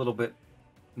looks a little bit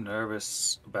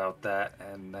nervous about that,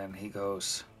 and then he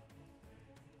goes,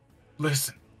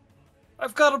 listen,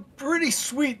 I've got a pretty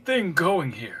sweet thing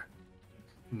going here.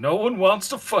 No one wants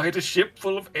to fight a ship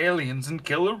full of aliens and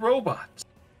killer robots.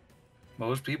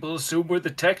 Most people assume we're the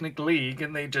Technic League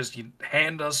and they just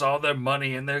hand us all their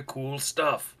money and their cool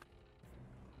stuff.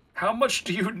 How much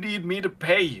do you need me to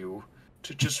pay you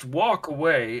to just walk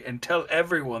away and tell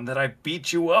everyone that I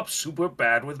beat you up super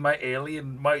bad with my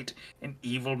alien might and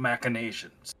evil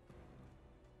machinations?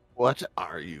 What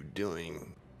are you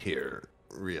doing here,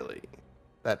 really?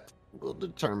 That will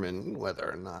determine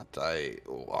whether or not I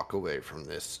walk away from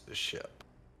this ship.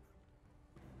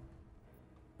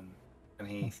 And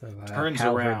he So, turns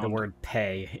Hal around. heard the word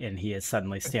pay, and he is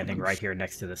suddenly standing right here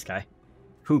next to this guy,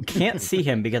 who can't see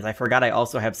him because I forgot I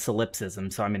also have solipsism,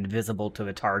 so I'm invisible to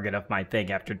the target of my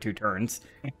thing after 2 turns.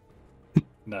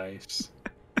 Nice.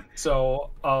 So,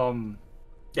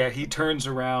 yeah, he turns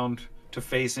around to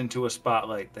face into a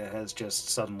spotlight that has just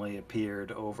suddenly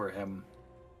appeared over him.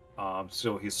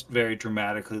 So he's very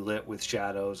dramatically lit with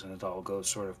shadows, and it all goes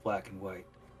sort of black and white.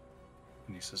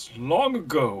 And he says, long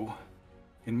ago,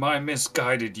 in my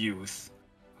misguided youth,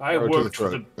 I worked for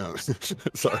the... No,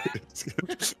 sorry.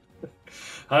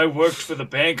 I worked for the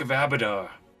Bank of Abadar.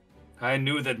 I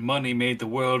knew that money made the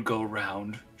world go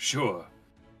round, sure.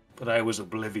 But I was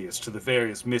oblivious to the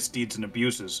various misdeeds and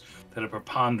abuses that a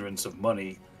preponderance of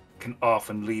money can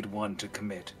often lead one to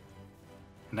commit.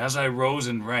 And as I rose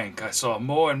in rank, I saw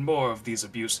more and more of these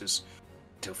abuses,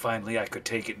 until finally I could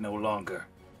take it no longer.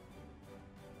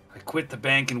 I quit the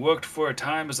bank and worked for a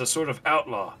time as a sort of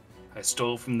outlaw. I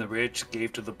stole from the rich,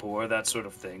 gave to the poor, that sort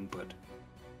of thing, but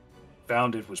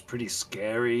found it was pretty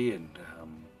scary, and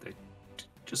I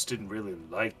just didn't really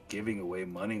like giving away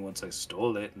money once I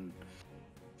stole it, and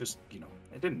just,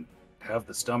 I didn't have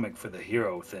the stomach for the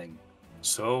hero thing.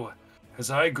 So,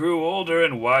 as I grew older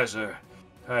and wiser,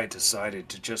 I decided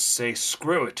to just say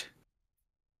screw it.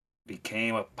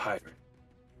 Became a pirate.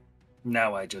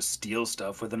 Now I just steal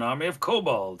stuff with an army of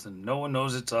kobolds, and no one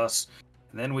knows it's us.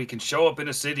 And then we can show up in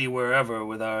a city wherever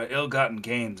with our ill-gotten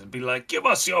gains and be like, give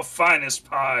us your finest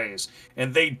pies.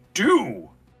 And they do.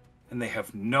 And they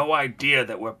have no idea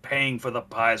that we're paying for the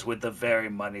pies with the very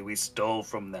money we stole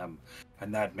from them.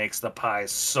 And that makes the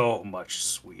pies so much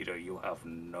sweeter, you have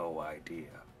no idea.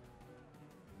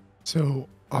 So,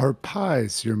 are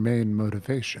pies your main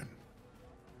motivation?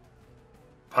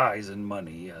 Pies and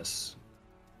money, yes.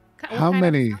 How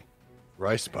many?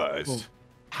 Rice pies.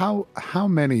 How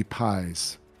many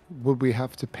pies would we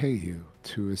have to pay you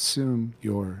to assume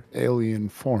your alien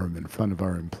form in front of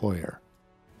our employer?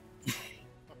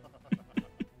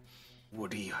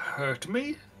 Would he hurt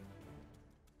me?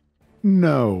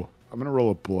 No. I'm going to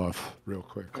roll a bluff real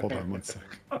quick. Hold on 1 sec.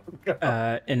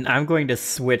 And I'm going to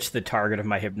switch the target of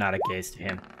my hypnotic gaze to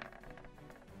him.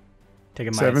 Take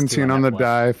a -2 17 on that the bluff.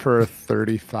 die for a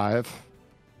 35.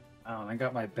 Oh, I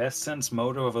got my best sense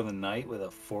motive of the night with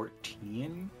a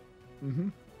 14.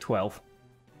 12.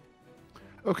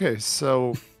 Okay,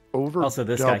 so over Also,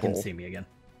 this double. guy can see me again.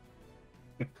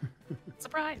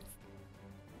 Surprise.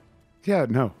 Yeah,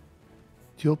 no.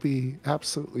 You'll be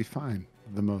absolutely fine.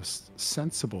 The most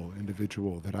sensible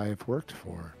individual that I have worked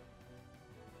for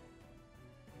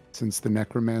since the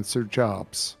necromancer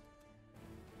jobs.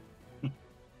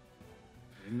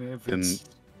 If it's...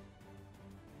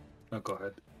 Oh, go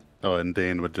ahead. Oh, and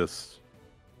Dane would just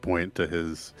point to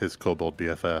his kobold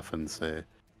BFF and say,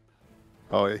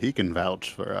 "Oh, he can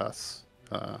vouch for us.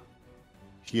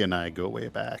 He and I go way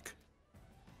back."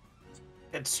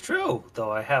 It's true,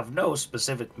 though I have no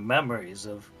specific memories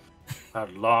of our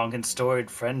long and storied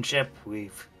friendship.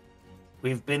 We've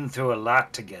been through a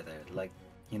lot together, like,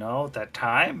 that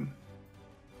time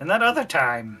and that other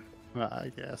time.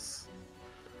 I guess.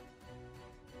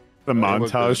 The Right, what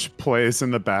montage plays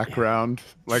in the background,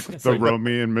 like It's the like-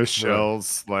 Romy and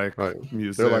Michelle's like Right.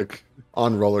 music. They're like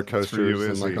on roller for you, coasters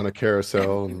and like Izzy. on a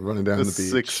carousel and running down The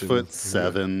the beach.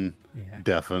 6'7", Yeah.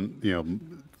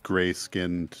 definite,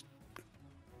 gray-skinned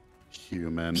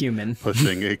human Human.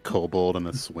 pushing a kobold in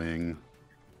a swing.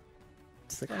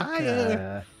 It's like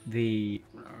the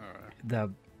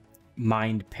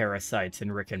mind parasites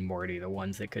in Rick and Morty, the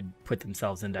ones that could put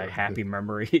themselves into happy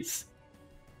memories.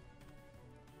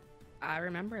 I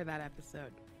remember that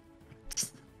episode.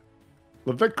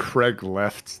 Love that Craig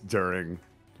left during.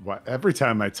 Every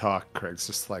time I talk, Craig's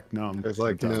just like, "No, I'm It's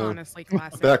like, done." It's no. honestly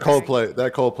classic. That Craig.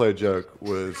 Coldplay joke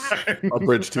was a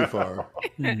bridge too far.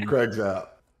 Mhm. Craig's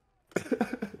out.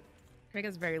 Craig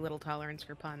has very little tolerance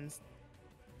for puns.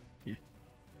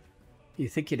 You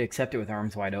think you'd accept it with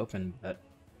arms wide open, but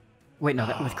wait, no,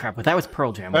 that was crap. But that was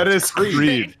Pearl Jam. That is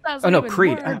Creed. That's Oh no, even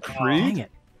Creed. worse. Oh, Creed? dang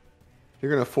it.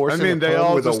 You're gonna force I in mean, a they pun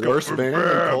all with just the go worst band in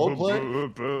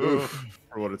Coldplay. Oof.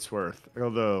 For what it's worth.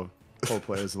 Although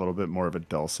Coldplay is a little bit more of a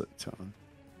dulcet tone.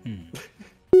 That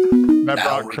Now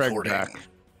brought Craig recording. back.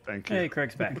 Thank you. Hey,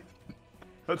 Craig's back.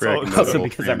 That's Craig all. knows Also, Double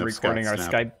because train I'm of recording our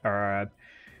Scott Skype, our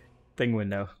thing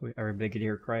window, everybody could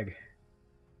hear Craig.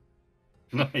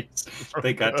 Nice.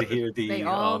 They got to hear the They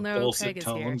all know dulcet Craig is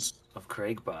here. tones of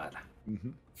Craigbot.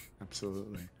 Mhm.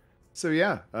 Absolutely. So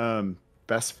yeah,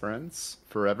 best friends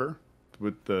forever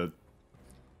with the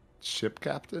ship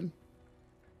captain.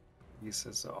 He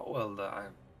says, "Oh well,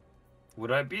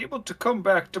 would I be able to come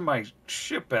back to my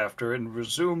ship after and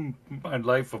resume my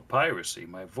life of piracy?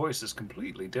 My voice is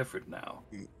completely different now."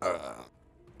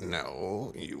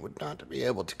 No, you would not be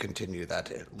able to continue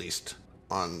that, at least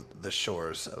on the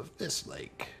shores of this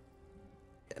lake.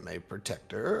 I'm a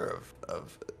protector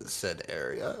of said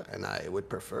area, and I would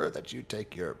prefer that you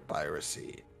take your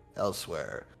piracy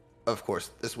elsewhere. Of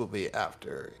course, this will be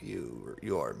after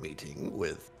your meeting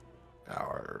with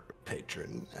our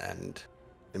patron and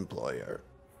employer.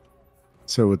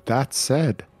 So with that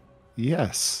said,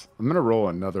 yes, I'm gonna roll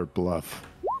another bluff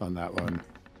on that one.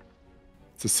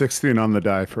 It's a 16 on the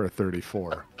die for a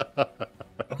 34.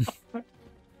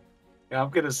 Yeah, I'm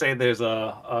gonna say there's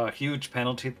a huge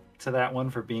penalty to that one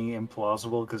for being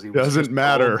implausible because he was Doesn't just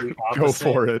matter. totally Go opposite.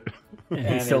 for it. And he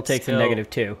And still it's takes still- a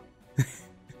 -2.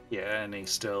 Yeah, and he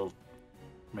still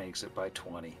makes it by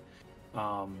 20.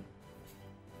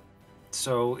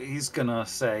 So he's gonna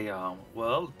say,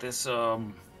 well, this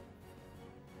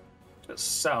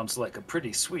sounds like a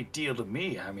pretty sweet deal to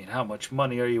me. I mean, how much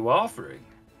money are you offering?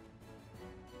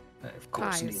 Of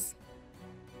course, Pies.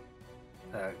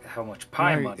 how much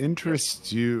pie I money?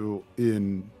 interest you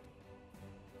in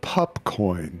pup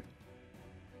coin.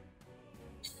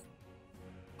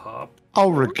 Pop.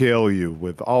 I'll regale you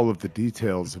with all of the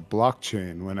details of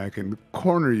blockchain when I can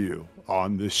corner you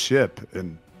on this ship.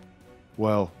 And,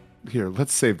 well, here,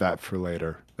 let's save that for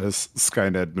later as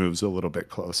Skynet moves a little bit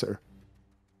closer.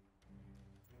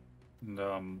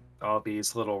 And all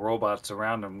these little robots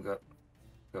around him go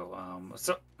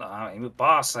so, I mean,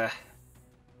 boss, this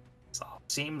all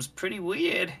seems pretty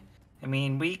weird. I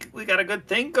mean, we got a good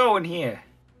thing going here.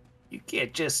 You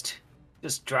can't just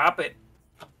drop it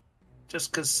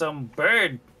just 'cause some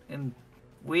bird and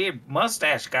weird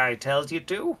mustache guy tells you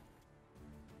to.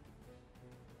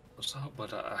 So,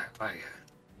 but I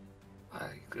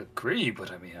agree, but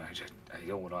I mean, I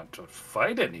don't want to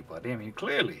fight anybody. I mean,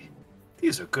 clearly,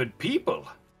 these are good people.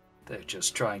 They're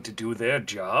just trying to do their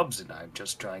jobs, and I'm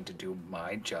just trying to do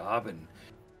my job. And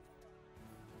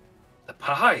the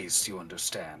pies, you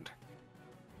understand?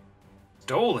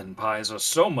 Stolen pies are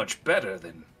so much better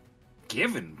than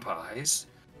given pies.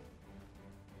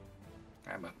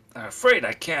 I'm afraid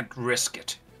I can't risk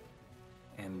it.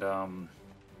 And I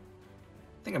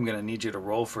think I'm gonna need you to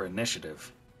roll for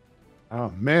initiative. Oh,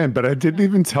 man, but I didn't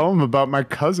even tell him about my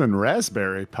cousin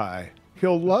Raspberry Pie.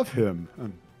 He'll love him.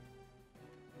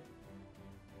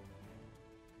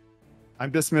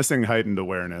 I'm dismissing heightened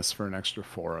awareness for an extra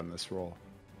 4 on this roll.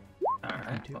 All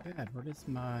right. Not too bad. What is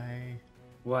my...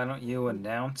 Why don't you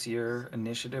announce your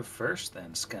initiative first,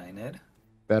 then, Skynet?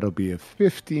 That'll be a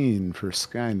 15 for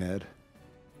Skynet.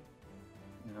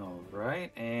 All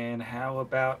right. And how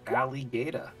about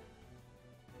Alligator?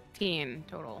 Teen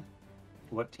total.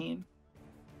 What team?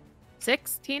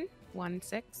 16.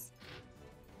 1-6.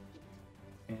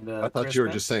 And I thought you were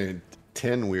Crispin? just saying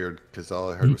 10 weird because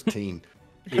all I heard was teen.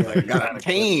 Yeah, I got a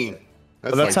teen.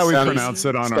 That's how we sounds- pronounce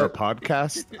it on our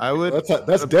podcast. I would. That's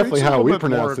appreciate definitely a how little we bit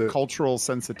pronounce more it. Cultural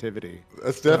sensitivity.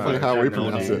 That's definitely how we no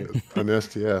pronounce name. it on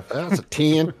STF. That's a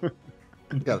 10.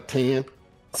 You got a 10.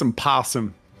 Some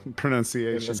possum Yeah,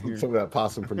 pronunciation that's here. some of that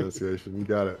possum pronunciation. You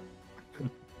got it.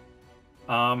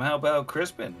 How about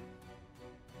Crispin?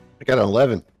 I got an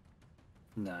 11.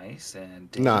 Nice. And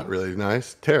Not Dane? really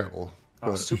nice. Terrible.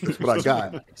 Oh, But super. that's what I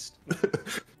got. Nice.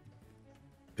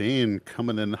 Dean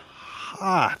coming in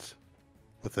hot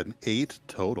with an 8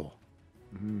 total.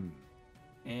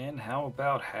 And how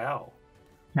about Hal?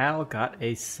 Hal got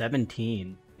a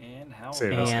 17. And how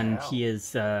Save about us. And Hal? he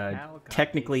is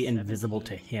technically invisible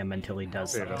to him until he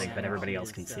does something, but everybody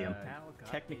else can see him.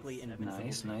 Technically invisible.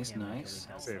 Nice, nice, nice.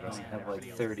 Save us. I have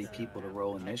like 30 people to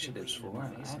roll initiatives for.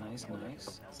 Nice, nice,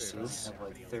 nice. See, I have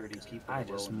like 30 people. I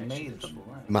just made them.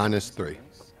 -3.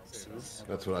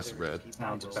 That's what I read.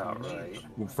 Sounds about right.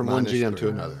 From one GM to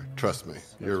another. Trust me.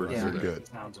 You're Yeah. good.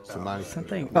 Sounds about So minus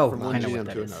Something. three. Oh, From I one know GM what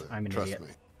that to is. another. I'm an Trust idiot.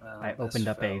 me. Well, I this opened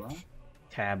up a fella-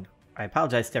 tab. I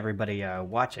apologize to everybody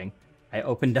watching. I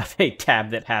opened up a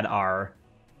tab that had our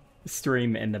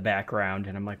stream in the background,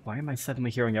 and I'm like, why am I suddenly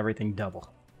hearing everything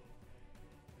double?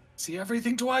 See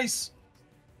everything twice.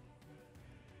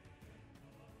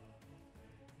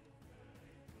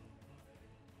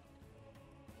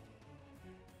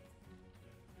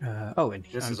 And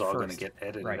This I'm is all going to first. get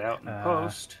edited Right, out in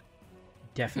post.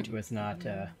 Definitely was not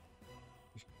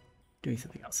doing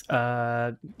something else.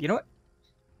 You know what?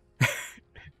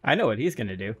 I know what he's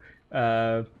gonna do.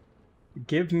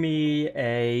 Give me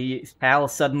a Hal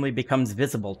suddenly becomes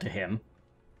visible to him,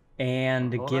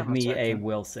 and Hold give on a me a second.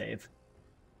 will save.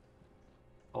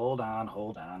 Hold on.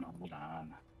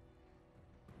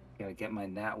 Gotta get my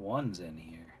nat ones in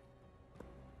here.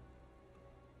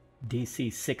 DC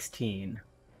 16.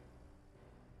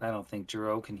 I don't think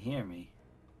Jero can hear me.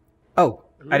 Oh,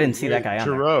 I didn't see that guy on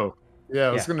there. Giroux. Yeah,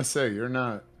 I was Yeah. gonna say you're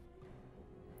not.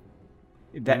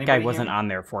 That guy Anybody hear wasn't me? on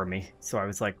there for me, so I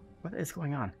was like, "What is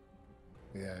going on?"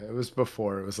 Yeah, it was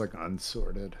before. It was like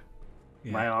unsorted.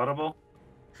 Am I audible?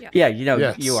 Yeah, you know,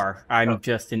 Yes. you are. I'm Oh.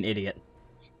 just an idiot.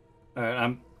 All right,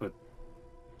 I'm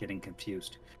getting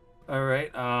confused. All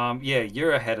right. Yeah,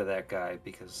 you're ahead of that guy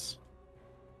because.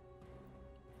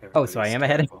 Oh, so I everybody's am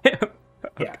ahead of terrible. him.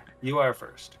 Yeah, you are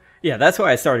first. Yeah, that's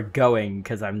why I started going,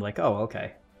 because I'm like, oh,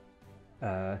 okay.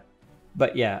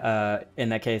 But yeah, in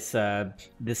that case,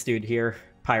 this dude here,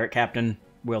 pirate captain,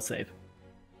 will save.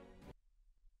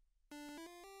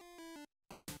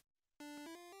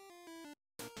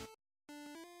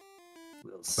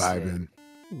 We'll Vibing.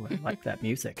 Ooh, I like that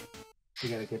music. You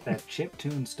gotta get that chip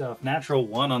tune stuff. Natural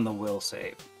 1 on the will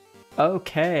save.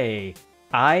 Okay,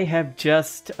 I have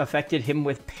just affected him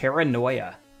with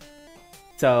paranoia.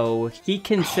 So he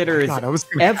considers God, I was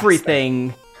gonna ask that.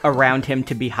 everything around him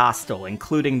to be hostile,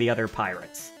 including the other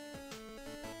pirates.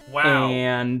 Wow.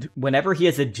 And whenever he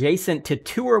is adjacent to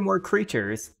 2 or more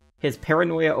creatures, his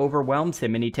paranoia overwhelms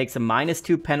him and he takes a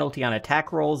 -2 penalty on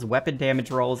attack rolls, weapon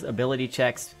damage rolls, ability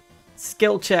checks,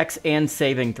 skill checks, and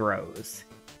saving throws.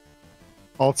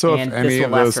 Also, And if any this will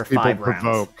of last those for people 5 rounds.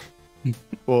 provoke,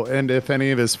 well, and if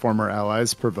any of his former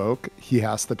allies provoke, he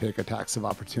has to take attacks of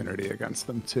opportunity against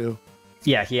them too.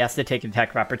 Yeah, he has to take an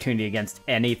attack of opportunity against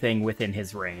anything within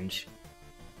his range.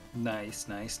 Nice.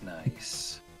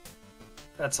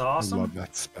 That's I awesome. love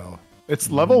that spell.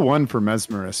 It's level 1 for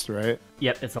Mesmerist, right?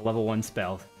 Yep, it's a level 1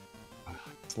 spell.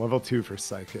 It's level 2 for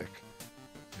Psychic.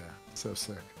 Yeah, so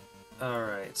sick. All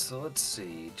right, so let's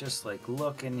see. Just like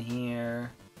looking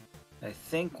here, I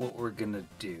think what we're gonna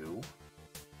do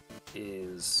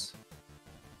is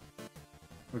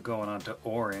we're going on to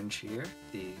orange here.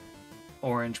 The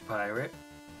orange pirate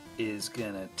is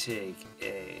gonna take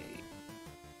a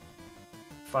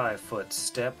 5-foot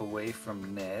step away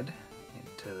from Ned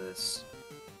into this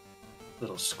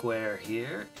little square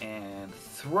here and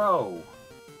throw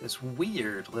this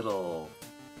weird little,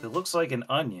 it looks like an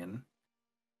onion.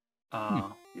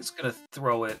 He's gonna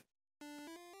throw it.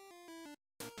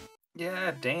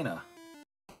 Yeah, Dana.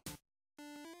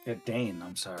 Dane,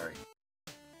 I'm sorry.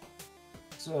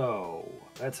 So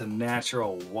that's a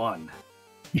natural 1.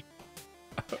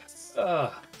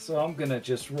 So I'm gonna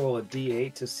just roll a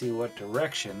d8 to see what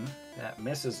direction that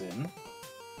misses in.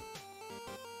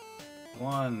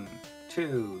 1,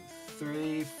 2,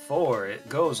 3, 4. It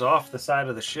goes off the side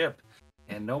of the ship,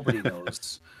 and nobody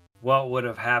knows what would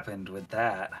have happened with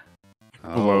that.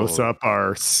 Blows up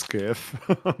our skiff.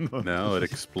 No, it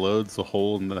explodes a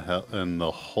hole in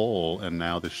the hole, and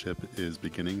now the ship is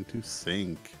beginning to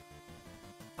sink.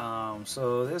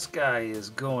 So this guy is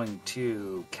going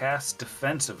to cast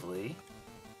defensively.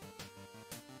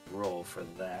 Roll for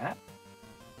that.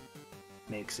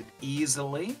 Makes it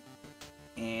easily.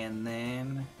 And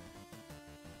then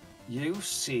you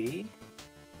see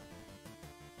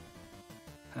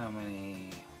how many?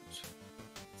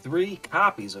 3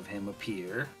 copies of him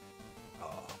appear.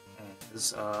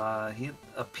 As he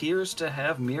appears to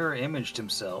have mirror imaged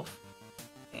himself.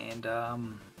 And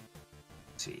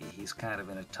see, he's kind of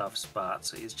in a tough spot,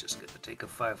 so he's just going to take a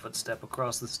 5-foot step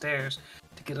across the stairs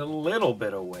to get a little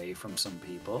bit away from some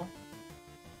people.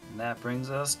 And that brings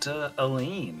us to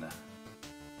Aline.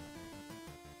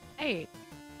 Hey,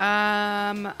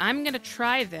 I'm gonna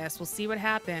try this. We'll see what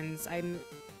happens. I'm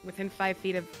within 5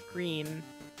 feet of green,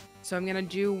 so I'm gonna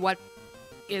do what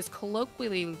is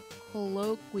colloquially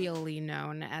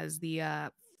known as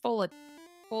the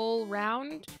full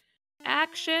round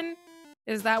action.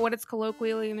 Is that what it's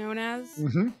colloquially known as?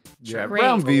 Mm-hmm. Yeah, Great.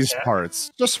 around these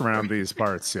parts. Just around these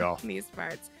parts, y'all. These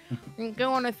parts. I'm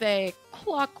going with a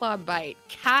claw bite,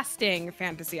 casting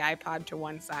Fantasy iPod to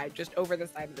one side, just over the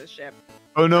side of the ship.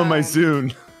 Oh no, my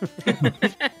Zune.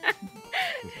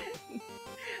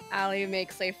 Allie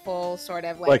makes a full sort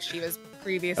of like she was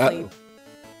previously.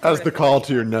 As the call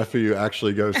to your nephew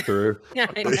actually goes through. Yeah,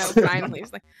 I know, finally.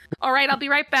 He's like, all right, I'll be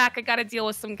right back. I got to deal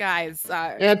with some guys.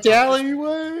 Aunt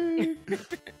Alleyway!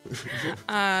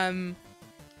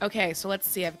 Okay, so let's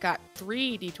see. I've got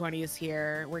 3 d20s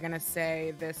here. We're going to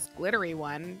say this glittery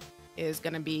one is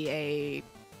going to be a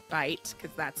bite,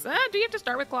 because that's... do you have to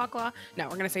start with claw? No,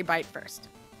 we're going to say bite first.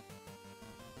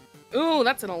 Ooh,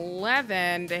 that's an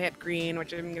 11 to hit green,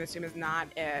 which I'm going to assume is not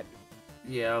it.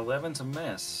 Yeah, 11's a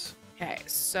miss. Okay,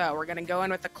 so we're going to go in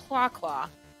with the claw.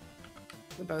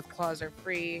 Both claws are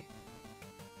free.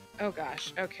 Oh,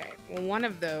 gosh. Okay. Well, one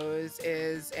of those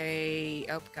is a...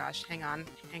 Oh, gosh. Hang on.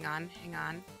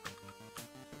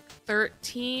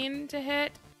 13 to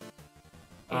hit.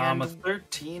 A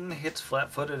 13 hits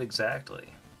flat-footed exactly.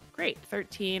 Great.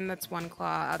 13. That's one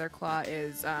claw. Other claw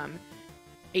is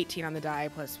 18 on the die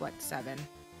plus, 7?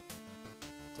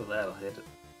 So that'll hit it.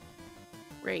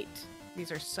 Great.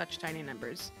 These are such tiny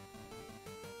numbers.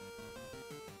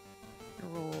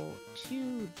 Roll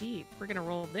 2d. We're gonna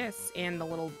roll this in the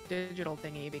little digital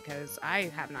thingy because I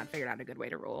have not figured out a good way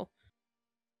to roll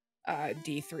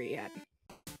d3 yet.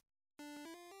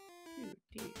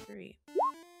 2d3.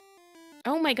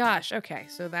 Oh my gosh. Okay,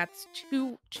 so that's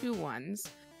two ones.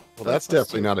 Well, that's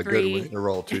definitely not a good way to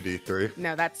roll 2d3.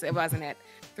 No, it wasn't it.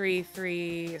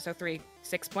 3, so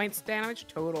 6 points damage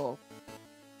total.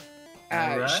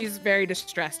 Right. She's very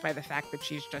distressed by the fact that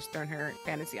she's just thrown her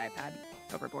fantasy iPad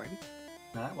overboard.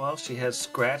 Well, she has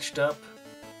scratched up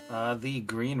the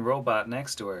green robot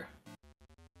next to her.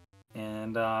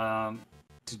 And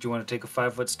did you want to take a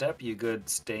 5-foot step? You good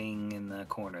staying in the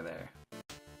corner there?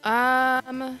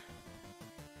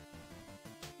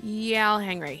 Yeah, I'll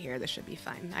hang right here. This should be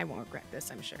fine. I won't regret this,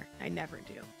 I'm sure. I never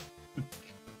do.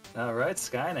 All right,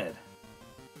 Skynet.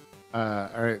 All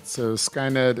right, so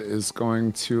Skynet is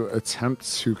going to attempt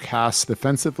to cast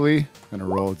defensively. Gonna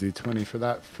roll a d20 for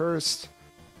that first.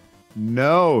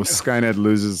 No, Skynet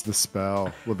loses the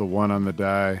spell with a 1 on the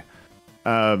die.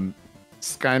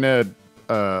 Skynet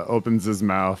opens his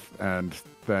mouth, and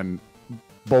then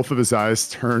both of his eyes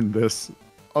turn this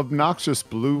obnoxious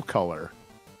blue color.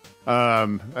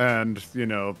 And,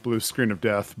 blue screen of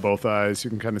death, both eyes. You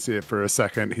can kind of see it for a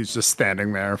second. He's just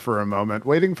standing there for a moment,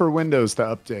 waiting for Windows to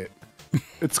update.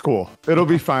 It's cool. It'll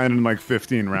be fine in like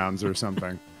 15 rounds or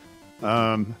something.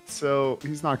 So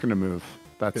he's not going to move.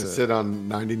 That's it. Sit on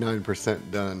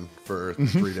 99% done for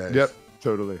 3 days. Yep,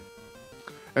 totally.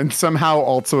 And somehow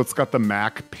also it's got the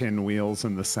Mac pinwheels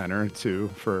in the center too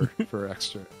for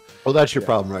extra. Well, that's your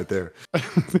problem right there.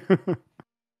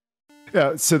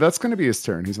 Yeah, so that's going to be his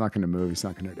turn. He's not going to move. He's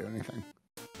not going to do anything.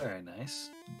 Very nice.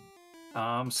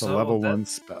 It's a level 1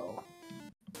 spell.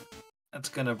 That's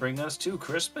going to bring us to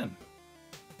Crispin.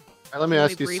 Let me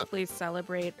ask you briefly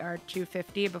celebrate our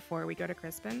 250 before we go to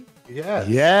Crispin.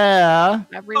 Yeah.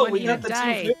 Everyone here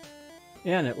died.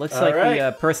 Yeah, and it looks like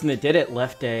the person that did it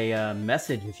left a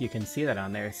message, if you can see that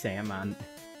on there, Sam, on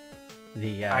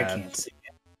the... I can't see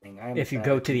anything. If you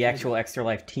go to the actual Extra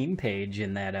Life team page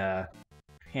in that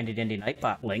Handy Dandy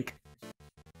Nightbot link.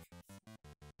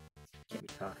 Can't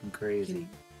be talking crazy.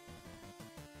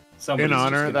 In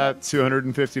honor of that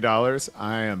 $250,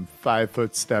 I am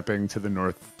 5-foot stepping to the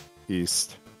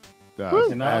northeast.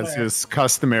 As is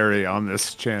customary on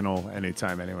this channel,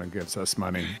 anytime anyone gives us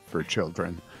money for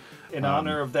children. In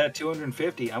honor of that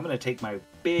 250, I'm going to take my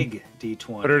big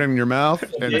D20. Put it in your mouth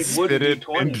and big wooden spit it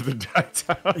D20. into the dice.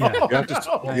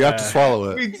 Yeah. You have to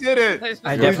swallow We it. did it.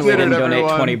 I We definitely did it, didn't donate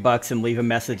everyone. $20 and leave a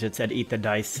message that said, "Eat the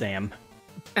dice, Sam."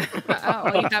 Oh,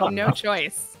 well, you have no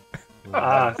choice.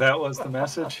 That was the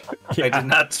message. I did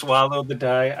not swallow the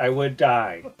die. I would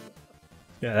die.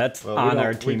 Yeah, that's Well, we on don't-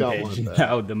 our we team don't page want that.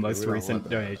 now. The We most don't recent want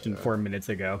that, donation yeah. 4 minutes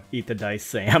ago. Eat the dice,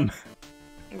 Sam.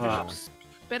 Ah.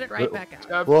 Spit it right back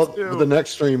out. Well, the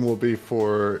next stream will be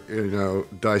for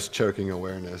dice choking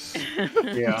awareness.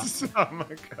 Yeah. Oh my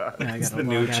god. I It's gotta the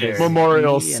new log out chair. as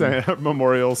Memorial me and-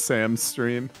 Memorial Sam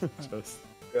stream. Just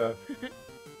Yeah.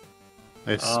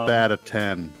 I spat a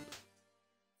 10.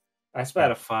 I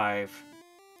spat a 5.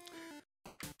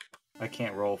 I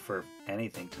can't roll for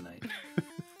anything tonight.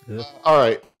 All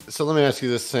right. So let me ask you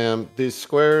this, Sam. These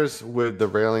squares with the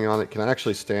railing on it, can I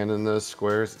actually stand in those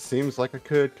squares? It seems like I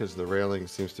could because the railing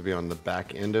seems to be on the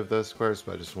back end of those squares,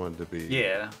 but I just wanted to be.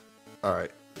 Yeah. All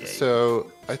right. Yeah,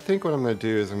 So I think what I'm going to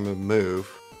do is I'm going to move.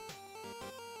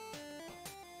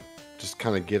 Just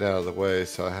kind of get out of the way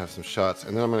so I have some shots.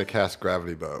 And then I'm going to cast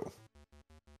Gravity Bow.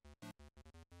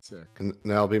 sick. And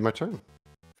that'll be my turn.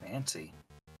 Fancy.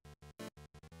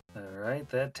 Alright,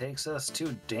 that takes us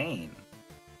to Dane.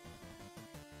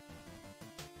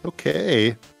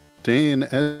 Okay. Dane,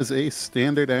 as a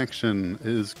standard action,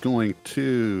 is going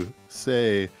to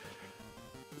say,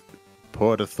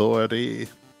 Port Authority,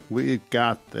 we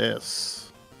got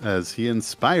this. As he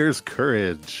inspires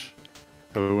courage.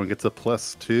 Everyone gets a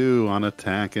 +2 on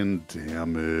attack and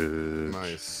damage.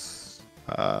 Nice.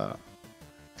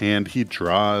 And he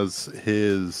draws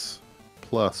his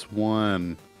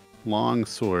 +1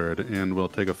 longsword and will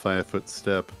take a 5-foot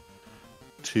step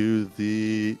to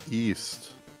the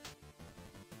east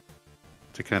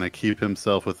to kind of keep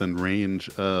himself within range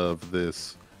of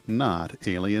this not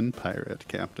alien pirate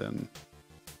captain.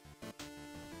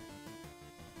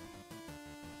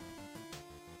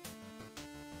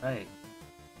 Right.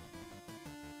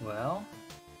 Well,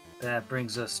 that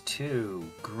brings us to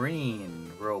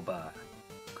Green Robot.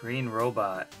 Green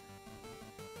Robot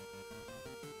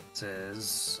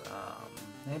says,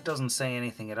 it doesn't say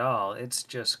anything at all. It's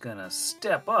just gonna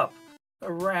step up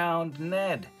around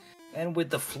Ned. And with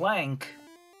the flank,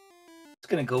 it's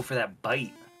gonna go for that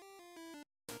bite.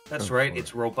 That's Go right, for it.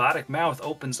 its robotic mouth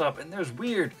opens up and there's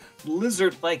weird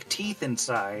lizard-like teeth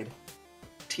inside.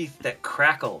 Teeth that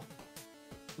crackle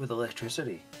with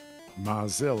electricity.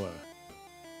 Mozilla.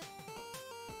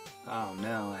 Oh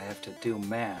no, I have to do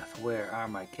math. Where are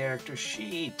my character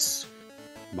sheets?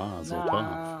 Mazel tov.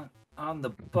 Nah, on the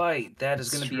bite, that is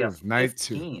going to be a True, night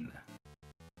two. 15.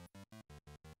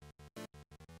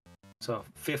 So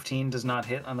 15 does not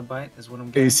hit on the bite, is what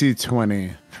I'm getting. AC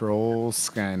 20. Troll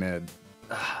Skynet.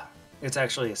 It's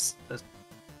actually a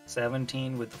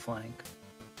 17 with the flank.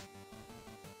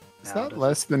 Is Now, that does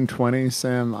less than 20,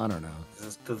 Sam? I don't know.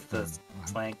 the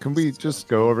flank? Can we just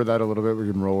go over that a little bit? We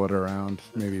can roll it around.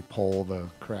 Maybe pull the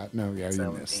crap. No, yeah,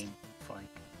 you missed. 17 flank?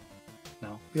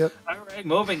 No. Yep. All right,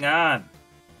 moving on.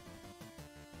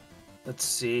 Let's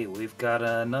see. We've got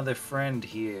another friend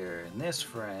here, and this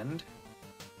friend,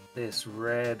 this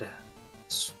red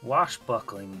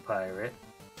swashbuckling pirate,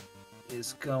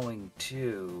 is going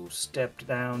to step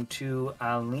down to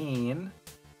Aline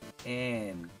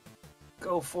and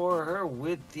go for her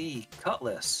with the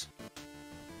cutlass.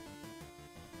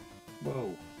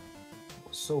 Whoa.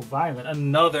 So violent.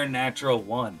 Another natural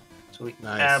one. So he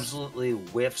Nice. absolutely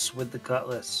whiffs with the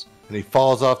cutlass. And he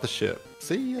falls off the ship.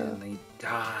 See ya. And he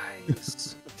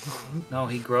dies. No,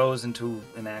 he grows into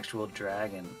an actual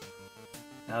dragon.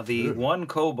 Now, the Ugh. one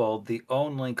kobold, the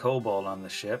only kobold on the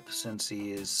ship, since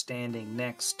he is standing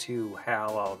next to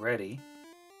Hal already,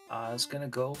 is going to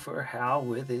go for Hal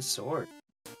with his sword.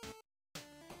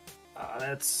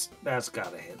 That's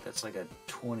got to hit. That's like a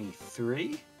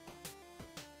 23.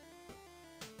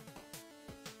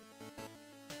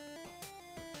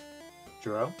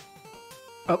 Jero?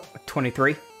 Oh,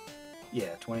 23.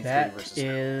 Yeah, 23 That versus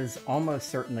is almost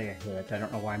certainly a hit. I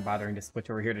don't know why I'm bothering to switch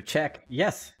over here to check.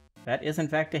 Yes, that is in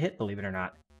fact a hit, believe it or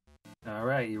not. All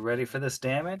right, you ready for this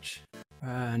damage?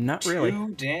 Not really.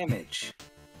 2 damage.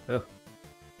 Oh.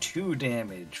 2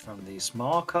 damage from the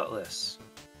small cutlass.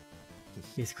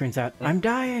 He screams out, "I'm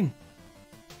dying!"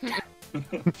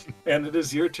 And it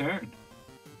is your turn.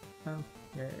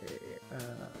 Okay.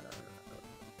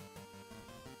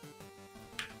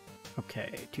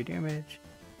 Okay, 2 damage.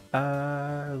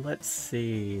 Let's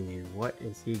see. What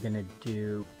is he gonna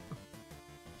do?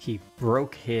 He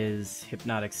broke his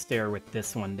hypnotic stare with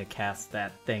this one to cast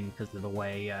that thing because of the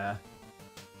way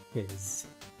his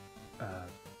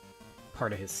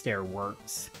part of his stare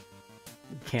works.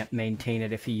 can't maintain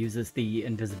it if he uses the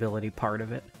invisibility part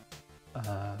of it.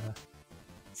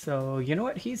 So, you know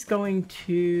what? He's going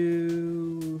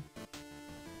to...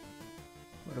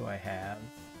 What do I have?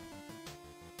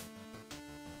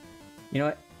 You know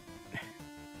what?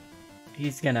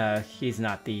 He's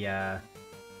not the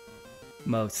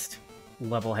most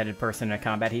level-headed person in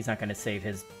combat. He's not gonna save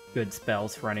his good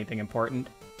spells for anything important.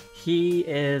 He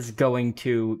is going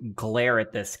to glare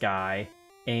at this guy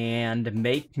and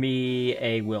make me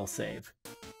a will save.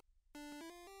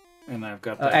 And I've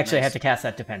got that. Actually, I have to cast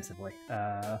that defensively,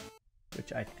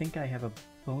 which I think I have a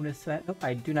bonus that. Nope,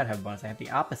 I do not have a bonus. I have the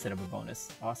opposite of a bonus.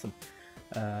 Awesome.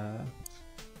 But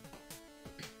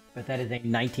that is a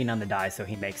 19 on the die, so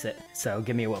he makes it. So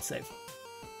give me a will save.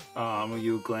 Were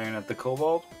you glaring at the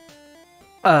kobold?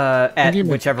 At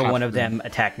whichever one of them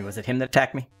attacked me. Was it him that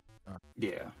attacked me?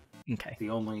 Yeah. Okay. The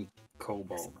only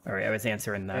kobold. All right, I was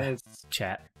answering the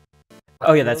chat.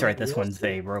 Oh yeah, that's right. This one's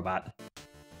a robot.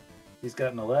 He's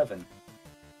got an 11.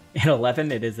 An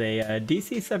 11. It is a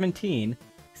DC 17.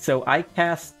 So I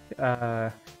cast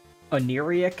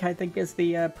Oniric, I think is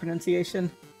the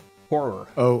pronunciation. Horror.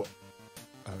 Oh.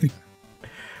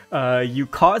 You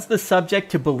cause the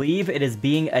subject to believe it is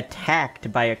being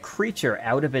attacked by a creature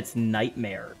out of its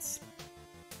nightmares.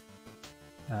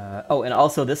 And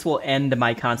also this will end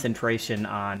my concentration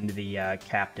on the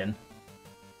captain.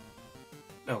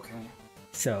 Okay.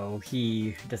 So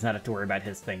he does not have to worry about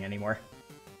his thing anymore.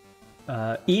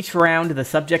 Each round, the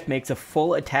subject makes a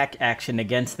full attack action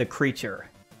against the creature.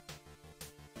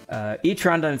 Each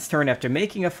round on its turn, after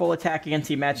making a full attack against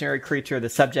the imaginary creature, the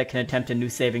subject can attempt a new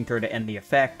saving throw to end the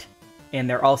effect. And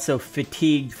they're also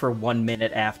fatigued for 1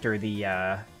 minute after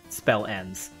the spell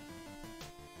ends.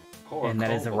 And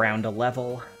that is around a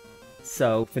level.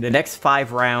 So for the next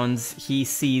 5 rounds, he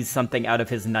sees something out of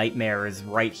his nightmares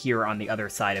right here on the other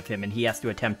side of him, and he has to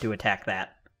attempt to attack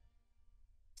that.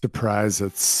 Surprise,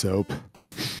 it's soap.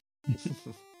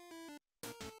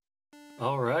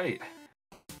 All right.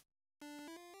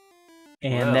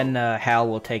 And then Hal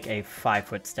will take a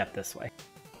 5-foot step this way.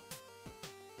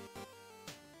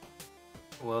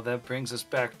 Well, that brings us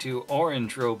back to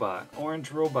Orange Robot.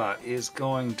 Orange Robot is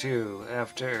going to,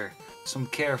 after some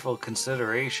careful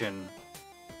consideration,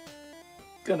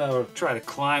 gonna try to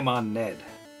climb on Ned.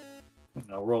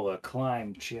 I'll roll a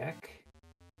climb check.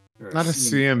 Or Not a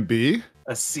CMB?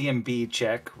 A CMB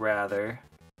check, rather.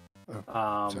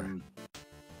 Oh, sorry.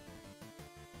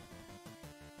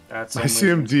 That's My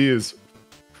CMD is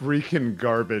freaking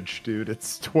garbage, dude.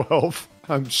 It's 12.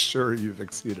 I'm sure you've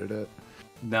exceeded it.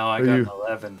 No, I got an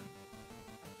 11.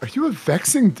 Are you a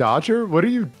vexing dodger? What are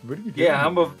you doing?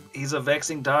 Yeah, he's a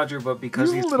vexing dodger, but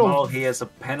because he's small, he has a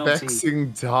penalty.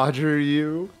 Vexing dodger,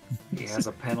 you? He has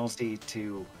a penalty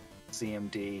to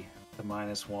CMD. The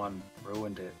 -1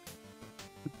 ruined it.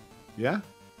 Yeah,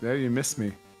 you missed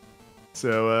me.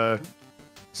 So,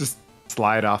 just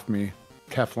slide off me.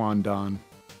 Teflon Don.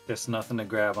 Just nothing to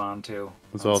grab onto.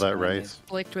 Was all that rice?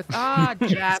 Flicked with Jeff. I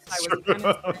was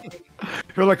gonna say.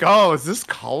 You're like, oh, is this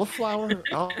cauliflower?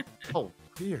 oh,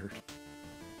 weird.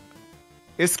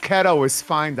 It's keto. It's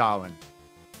fine, darling.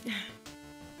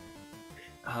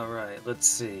 All right, let's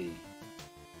see.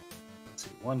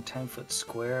 1 10-foot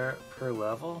square per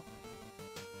level.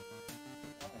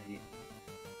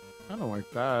 I don't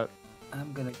like that.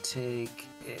 I'm gonna take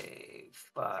a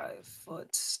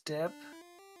 5-foot step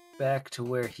back to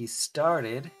where he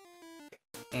started,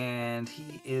 and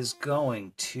he is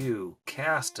going to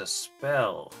cast a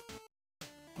spell.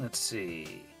 Let's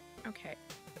see. Okay.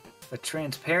 A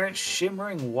transparent,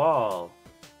 shimmering wall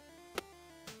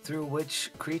through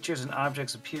which creatures and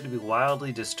objects appear to be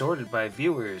wildly distorted by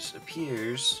viewers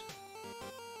appears.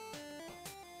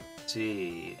 Let's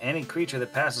see. Any creature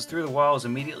that passes through the wall is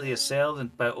immediately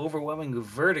assailed by overwhelming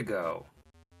vertigo.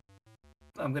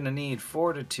 I'm gonna need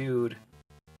fortitude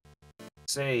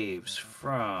saves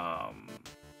from,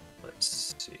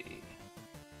 let's see,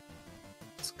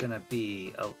 it's gonna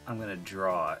be, I'm gonna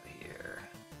draw it here.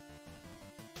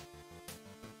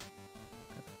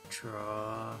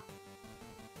 Draw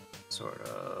sort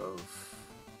of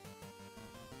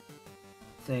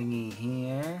thingy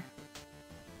here.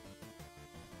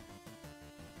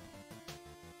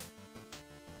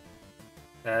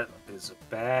 That is a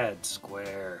bad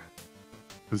square.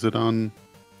 Is it on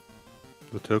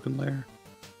the token layer?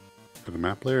 Or the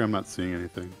map layer? I'm not seeing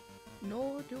anything.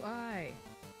 Nor do I.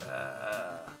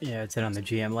 Yeah, it's in on the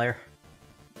GM layer.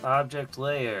 Object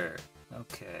layer.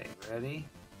 Okay, ready?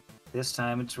 This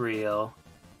time it's real.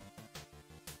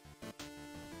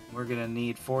 We're gonna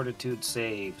need fortitude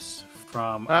saves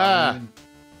from Arlene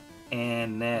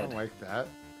and Ned. I don't like that.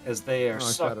 As they are I don't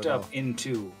like sucked that at up all.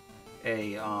 into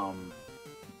a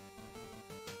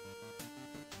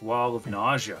wall of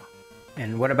nausea.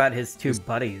 And what about his two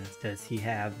buddies? Does he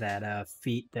have that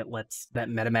feat that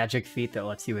metamagic feat that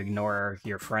lets you ignore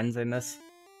your friends in this?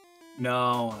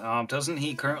 No, doesn't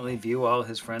he currently view all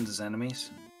his friends as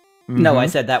enemies? No, I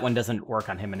said that one doesn't work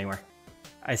on him anymore.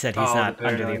 I said he's not the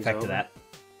under the paranoia's effect of over? that.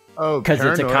 Oh, Because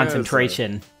it's a paranoia is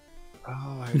concentration.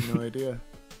 Oh, I had no idea.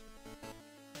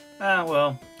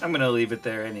 Well, I'm going to leave it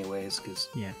there anyways, because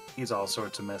Yeah. he's all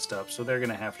sorts of messed up, so they're going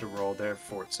to have to roll their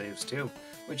fort saves too,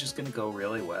 which is going to go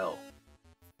really well.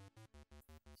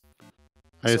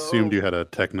 I assumed So- you had a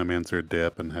Technomancer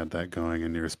dip and had that going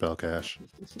in your spell cache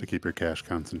to keep your cache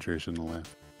concentration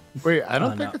alive. Wait, I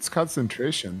don't Oh, think no. it's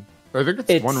concentration. I think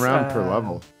it's one It's, round per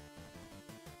level.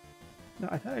 No,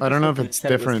 I thought I don't know looked if and it it's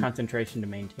said it was different. concentration to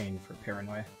maintain for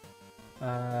paranoia.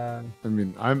 I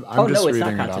mean, I'm Oh just no, it's not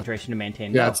reading it off. concentration to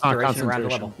maintain. Yeah, No, it's not duration around the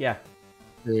concentration. level. Yeah.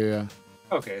 Yeah.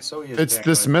 Okay, so he is It's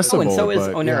paranoid. dismissible. Oh, and so is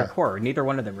but, Oneric yeah. Horror. Neither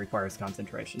one of them requires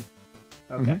concentration.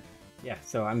 Okay. Yeah,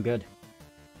 so I'm good.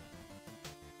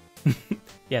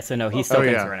 Yeah, so no, he still Oh,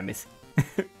 thinks yeah. we're enemies.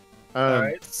 All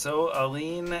right, so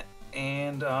Aline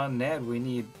and Ned, we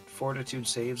need fortitude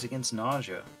saves against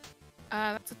nausea.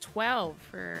 That's a 12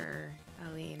 for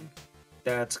Aline.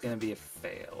 That's going to be a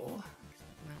fail.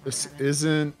 No, This we're gonna-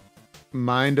 isn't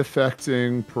mind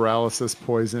affecting, paralysis,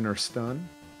 poison, or stun.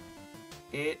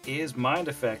 It is mind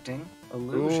affecting All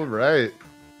illusion. right.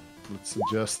 Let's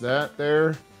adjust that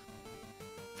there.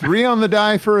 3 on the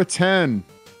die for a 10.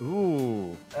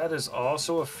 Ooh, That is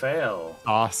also a fail.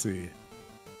 saucy.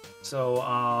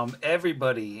 So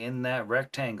everybody in that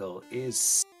rectangle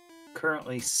is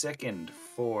currently sickened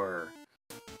for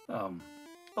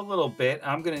a little bit.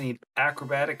 I'm going to need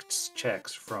acrobatics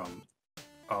checks from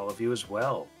all of you as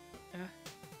well.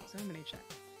 So many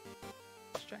checks.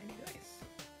 Shiny dice.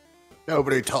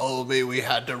 Nobody told me we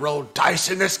had to roll dice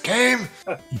in this game.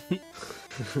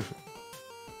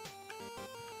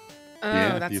 Oh,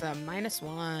 Yeah, that's you- a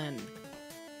 -1.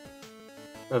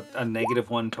 A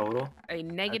 -1 total. A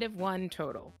 -1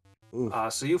 total.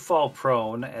 So you fall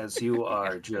prone as you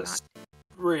are just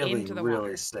really, into the really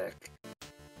water. sick.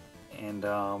 And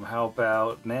how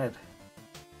about Ned?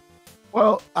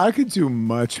 Well, I could do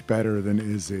much better than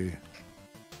Izzy.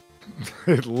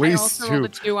 At I least also 2. rolled a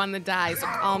 2 on the die, so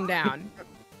calm down.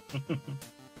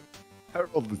 I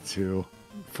rolled a 2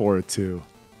 for a 2.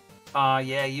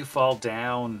 Yeah, you fall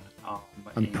down. I'm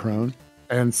and prone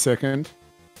and sickened.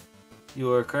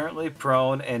 You are currently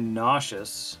prone and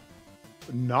nauseous.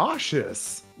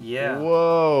 Nauseous. Yeah.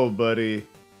 Whoa, buddy.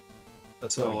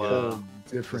 That's a so whole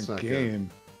different that's not game.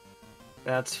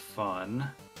 that's fun.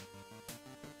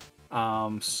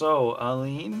 So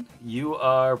Aline, you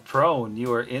are prone.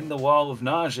 You are in the wall of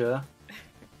nausea,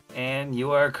 and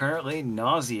you are currently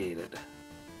nauseated.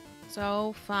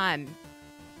 So fun.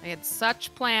 I had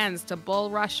such plans to bull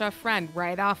rush a friend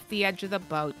right off the edge of the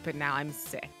boat, but now I'm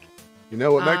sick. You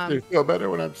know what makes me feel better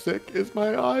when I'm sick is my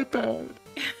iPad.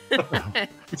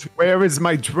 Where is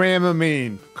my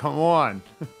Dramamine? Come on.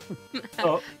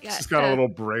 Oh, Yeah, She's got a little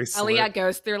bracelet. Elia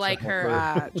goes through like help her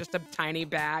her. just a tiny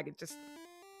bag. It just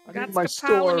I got need my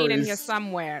scopolamine in here stories.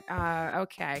 somewhere.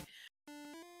 Okay.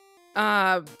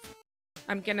 I'm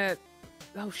gonna.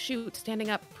 Oh shoot! Standing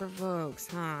up provokes,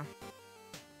 huh?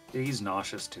 he's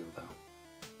nauseous too,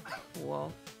 though.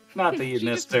 Cool. Not that you She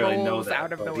just necessarily know rolls that,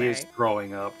 out of the but he is way.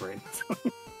 throwing up right now.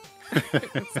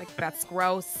 It's like that's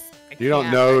gross. I You don't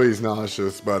can't. know he's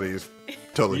nauseous, but he's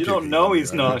totally. You don't kicking know you,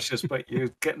 he's right? nauseous, but you're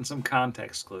getting some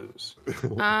context clues.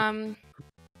 God,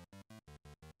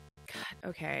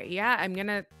 okay. Yeah, I'm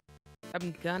gonna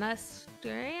stand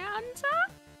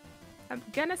up. I'm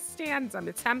gonna stand. I'm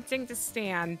attempting to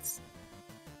stand.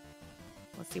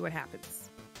 Let's see what happens.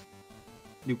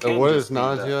 You So can what just is do that.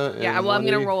 nausea? Yeah, and well, I'm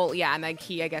gonna 1E? roll. Yeah, and like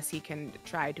I guess he can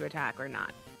try to attack or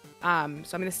not. So I'm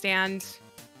gonna stand.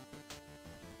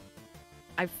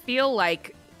 I feel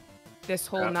like this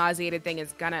whole Yeah. nauseated thing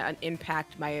is gonna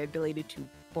impact my ability to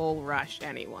bull rush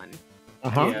anyone.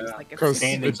 Uh-huh. Yeah. It's like a Because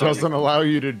Standing it doesn't allow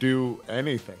you to do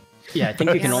anything. Yeah, I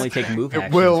think you can Yeah, only that's take right. move It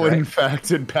actions, will, right? in fact,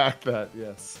 impact that,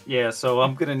 yes. Yeah, so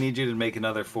I'm gonna need you to make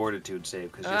another fortitude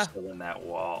save because you're Ugh. still in that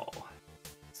wall.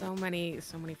 So many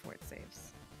fort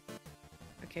saves.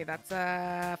 Okay, that's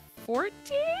a 14.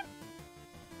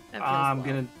 That feels I'm low.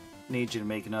 gonna need you to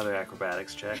make another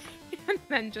acrobatics check. and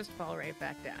then just fall right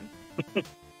back down.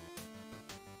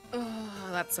 Oh,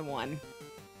 that's a 1.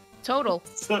 Total.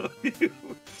 So you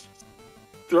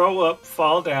throw up,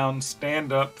 fall down,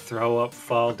 stand up, throw up,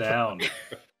 fall down.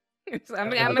 So I'm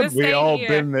gonna We stay all here.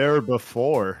 been there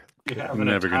before. You're I'm having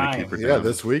never a gonna time. keep her Yeah, down.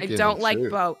 this I weekend. don't like shoot.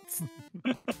 boats.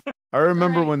 I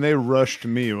remember Alright. when they rushed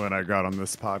me when I got on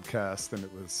this podcast, and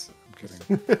it was. I'm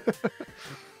kidding.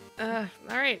 All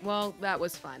right. Well, that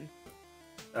was fun.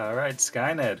 All right,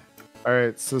 Skynet. All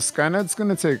right, so Skynet's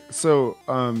gonna take. So,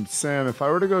 Sam, if I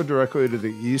were to go directly to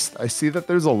the east, I see that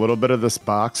there's a little bit of this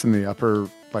box in the upper,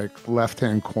 like,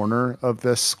 left-hand corner of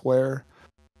this square.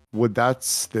 Would that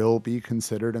still be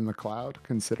considered in the cloud,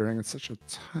 considering it's such a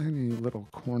tiny little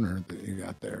corner that you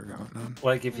got there going on?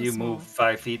 Like if you Small. move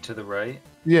 5 feet to the right,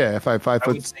 Yeah, if I 5 I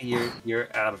foot. would say you're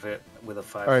out of it with a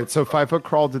 5. All right, so 5 foot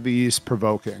crawl to the east,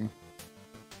 provoking,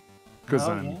 because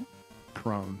Oh, I'm yeah.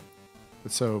 prone.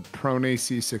 So prone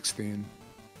AC 16.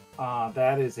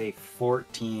 That is a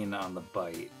 14 on the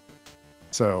bite.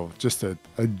 So just a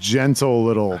gentle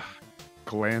little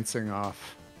glancing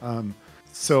off.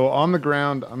 So on the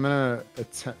ground, I'm gonna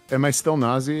attempt. Am I still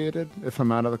nauseated if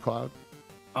I'm out of the cloud?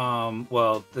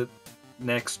 Well, the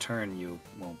next turn you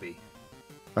won't be.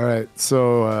 All right,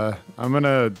 so I'm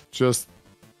gonna just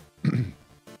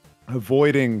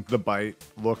avoiding the bite,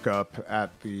 look up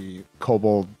at the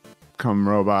kobold come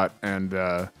robot and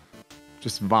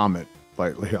just vomit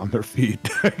lightly on their feet,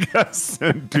 I guess,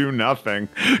 and do nothing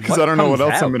because I don't know what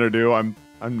comes else I'm out? gonna do. I'm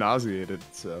nauseated,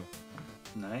 so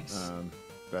Nice.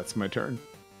 that's my turn.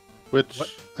 Which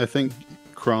I think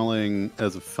crawling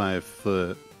as a 5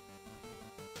 foot.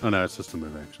 Oh no, it's just a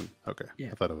move action. Okay, Yeah.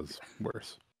 I thought it was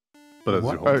worse. But as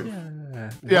What- your whole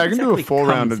Yeah, I can do a exactly full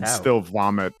round comes and out? still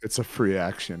vomit. It's a free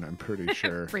action, I'm pretty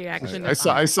sure. Free action.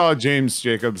 I saw James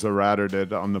Jacobs errata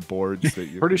did on the boards that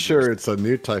you Pretty can sure just- it's a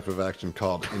new type of action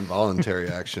called involuntary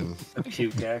action. A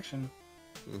puke action.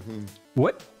 Hmm.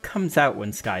 What comes out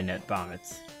when Skynet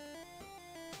vomits?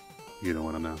 you don't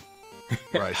want to know.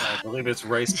 Right. I believe it's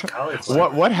rice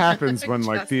cauliflower. What happens when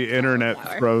like the Just internet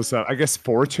cauliflower. throws up? I guess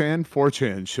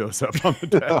 4chan shows up on the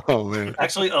deck. Oh man.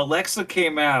 Actually, Alexa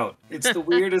came out. It's the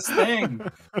weirdest thing.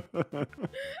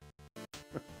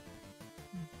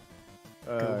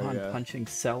 Go on, Yeah. punching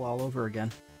cell all over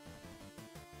again.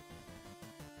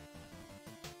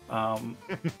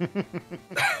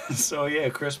 So yeah,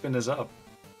 Crispin is up.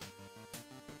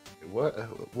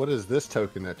 What is this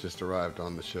token that just arrived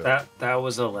on the show? That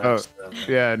was Alexa.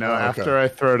 Yeah, no. Oh, okay. After I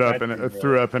threw it up I and didn't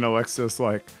threw up, and Alexa's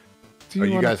like, "Do Oh, you,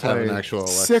 you wanna guys have an play actual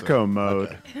Alexa. sicko mode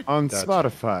Okay. on Gotcha.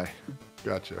 Spotify?"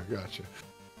 Gotcha. She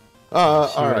All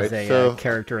was right. a So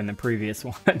character in the previous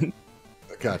one.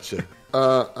 gotcha.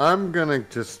 I'm gonna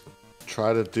just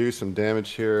try to do some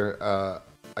damage here.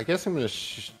 I guess I'm gonna.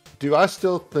 Do I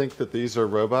still think that these are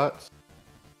robots?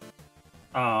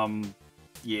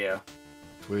 Yeah,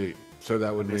 Sweet. So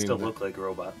that would they mean still that look like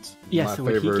robots. Yeah, my so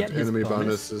would he favored get his enemy bonus?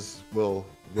 bonuses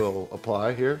will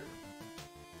apply here.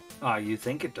 You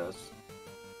think it does?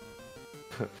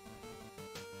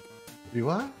 Do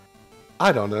I?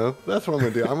 I don't know. That's what I'm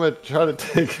gonna do. I'm gonna try to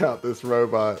take out this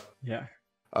robot. Yeah.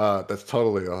 That's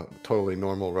totally a totally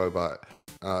normal robot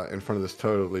in front of this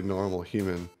totally normal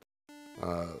human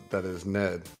that is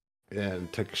Ned,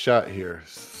 and take a shot here.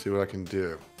 See what I can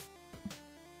do.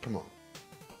 Come on.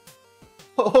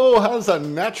 Oh, how's a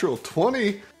natural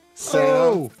 20, Sam?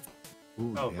 Ooh,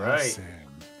 Oh, yeah, right.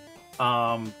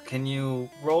 Sam. Can you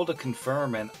roll to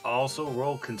confirm and also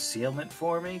roll concealment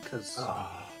for me? Because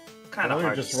kind of Let me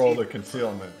hard just to roll see. the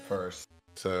concealment first.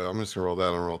 So I'm just gonna roll that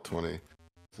on roll 20.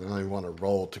 So I don't even want to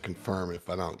roll to confirm if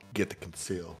I don't get to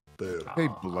conceal. Boom. Hey,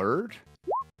 blurred.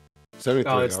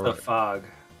 73. Oh, it's all the right. fog.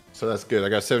 So that's good. I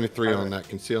got 73 on Alright. that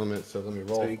concealment. So let me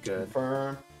roll So you to good.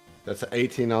 confirm. That's an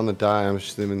 18 on the die. I'm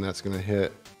assuming that's gonna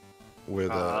hit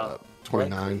with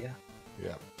 29. Likely, yeah.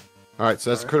 Yeah. All right. So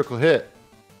that's a Alright. critical hit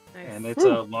Nice. And it's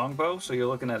a longbow, so you're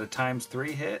looking at a ×3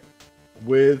 hit.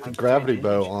 with Times gravity three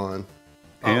bow damage. on.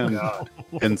 And Oh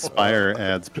god. Inspire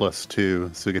adds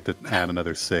 +2, so we get to add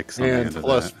another 6 on the And end of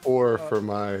plus that. 4 for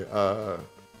my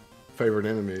favorite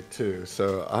enemy too.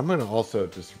 So I'm gonna also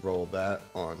just roll that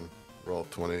on roll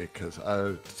 20 because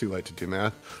it's too late to do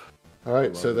math. All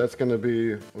right, so that's gonna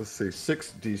be, let's see,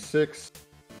 6d6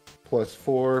 plus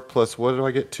 4 plus what do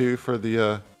I get 2 for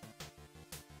the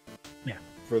Yeah.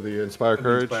 for the inspire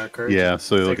courage? Inspire courage. Yeah,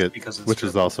 so you'll 6 get, because it's which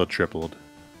is triple. also tripled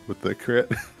with the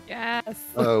crit. Yes.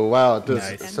 Oh wow! Does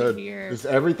Nice. so End here. is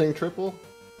everything triple?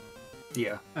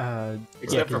 Yeah. Yeah,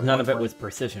 Except for because none of it one was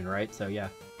precision, right? So yeah.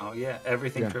 Oh yeah,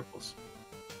 everything Yeah. triples.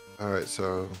 All right,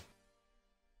 so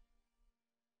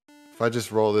if I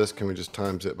just roll this, can we just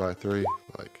times it by 3?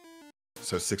 Like,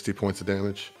 so 60 points of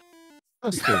damage.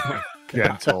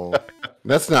 Gentle.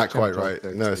 That's not quite Gentle right.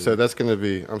 No, 60. so that's going to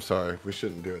be. I'm sorry, we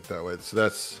shouldn't do it that way. So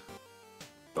that's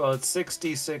Well, it's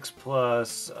 66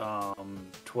 plus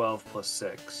 12 plus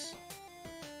 6.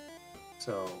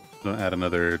 So So add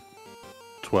another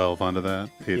 12 onto that.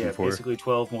 8 Yeah, and 4. basically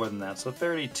 12 more than that. So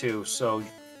 32. So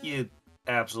you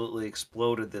absolutely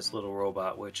exploded this little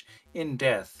robot, which in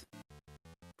death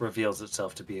reveals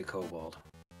itself to be a kobold.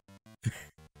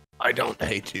 I don't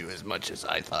hate you as much as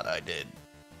I thought I did.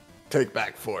 Take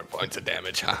back 4 points of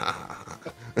damage. And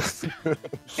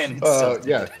it's so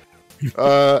yeah.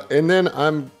 And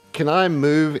then can I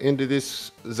move into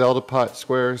these Zelda pot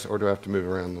squares, or do I have to move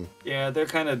around them? Yeah, they're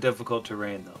kind of difficult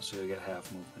terrain though, so you get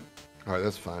half movement. All right,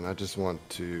 that's fine. I just want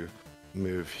to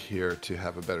move here to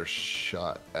have a better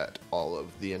shot at all of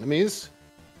the enemies.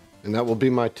 And that will be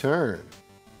my turn.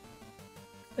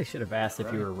 I should have asked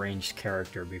if you were a ranged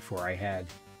character before I had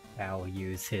Al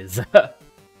use his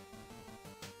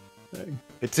thing.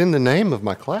 It's in the name of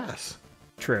my class.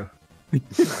 True.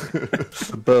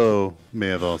 The bow may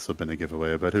have also been a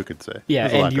giveaway, but who could say? Yeah,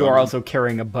 There's a lot and you going are on. also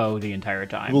carrying a bow the entire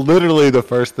time. Literally the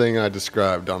first thing I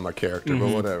described on my character, but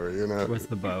whatever, you know. Was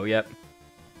the bow, yep.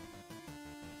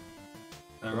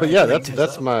 All But right, yeah, Creaks is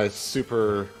that's up. my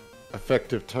super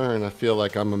effective turn. I feel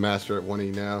like I'm a master at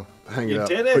 1E now. Hang it You up.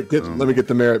 did it. Quick, let me get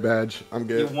the merit badge. I'm You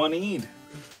good. one-e'd.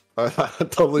 I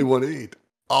totally 1E'd.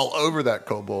 All over that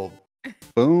kobold.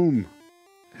 Boom.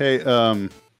 Hey,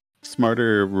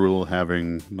 smarter rule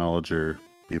having knowledger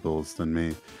peoples than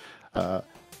me.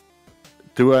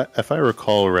 If I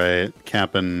recall right,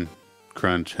 Cap'n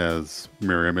Crunch has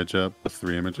mirror image up with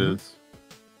 3 images.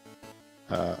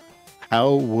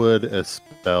 How would a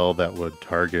spell that would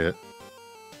target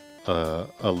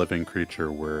a living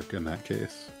creature work in that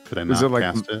case? Could I Is not it like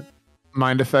cast it?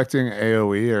 mind affecting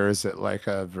AoE, or is it like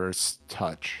a verse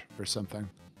touch or something?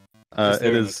 Is It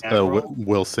there an is attack a roll?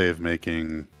 will save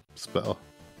making spell.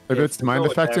 If Yeah, it's if you mind go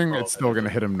with that affecting, roll, it's still then going to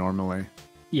hit him normally.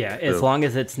 Yeah, as True. long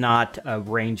as it's not a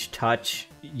ranged touch,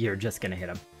 you're just gonna hit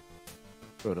him.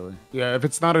 Totally. Yeah, if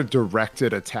it's not a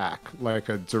directed attack, like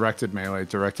a directed melee,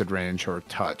 directed range, or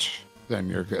touch, then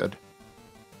you're good.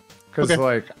 Because,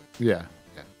 Okay. yeah.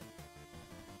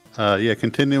 Yeah,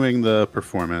 continuing the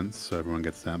performance, so everyone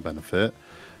gets that benefit.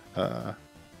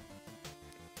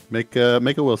 Make a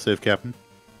will save, Captain.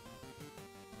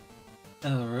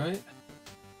 All right.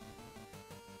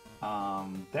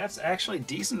 That's actually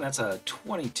decent. That's a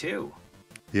 22.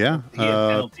 Yeah. He had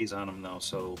penalties on him though,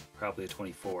 so probably a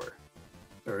 24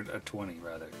 or a 20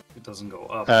 rather. It doesn't go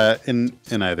up. In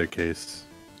either case,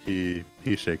 he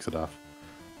shakes it off.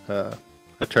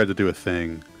 I tried to do a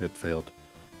thing, it failed.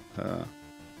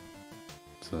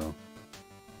 So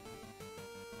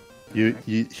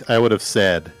I would have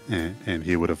said, and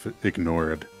he would have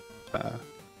ignored.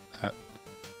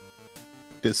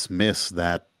 Dismiss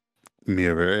that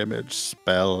mirror image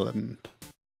spell and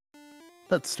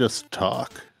let's just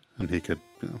talk. And he could,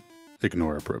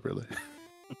 ignore appropriately.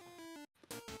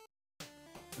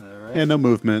 All right. And no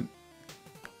movement.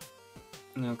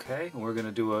 Okay, we're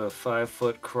gonna do a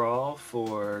 5-foot crawl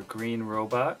for Green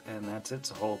Robot, and that's its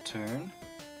whole turn.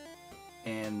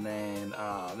 And then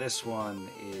this one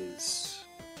is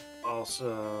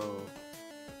also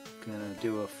gonna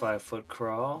do a 5-foot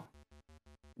crawl.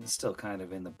 It's still kind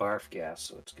of in the barf gas,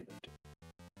 so it's gonna do.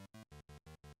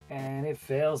 And it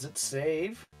fails its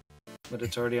save, but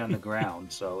it's already on the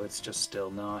ground, so it's just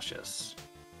still nauseous.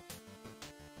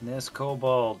 And this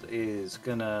kobold is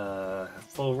gonna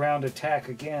full round attack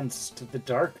against the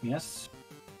darkness.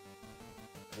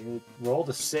 It rolled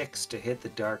a 6 to hit the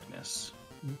darkness.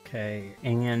 Okay,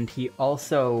 and he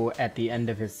also, at the end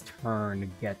of his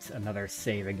turn, gets another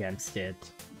save against it,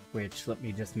 which, let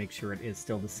me just make sure it is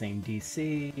still the same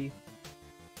DC.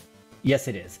 Yes,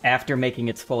 it is. After making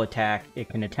its full attack, it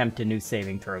can attempt a new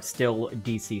saving throw, still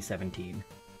DC 17.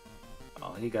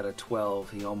 Oh, he got a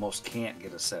 12. He almost can't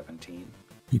get a 17.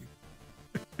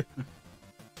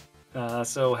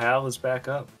 So Hal is back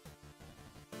up.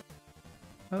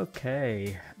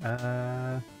 Okay,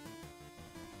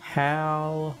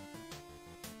 Hal...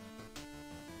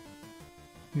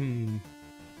 Trying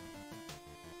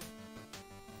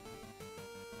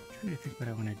to think what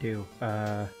I want to do.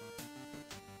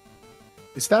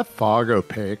 Is that fog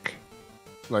opaque?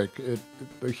 Like,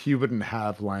 he wouldn't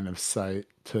have line of sight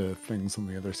to things on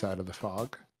the other side of the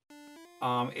fog?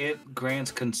 It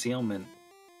grants concealment.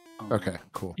 Okay,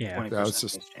 cool. Yeah. 20% I was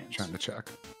just mischance. trying to check.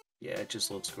 Yeah, it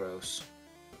just looks gross.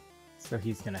 So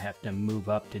he's gonna have to move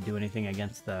up to do anything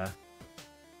against the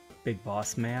big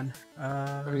boss man.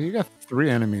 You got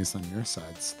 3 enemies on your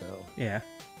side still. Yeah.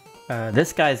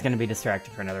 This guy's gonna be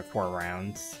distracted for another 4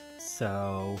 rounds.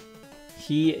 So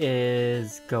he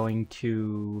is going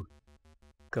to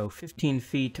go 15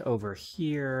 feet over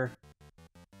here.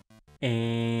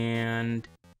 And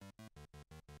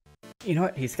you know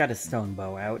what? He's got his stone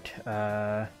bow out.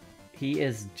 he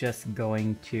is just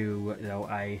going to, though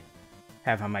I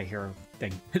have on my hero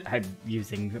thing, I'm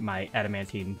using my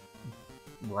adamantine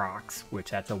rocks,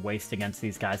 which that's a waste against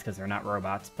these guys because they're not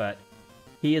robots, but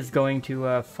he is going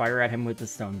to fire at him with the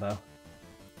stone bow.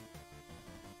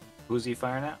 Who's he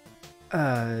firing at?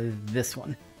 This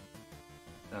one.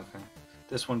 Okay.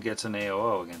 This one gets an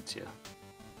AOO against you.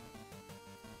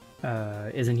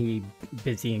 Isn't he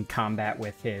busy in combat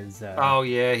with his... Oh,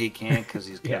 yeah, he can't because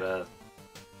he's got Yeah.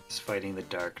 He's fighting the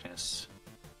darkness.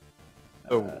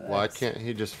 So why can't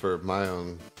he, just for my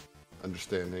own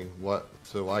understanding,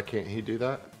 so why can't he do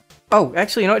that? Oh,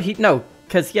 actually, you know what? No,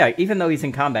 because, yeah, even though he's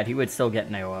in combat, he would still get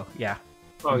an AOO, yeah.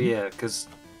 Oh, yeah, because...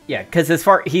 Yeah, because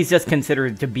he's just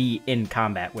considered to be in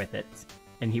combat with it,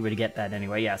 and he would get that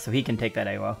anyway, yeah, so he can take that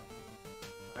AOO.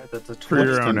 Right, that's a For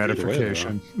your 20. own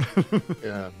edification.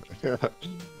 Yeah.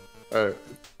 All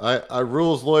right. I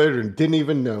rules lawyered and didn't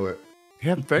even know it.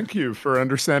 Yeah, thank you for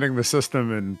understanding the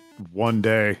system in one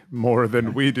day more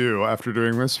than we do after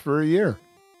doing this for a year.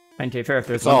 And to be fair, if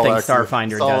there's It's one all thing accident-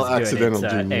 Starfinder it's all does good, accidental,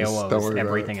 it's genius. Don't AOOs. worry about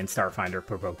Everything it. in Starfinder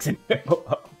provokes an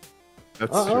AOO.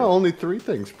 That's true. Only 3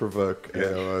 things provoke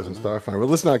AOs in Starfinder. Well,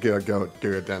 let's not go down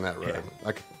that road.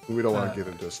 We don't want to get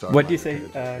into Starfinder. What do you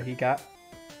say he got?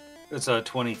 It's a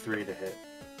 23 to hit.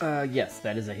 Yes,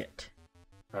 that is a hit.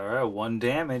 All right, 1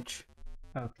 damage.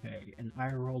 Okay, and I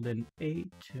rolled an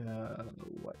 8.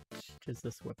 What does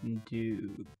this weapon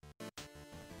do?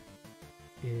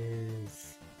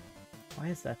 Why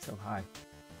is that so high?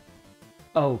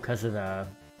 Oh, because of the...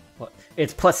 What?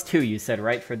 It's +2, you said,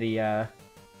 right? For the...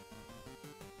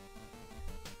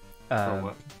 For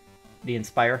what? The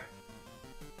Inspire?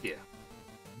 Yeah.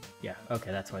 Yeah,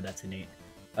 okay, that's why that's an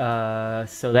 8.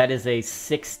 So that is a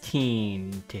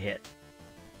 16 to hit.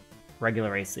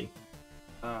 Regular AC.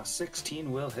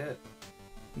 16 will hit.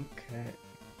 Okay.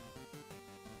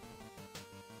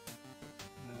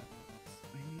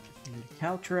 I need a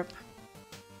caltrip.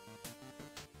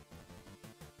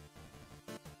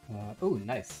 Oh,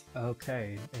 nice.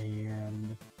 Okay,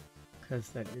 and because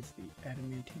that is the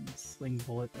adamantine sling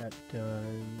bullet, that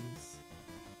does.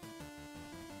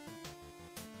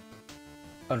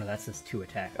 Oh no, that's just 2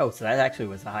 attack. Oh, so that actually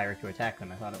was a higher 2 attack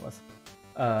than I thought it was.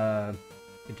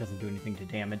 It doesn't do anything to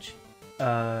damage.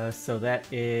 So that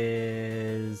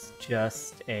is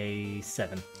just a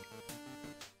 7.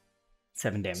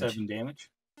 7 damage. 7 damage?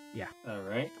 Yeah. All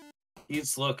right.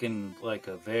 He's looking like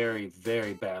a very,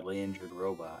 very badly injured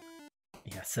robot.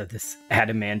 Yeah, so this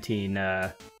adamantine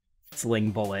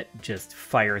sling bullet just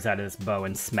fires out of his bow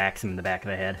and smacks him in the back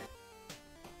of the head.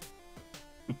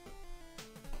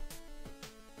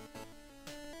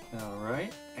 All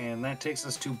right. And that takes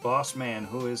us to Boss Man,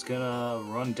 who is going to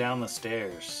run down the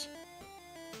stairs.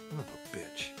 Oh,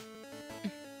 bitch.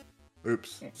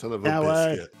 Oops. Son of a Now what?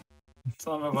 biscuit.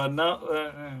 Son of a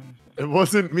no. It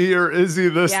wasn't me or Izzy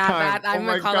this Yeah, time. Matt, I'm oh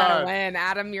gonna my call God. that a win.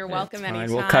 Adam, you're welcome fine.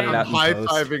 anytime. We'll cut it out. I'm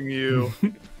high-fiving you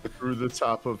through the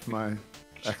top of my...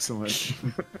 Excellent.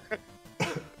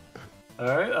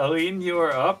 All right, Aline, you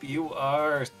are up. You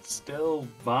are still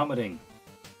vomiting.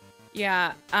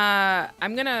 Yeah,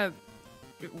 I'm gonna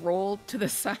roll to the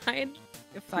side,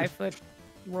 a 5-foot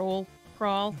roll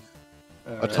crawl.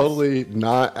 All A right. totally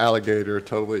not alligator,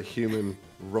 totally human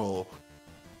roll.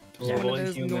 One of Totally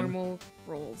those human. normal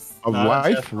rolls A Not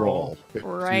life just roll. roll. if you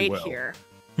right will. here,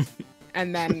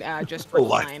 and then just A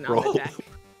life recline on roll. the deck.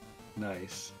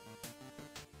 Nice.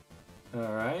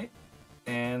 All right.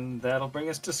 And that'll bring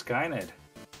us to Skynet.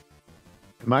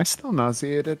 Am I still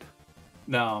nauseated?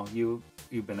 No, you've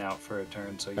been out for a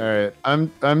turn, so you All right,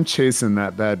 I'm chasing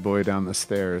that bad boy down the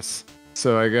stairs.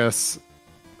 So I guess,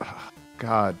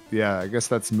 God, yeah, I guess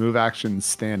that's move action,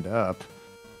 stand up,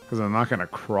 because I'm not gonna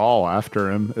crawl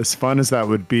after him. As fun as that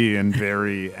would be in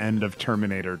very end of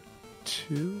Terminator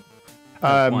 2,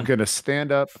 I'm 1. gonna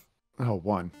stand up. Oh,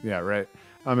 1, yeah, right.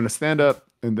 I'm gonna stand up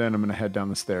and then I'm gonna head down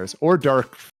the stairs, or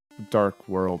Dark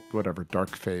World, whatever,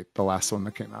 Dark Fate, the last one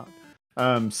that came out.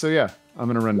 So yeah, I'm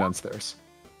gonna run downstairs.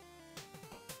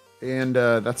 And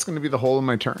that's going to be the whole of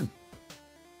my turn.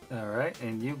 All right,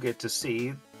 and you get to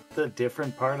see the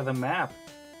different part of the map.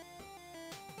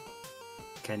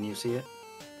 Can you see it?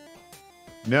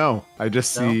 No, I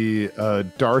just No? see a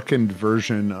darkened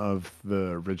version of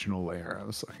the original layer I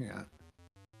was looking at.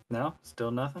 No?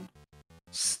 Still nothing?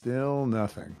 Still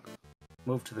nothing.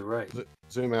 Move to the right.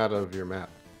 Zoom out of your map.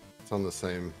 It's on the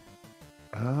same.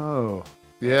 Oh,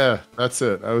 yeah, that's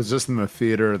it. I was just in the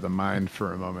theater of the mind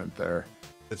for a moment there.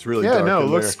 It's really Yeah, dark. no, it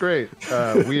in looks there.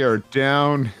 great. We are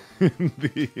down in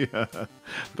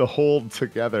the hold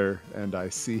together, and I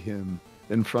see him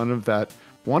in front of that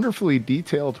wonderfully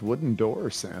detailed wooden door,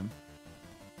 Sam.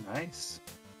 Nice.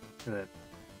 Good.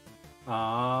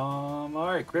 All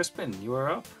right, Crispin, you are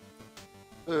up.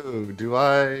 Oh, do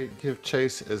I give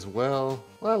chase as well?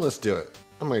 Well, let's do it.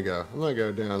 I'm gonna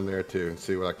go down there too and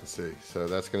see what I can see. So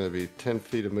that's gonna be 10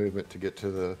 feet of movement to get to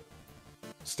the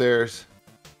stairs.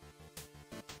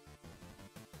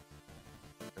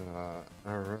 All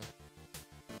right.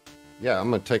 Yeah, I'm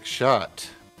gonna take a shot.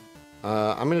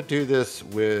 I'm gonna do this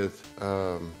with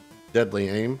deadly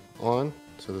aim on.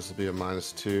 So this will be a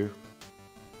 -2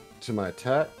 to my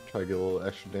attack. Try to get a little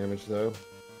extra damage though.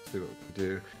 See what we can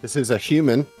do. This is a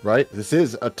human, right? This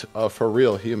is a for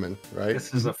real human, right?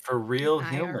 This is a for real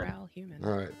human. IRL human.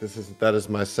 All right, that is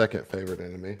my second favorite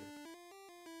enemy.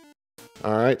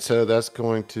 All right, so that's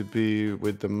going to be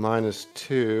with the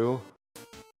 -2.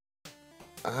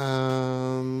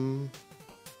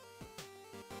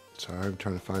 Sorry, I'm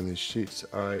trying to find these sheets.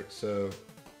 All right, so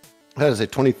that is a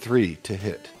 23 to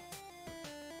hit.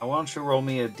 Why don't you roll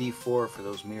me a d4 for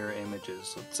those mirror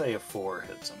images? Let's say a 4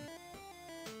 hits him.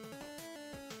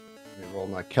 Let me roll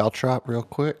my caltrop real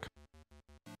quick.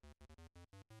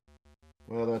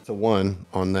 Well, that's a 1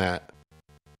 on that.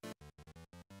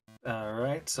 All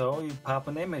right, so you pop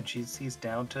an image. He's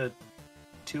down to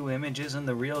 2 images and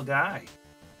the real guy.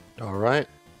 All right,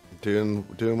 doing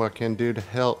what I can do to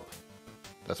help.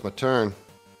 That's my turn.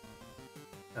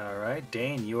 All right,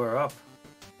 Dane, you are up.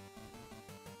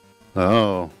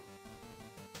 Oh.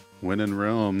 When in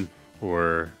Rome,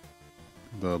 or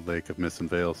the Lake of Mist and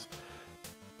Veils,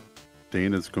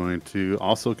 Dane is going to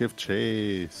also give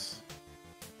chase.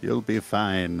 You'll be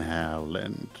fine,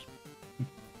 Howland.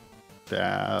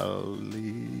 Dally,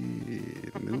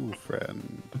 new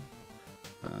friend.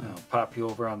 I'll pop you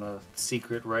over on the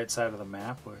secret right side of the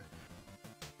map where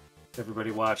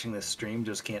everybody watching this stream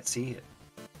just can't see it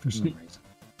for some reason.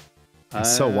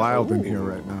 It's so wild in here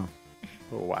right now.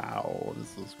 Wow,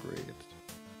 this is great.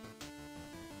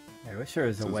 I wish there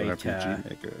was a way RPG to.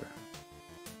 Maker.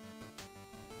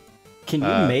 Can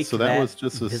you make so that, that was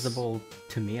just visible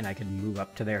to me, and I could move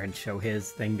up to there and show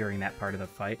his thing during that part of the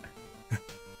fight?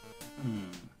 I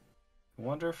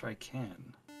wonder if I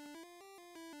can.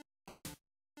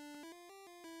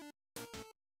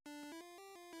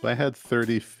 So I had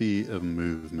 30 feet of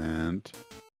movement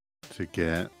to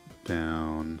get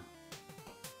down.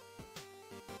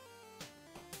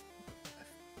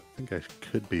 I think I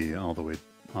could be all the way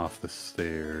off the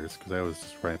stairs because I was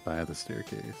just right by the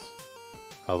staircase.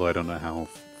 Although I don't know how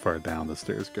far down the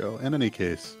stairs go. In any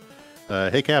case,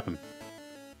 hey Captain,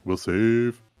 we'll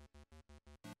save.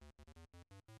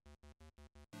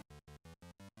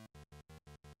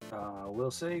 Will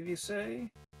save, you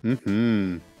say?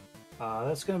 Mm-hmm.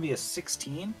 That's going to be a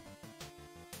 16.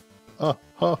 Oh,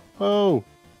 ho, ho.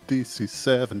 DC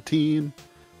 17.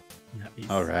 Nice.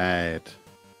 All right.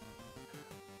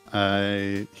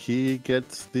 He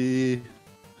gets the.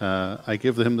 I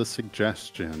give him the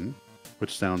suggestion,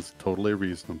 which sounds totally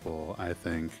reasonable, I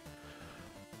think.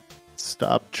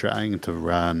 Stop trying to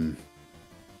run.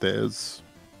 There's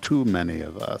too many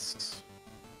of us.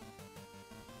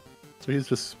 So he's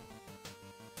just.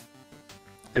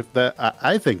 If that,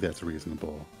 I think that's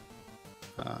reasonable.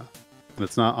 And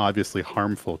it's not obviously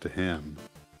harmful to him.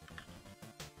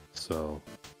 So.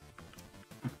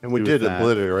 And we do did that.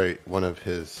 obliterate one of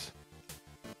his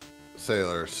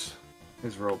sailors.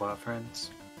 His robot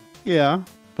friends. Yeah,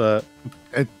 but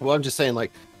Well, I'm just saying,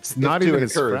 like, It's not to even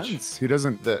his encourage friends. He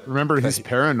doesn't that- remember. that He's he-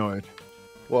 paranoid.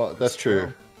 well, that's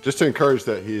true. Just to encourage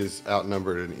that he is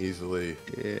outnumbered and easily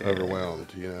yeah.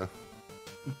 overwhelmed, you know?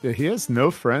 Yeah, he has no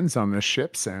friends on this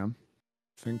ship, Sam.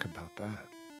 Think about that.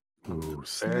 Ooh, Very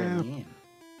snap. mean.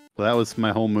 Well, that was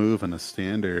my whole move in a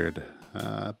standard,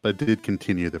 but did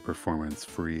continue the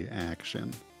performance-free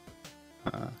action.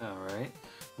 All right.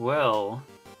 Well,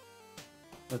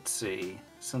 let's see.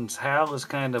 Since Hal is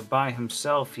kind of by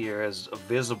himself here as a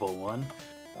visible one,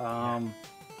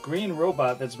 green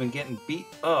robot that's been getting beat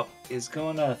up is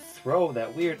going to throw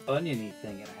that weird oniony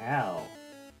thing at Hal.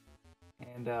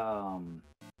 And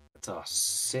it's a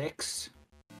 6.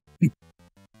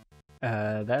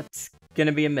 That's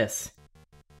gonna be a miss.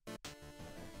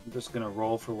 I'm just going to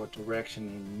roll for what direction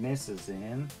he misses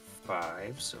in.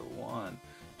 5. So 1,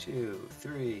 2,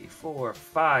 3, 4,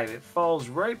 5. It falls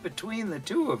right between the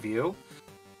two of you.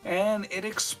 And it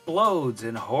explodes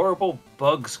and horrible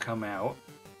bugs come out.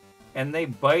 And they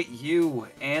bite you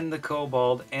and the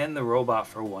kobold and the robot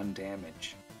for 1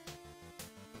 damage.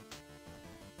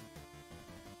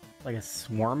 Like a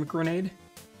swarm grenade?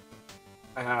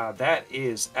 That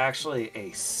is actually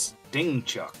a sting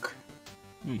chuck.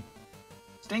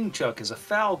 Sting chuck is a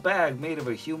foul bag made of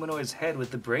a humanoid's head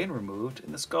with the brain removed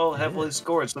and the skull heavily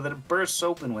scored so that it bursts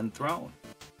open when thrown.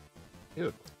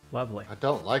 Ew. Lovely. I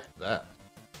don't like that.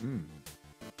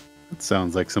 It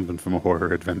sounds like something from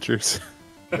Horror Adventures.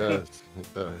 It does.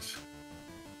 It does.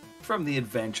 From the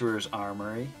Adventurer's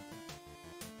Armory.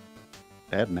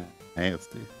 That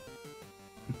nasty.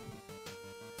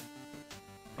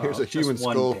 Here's a just human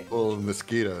one skull damage. full of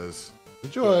mosquitoes.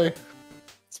 Enjoy.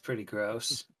 It's pretty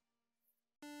gross.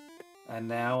 And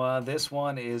now this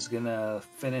one is gonna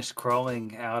finish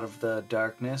crawling out of the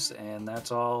darkness, and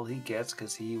that's all he gets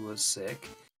because he was sick.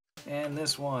 And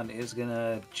this one is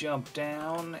gonna jump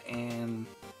down and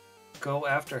go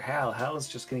after Hal. Hal is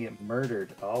just gonna get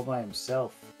murdered all by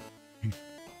himself.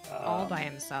 All by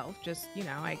himself. Just,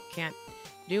 I can't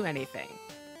do anything.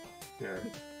 Sure.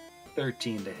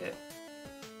 13 to hit.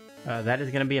 That is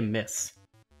going to be a miss.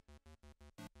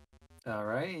 All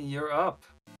right, you're up.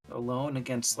 Alone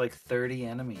against like 30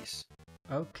 enemies.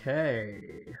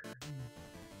 Okay.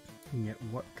 Looking at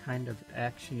what kind of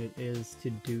action it is to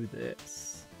do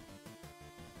this.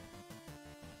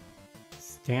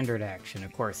 Standard action,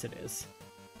 of course it is.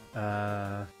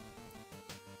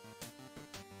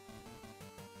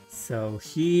 So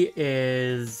he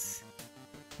is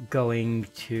going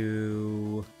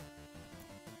to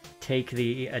take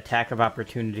the attack of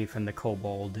opportunity from the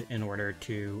kobold in order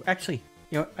to... Actually,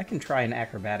 I can try an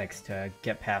acrobatics to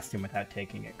get past him without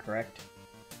taking it, correct?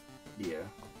 Yeah.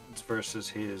 It's versus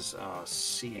his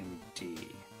CMD.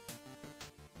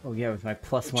 Oh yeah, with my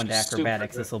plus Which 1 to is super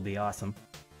acrobatics, good. this will be awesome.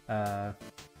 That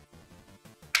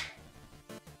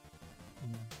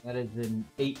is an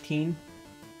 18.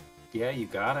 Yeah, you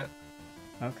got it.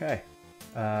 Okay.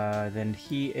 Then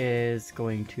he is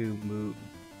going to move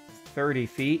 30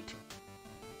 feet.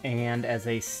 And as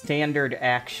a standard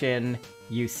action,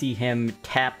 you see him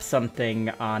tap something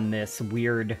on this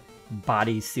weird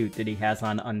bodysuit that he has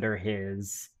on under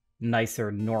his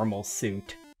nicer normal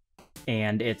suit.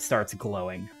 And it starts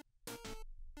glowing.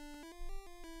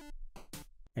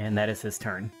 And that is his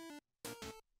turn.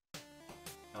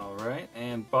 All right,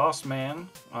 and Boss Man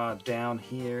down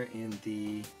here in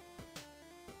the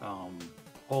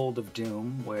Hold of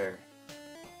Doom, where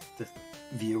the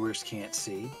viewers can't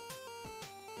see,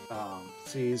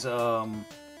 sees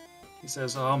he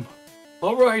says, all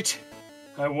right,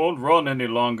 I won't run any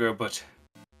longer, but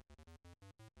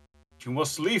you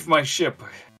must leave my ship.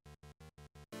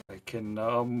 I can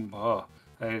I'm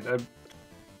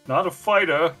not a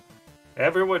fighter.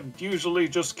 Everyone usually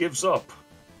just gives up.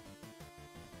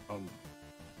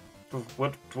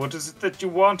 What is it that you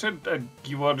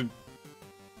wanted?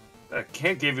 I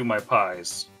can't give you my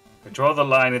pies. I draw the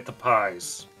line at the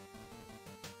pies.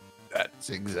 That's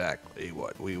exactly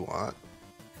what we want.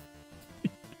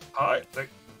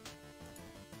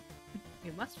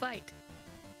 You must fight.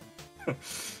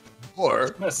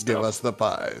 Or messed give up. us the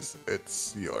pies.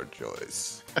 It's your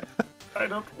choice. I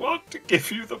don't want to give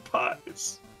you the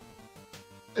pies.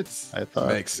 I thought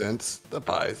Makes sense. The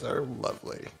pies are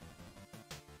lovely.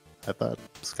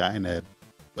 Skynet,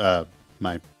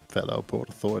 my fellow Port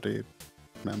Authority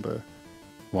member,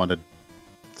 wanted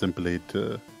simply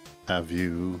to have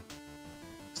you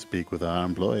speak with our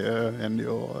employer in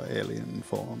your alien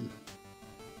form.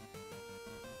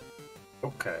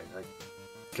 Okay, I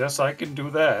guess I can do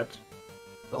that.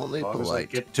 Only As long as I polite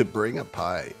get- to bring a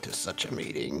pie to such a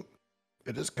meeting.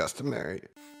 It is customary.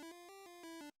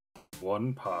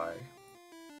 One pie.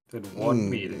 Then one Hmm,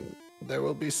 meeting. There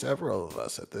will be several of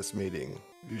us at this meeting.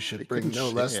 You should We bring can no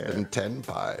less share. than 10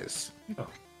 pies.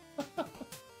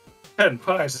 10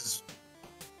 pies is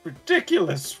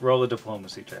ridiculous. Roll a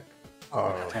diplomacy check.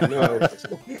 Oh, no.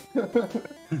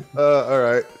 All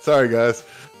right. Sorry, guys.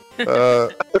 Here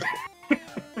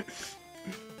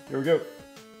we go.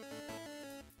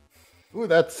 Ooh,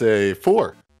 that's a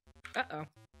 4. Uh-oh.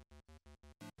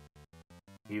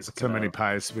 He's So gonna many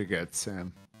pies we get,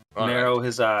 Sam. All right. narrow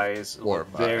his eyes, Four look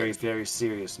very, pies. very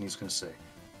serious, and he's gonna say,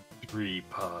 3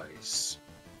 pies.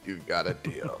 You got a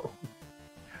deal.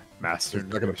 Master He's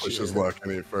not going to push his negotiator. luck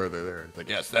any further there. Like,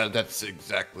 yes, that's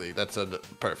a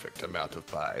perfect amount of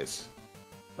pies.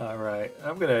 All right,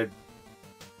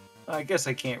 I guess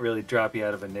I can't really drop you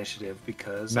out of initiative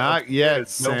because Not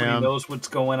yet, nobody Sam. knows what's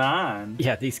going on.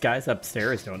 Yeah, these guys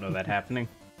upstairs don't know that happening.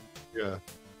 Yeah.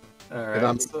 All And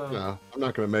right, so I'm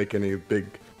not going to make any big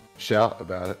shout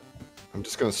about it. I'm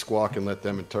just going to squawk and let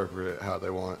them interpret it how they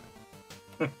want.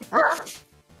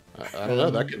 I don't know.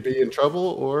 That could be in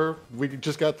trouble, or we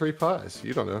just got 3 pies.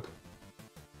 You don't know.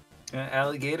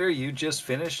 Alligator, you just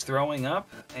finished throwing up,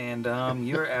 and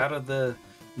you're out of the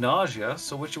nausea.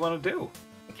 So what you want to do?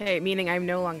 Okay, meaning I'm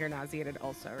no longer nauseated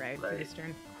also, right? For Right. this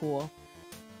turn? Cool.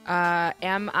 I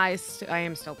am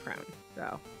still prone,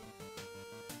 so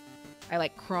I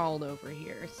like crawled over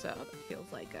here, so that feels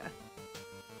like a...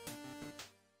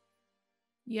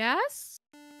 Yes?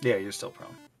 Yeah, you're still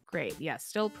prone. Great. Yeah,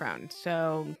 still prone.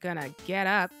 So I'm gonna get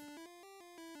up.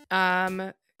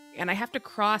 And I have to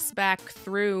cross back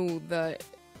through the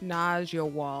nausea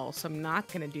wall, so I'm not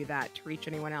gonna do that to reach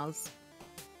anyone else.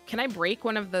 Can I break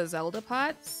one of the Zelda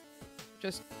pots?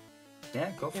 Just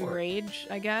Yeah, go for it. enrage,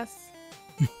 I guess.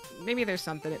 Maybe there's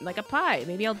something like a pie.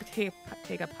 Maybe I'll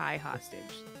take a pie hostage.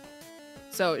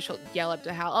 So she'll yell up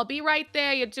to Hal, "I'll be right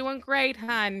there. You're doing great,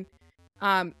 hun."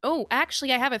 Oh,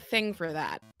 actually, I have a thing for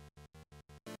that.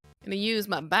 I'm gonna use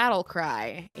my battle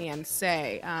cry and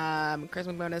say,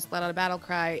 charisma bonus, let out a battle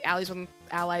cry.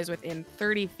 Allies within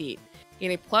 30 feet.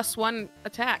 Gain a +1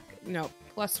 attack. No,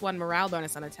 +1 morale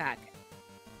bonus on attack.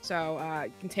 So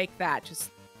you can take that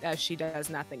just as she does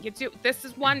nothing. This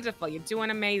is wonderful. You're doing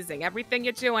amazing. Everything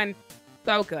you're doing,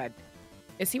 so good.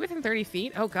 Is he within 30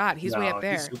 feet? Oh God, he's way up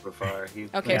there. He's super far.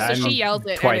 Okay, Yeah, so I'm she yells it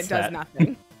and it twice does that.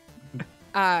 nothing.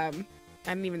 I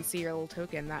didn't even see your little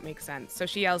token. That makes sense. So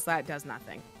she yells that, does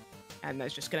nothing. And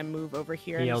that's just gonna move over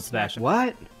here. He and yells back, smash him.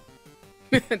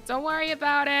 "What?" Don't worry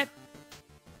about it.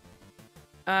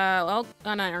 Well,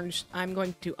 I'm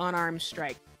going to unarmed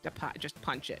strike. Just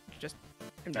punch it. I'm just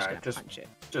Alright, gonna punch it.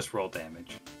 Just roll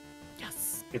damage.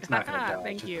 Yes. It's not gonna die.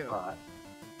 Thank just you. a pot.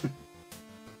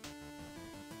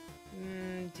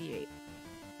 D8.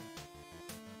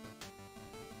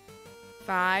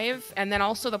 5, and then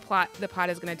also the pot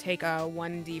is gonna take a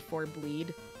 1d4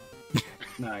 bleed.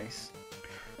 Nice.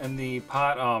 And the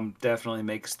pot definitely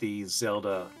makes the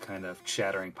Zelda kind of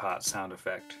chattering pot sound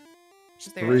effect.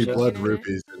 Is there 3 chicken blood in it?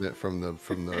 rupees in it from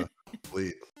the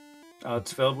bleed.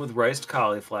 It's filled with riced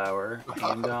cauliflower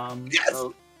and Yes!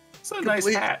 it's a nice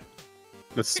Complete. hat.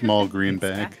 A small green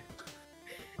Thanks, bag.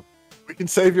 We can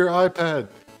save your iPad.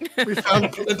 We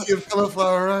found plenty of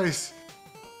cauliflower rice.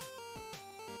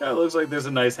 Yeah, it looks like there's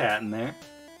a nice hat in there.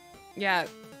 Yeah.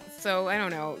 So I don't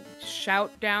know.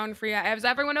 Shout down for you. Is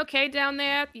everyone okay down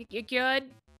there? You good?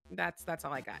 That's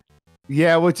all I got.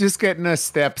 Yeah, we're just getting our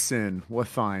steps in. We're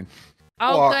fine.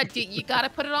 Oh, Walk. good. You got to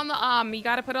put it on the You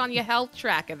got to put it on your health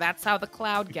tracker. That's how the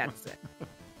cloud gets it.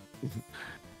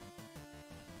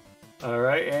 All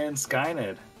right, and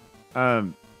Skynet.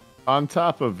 On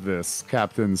top of this,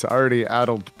 Captain's already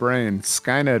addled brain,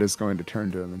 Skynet is going to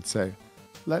turn to him and say,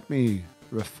 "Let me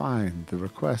refine the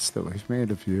request that we've made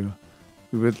of you.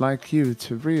 We would like you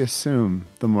to reassume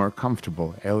the more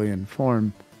comfortable alien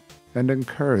form and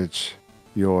encourage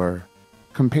your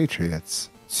compatriots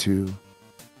to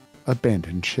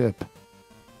abandon ship.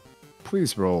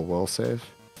 Please roll will save."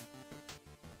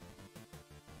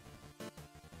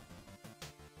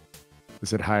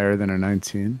 Is it higher than a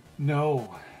 19? No,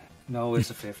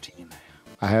 it's a 15.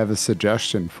 I have a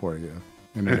suggestion for you,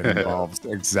 and it involves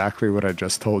exactly what I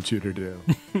just told you to do.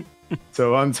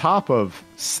 So on top of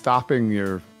stopping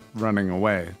your running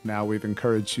away, now we've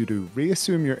encouraged you to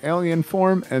reassume your alien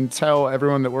form and tell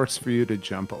everyone that works for you to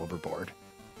jump overboard.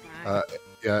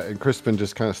 Yeah, and Crispin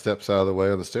just kind of steps out of the way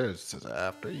on the stairs and says,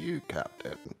 "After you,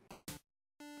 Captain."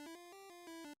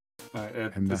 All right,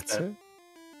 And that's it.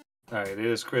 All right, it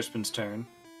is Crispin's turn.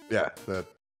 Yeah,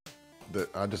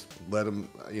 I just let him,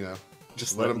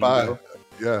 Just let let him him by. go.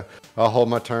 Yeah, I'll hold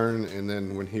my turn, and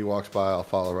then when he walks by, I'll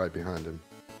follow right behind him.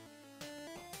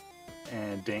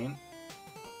 And Dane.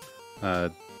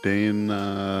 Dane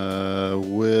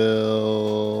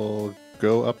will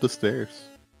go up the stairs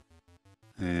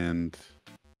and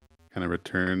kind of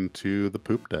return to the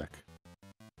poop deck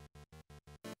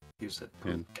You said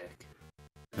And- poop deck.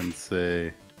 and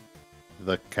say,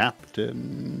 "The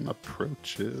captain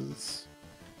approaches,"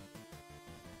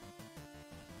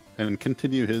 and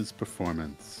continue his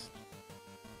performance.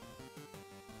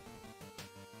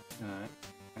 All right.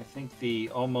 I think the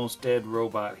almost dead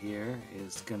robot here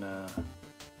is gonna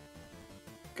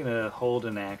hold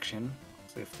an action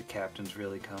if the captain's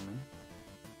really coming,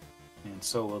 and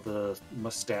so will the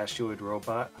mustachioid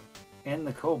robot and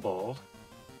the kobold.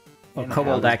 Well, And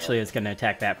Kobold Hal- actually is going to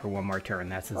attack that for one more turn.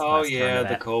 That's his Oh last turn yeah, of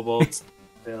the that. kobold's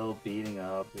still beating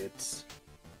up its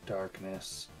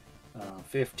darkness.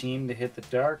 15 to hit the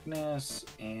darkness,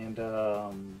 and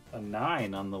a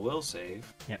 9 on the will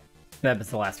save. That was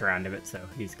the last round of it, so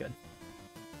he's good.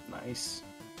 Nice.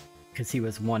 Because he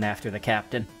was one after the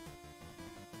captain.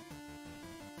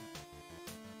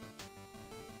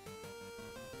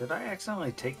 Did I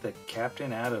accidentally take the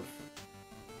captain out of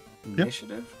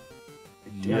initiative? I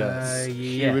did. Yes. Yes.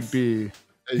 He would be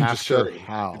Hey, you just after shut him.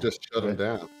 Hal. You just shut him right?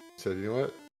 down. Said, "You know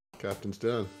what? Captain's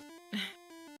done."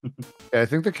 Yeah, I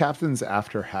think the captain's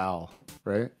after Hal,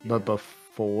 right? Yeah. But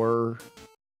before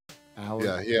Alan?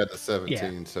 Yeah, he had the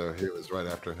 17, so he was right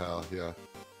after Hal. Yeah.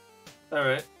 All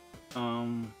right.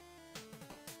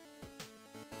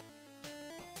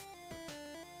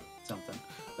 Something.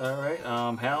 All right.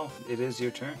 Hal, it is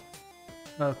your turn.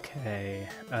 Okay.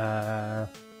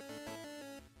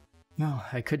 No,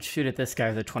 I could shoot at this guy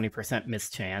with a 20%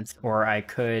 mischance, or I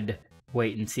could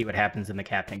wait and see what happens when the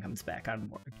captain comes back on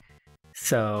board.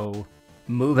 So,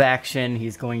 move action,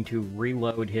 he's going to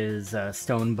reload his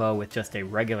stone bow with just a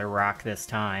regular rock this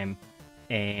time,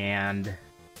 and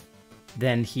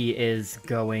then he is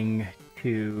going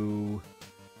to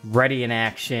ready in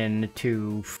action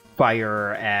to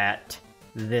fire at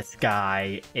this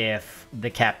guy if the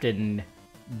captain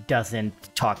doesn't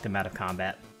talk them out of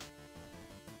combat.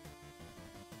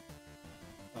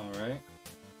 All right.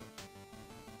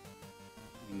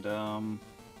 And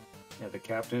yeah, the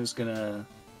captain is gonna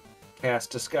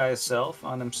cast Disguise Self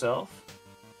on himself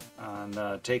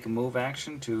and take a move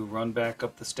action to run back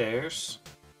up the stairs,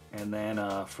 and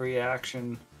then free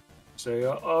action say,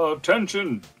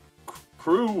 "Attention,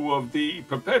 crew of the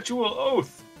Perpetual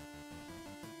Oath!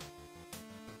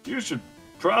 You should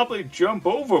probably jump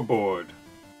overboard."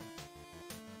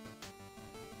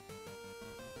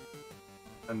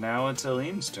 And now it's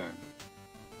Eileen's turn.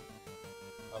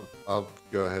 I'll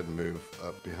go ahead and move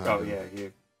up behind Oh him. yeah,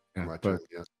 you. Yeah, My but turn,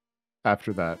 yeah.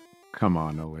 after that, come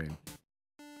on, Elaine.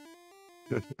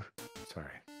 Sorry.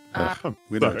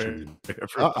 We know what you Sorry. mean.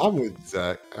 I'm with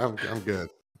Zach. I'm good.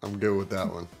 I'm good with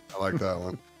that one. I like that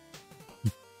one.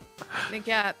 I think,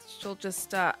 yeah, she'll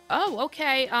just, oh,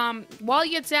 okay. While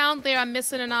you're down there, I'm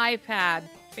missing an iPad.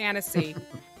 Fantasy.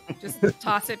 Just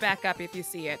toss it back up if you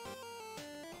see it.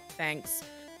 Thanks.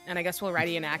 And I guess we'll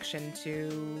ready in action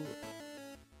to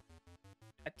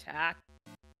attack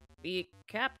the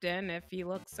captain if he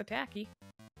looks attacky.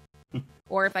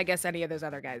 Or if I guess any of those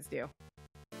other guys do.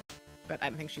 But I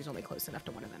think she's only close enough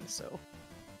to one of them, so.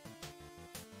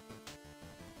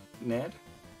 Ned?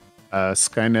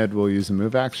 Skynet will use a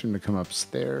move action to come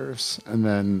upstairs, and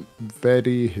then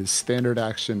ready his standard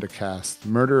action to cast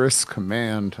Murderous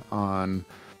Command on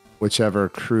whichever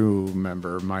crew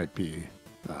member might be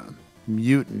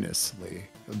mutinously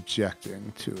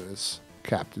objecting to his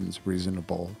captain's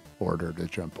reasonable order to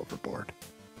jump overboard.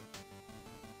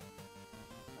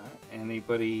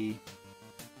 Anybody?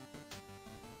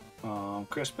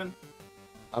 Crispin?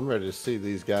 I'm ready to see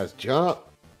these guys jump.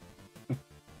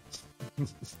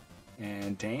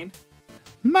 And Dane?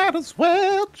 Might as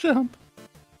well jump.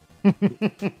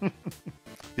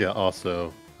 Yeah,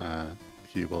 also,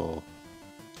 he will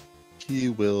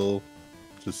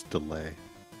just delay,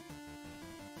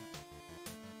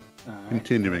 All right.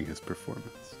 continuing his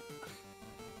performance.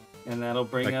 And that'll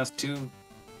bring us to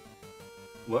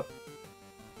what?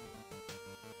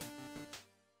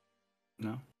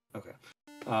 No? Okay.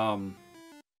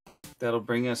 That'll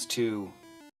bring us to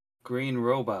Green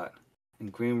Robot.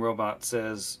 And Green Robot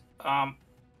says, I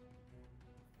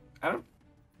don't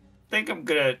think I'm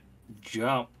gonna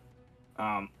jump.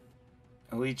 Are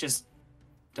we just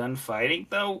done fighting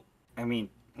though? I mean,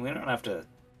 we don't have to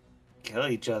kill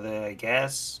each other, I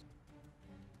guess.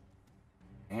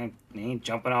 And ain't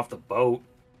jumping off the boat.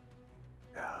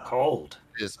 Cold.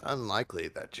 It is unlikely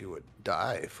that you would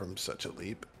die from such a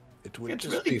leap. It would It's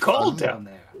just really be cold fun down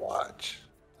there. to watch.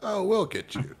 Oh, we'll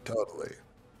get you, totally.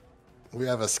 We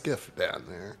have a skiff down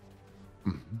there.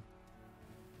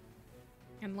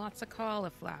 And lots of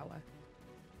cauliflower.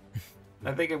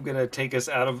 I think I'm gonna take us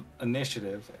out of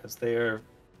initiative as they are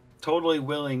totally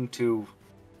willing to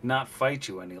not fight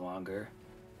you any longer.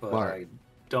 But Smart. I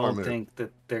don't Smart think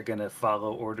that they're gonna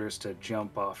follow orders to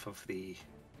jump off of the.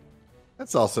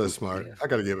 That's also smart. Yeah. I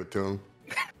gotta give it to him.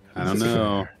 I don't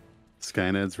know.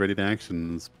 Skynet's ready to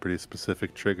action is a pretty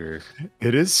specific trigger.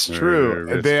 It is Or true.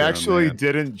 risk They on actually that.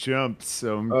 didn't jump,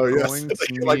 so I'm Oh, yes. going They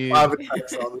to get like need. 5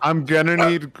 attacks on them. I'm gonna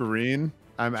need green.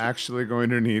 I'm actually going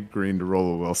to need green to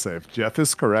roll a will save. Jeff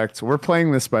is correct. We're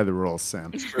playing this by the rules,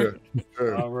 Sam. True.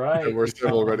 True. All right. And we're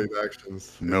still ready to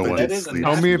actions. No If they one That get is a sleeps.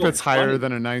 Tell me if natural it's higher 20.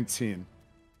 than a 19.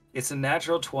 It's a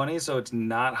natural 20, so it's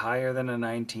not higher than a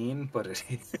 19, but it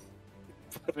is,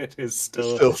 but it is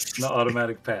still an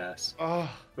automatic pass. Oh,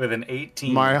 With an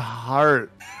 18. my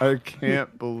heart. I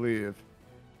can't believe.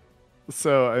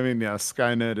 So, I mean, yeah,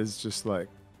 Skynet is just like,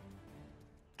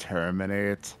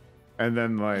 terminate. And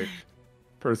then, like,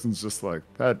 person's just like,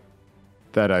 that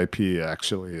IP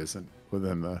actually isn't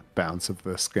within the bounds of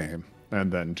this game.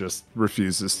 And then just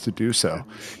refuses to do so.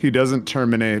 He doesn't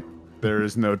terminate. There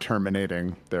is no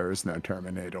terminating. There is no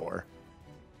terminator.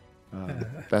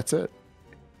 That's it.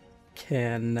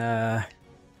 Can,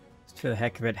 for the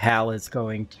heck of it, Hal is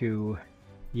going to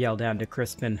yell down to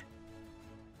Crispin.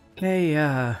 Hey,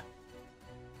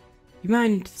 you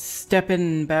mind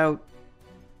stepping about,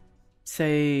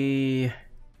 say,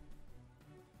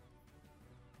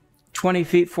 20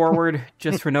 feet forward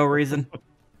just for no reason?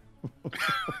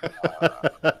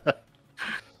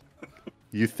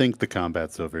 You think the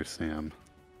combat's over, Sam.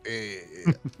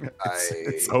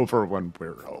 It's over when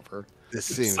we're over. This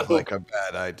seems like a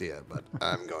bad idea, but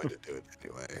I'm going to do it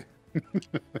anyway.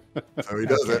 So he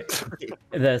does it.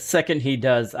 The second he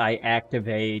does, I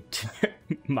activate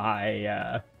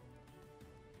my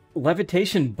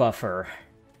levitation buffer.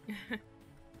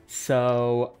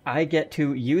 So I get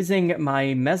to, using my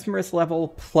mesmerist level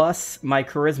plus my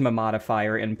charisma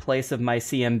modifier in place of my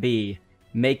CMB,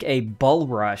 make a bull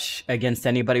rush against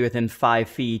anybody within 5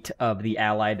 feet of the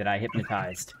ally that I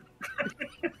hypnotized.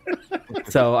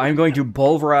 So I'm going to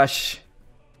bull rush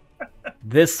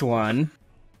this one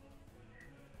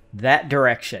that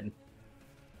direction.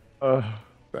 The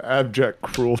abject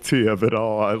cruelty of it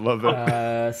all. I love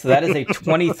it. So that is a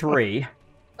 23.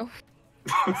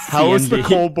 How is the CMB.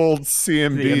 kobold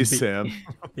CMB, Sam?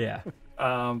 Yeah.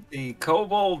 The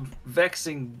Kobold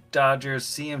Vexing Dodger's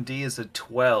CMD is a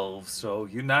 12, so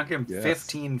you knock him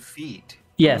 15 feet.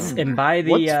 Yes, and by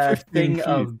What's the 15 thing feet?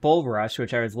 of Bull Rush,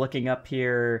 which I was looking up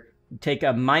here, take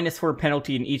a -4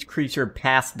 penalty in each creature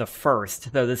past the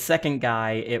first. Though the second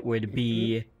guy, it would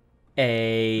be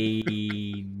a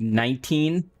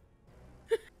 19.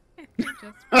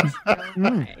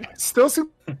 Still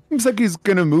seems like he's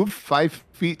gonna move 5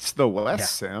 feet to the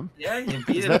west, Sam. Yeah, you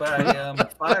beat it by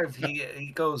 5.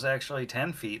 He goes actually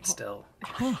 10 feet still.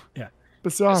 Yeah.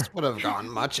 Bizarre. This would have gone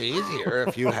much easier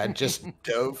if you had just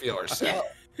dove yourself.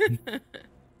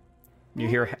 You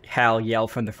hear Hal yell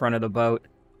from the front of the boat.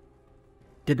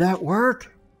 Did that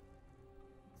work?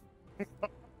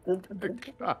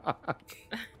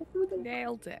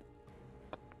 Nailed it.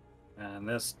 And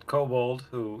this kobold,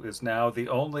 who is now the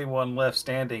only one left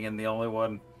standing and the only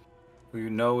one who you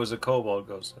know is a kobold,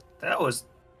 goes, That was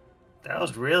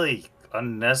really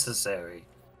unnecessary.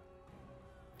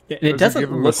 It Does it doesn't give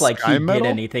him a look like sky he medal? did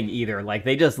anything either. Like,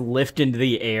 they just lift into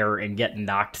the air and get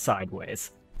knocked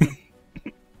sideways.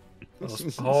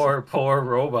 Those poor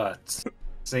robots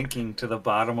sinking to the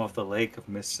bottom of the lake of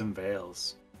mists and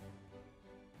veils.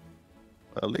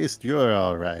 At least you're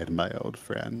all right, my old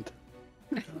friend.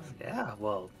 Yeah,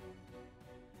 well,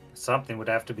 something would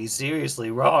have to be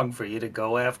seriously wrong for you to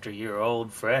go after your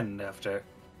old friend after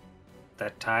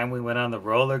that time we went on the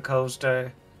roller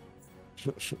coaster.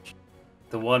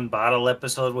 The one bottle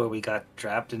episode where we got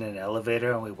trapped in an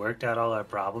elevator and we worked out all our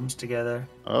problems together.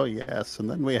 Oh, yes, and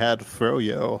then we had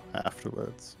Froyo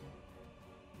afterwards.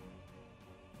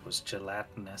 It was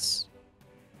gelatinous.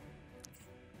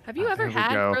 Have you ever There we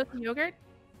had go. frozen yogurt?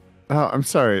 Oh, I'm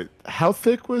sorry. How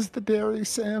thick was the dairy,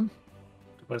 Sam?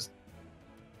 Was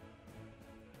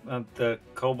the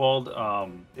kobold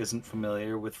isn't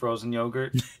familiar with frozen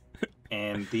yogurt,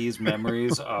 and these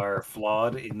memories are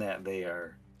flawed in that they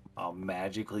are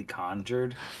magically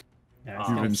conjured. Yeah, I was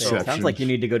gonna say, it sounds Inception. like you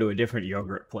need to go to a different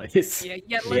yogurt place. Yeah,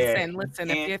 Yeah, listen. you If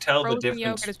can't tell the frozen difference.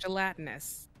 yogurt is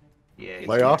gelatinous, Yeah, you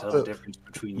Lay can't off tell the- the difference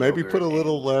between Maybe yogurt put a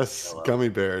little and less Jello. gummy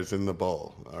bears in the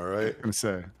bowl, all right? I'm gonna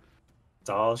say. It's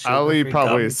all Ali sugar-free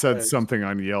probably gummy said bears. something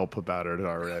on Yelp about it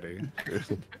already.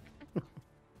 it's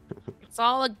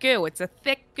all a goo. It's a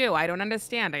thick goo. I don't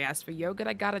understand. I asked for yogurt.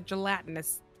 I got a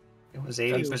gelatinous. It was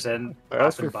 80%. I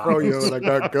asked for Froyo and I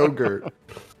got Go-Gurt.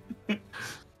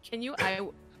 Can you? I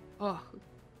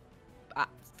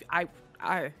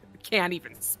can't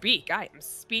even speak. I am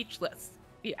speechless.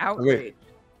 The outrage.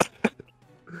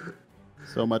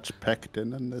 So much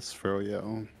pectin in this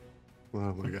Froyo.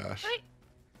 Oh my gosh.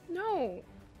 No,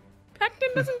 pectin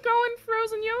doesn't go in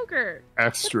frozen yogurt.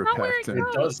 Extra That's not where it pectin.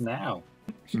 It does now.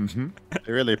 Mm-hmm.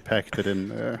 They really pecked it in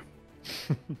there.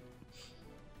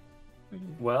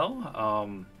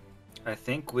 Well, I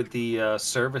think with the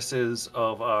services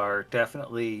of our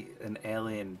definitely an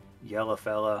alien yellow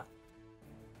fella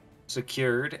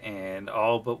secured and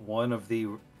all but one of the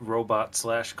robot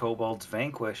 / kobolds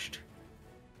vanquished,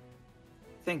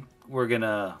 I think we're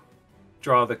gonna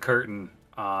draw the curtain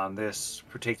on this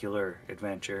particular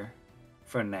adventure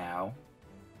for now.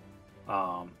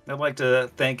 I'd like to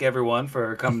thank everyone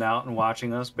for coming out and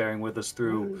watching us, bearing with us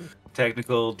through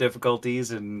technical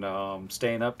difficulties and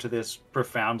staying up to this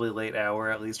profoundly late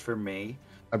hour, at least for me.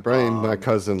 I blamed my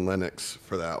cousin Lennox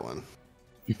for that one.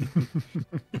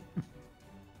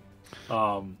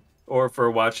 Or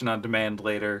for watching on demand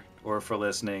later, or for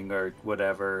listening, or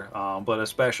whatever. But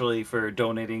especially for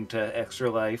donating to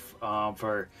Extra Life,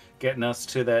 for getting us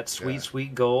to that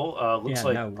sweet goal. Looks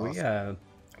like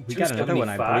We got another one.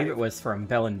 I believe 275. it was from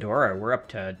Bellandora. We're up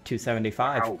to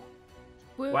 275. Wow.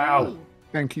 Woo. Wow.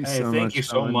 Thank you Hey, so thank much, you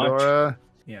so much. Elendora,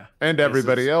 Yeah. and This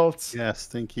everybody is- else. Yes,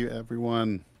 thank you,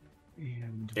 everyone.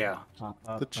 And Yeah. pop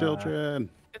up, The children.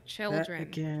 The that children.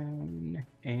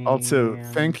 again. Also, and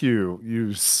thank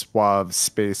you suave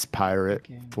space pirate,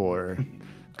 again, for and-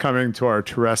 coming to our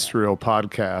terrestrial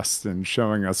podcast and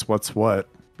showing us what's what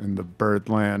in the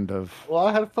birdland of. Well,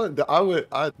 I had fun.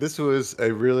 This was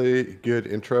a really good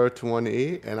intro to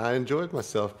 1E, and I enjoyed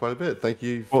myself quite a bit. Thank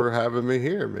you for having me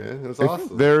here, man. It was If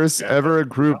awesome. there's ever a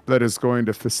group that is going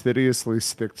to fastidiously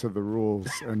stick to the rules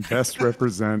and best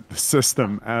represent the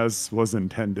system as was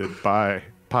intended by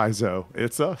Paizo,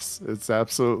 it's us. It's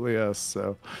absolutely us.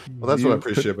 So, Well, that's what I you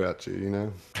appreciate about you, you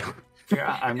know?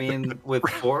 Yeah, I mean, with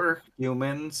 4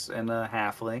 humans and a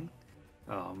halfling,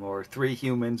 or 3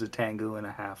 humans, a Tengu, and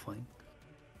a halfling,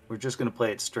 we're just going to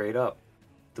play it straight up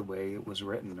the way it was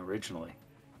written originally.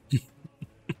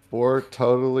 4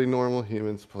 totally normal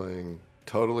humans playing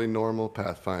totally normal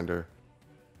Pathfinder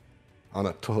on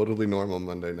a totally normal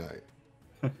Monday night.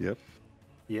 Yep.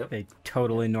 Yep. A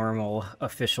totally normal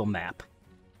official map.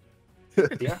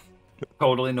 Yeah.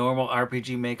 Totally normal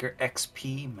RPG Maker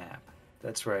XP map.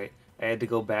 That's right. I had to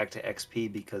go back to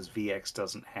XP because VX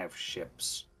doesn't have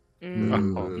ships. Ooh.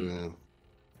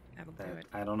 That'll do it.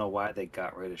 I don't know why they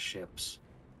got rid of ships.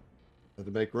 Had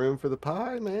to make room for the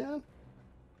pie, man.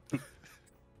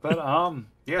 But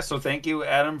yeah, so thank you,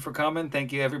 Adam, for coming.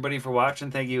 Thank you everybody for watching.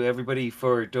 Thank you everybody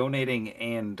for donating,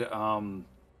 and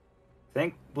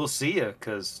we'll see you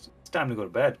because it's time to go to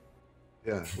bed.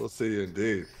 Yeah, we'll see you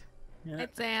indeed. Yeah.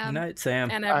 Night, Sam. Good night, Sam.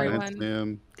 And Good night, everyone. Sam. Good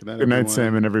night, good night, everyone.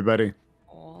 Sam, and everybody.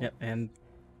 Oh, Yep, and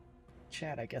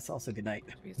Chad, I guess also good night.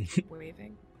 he's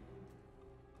waving.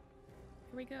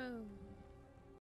 Here we go.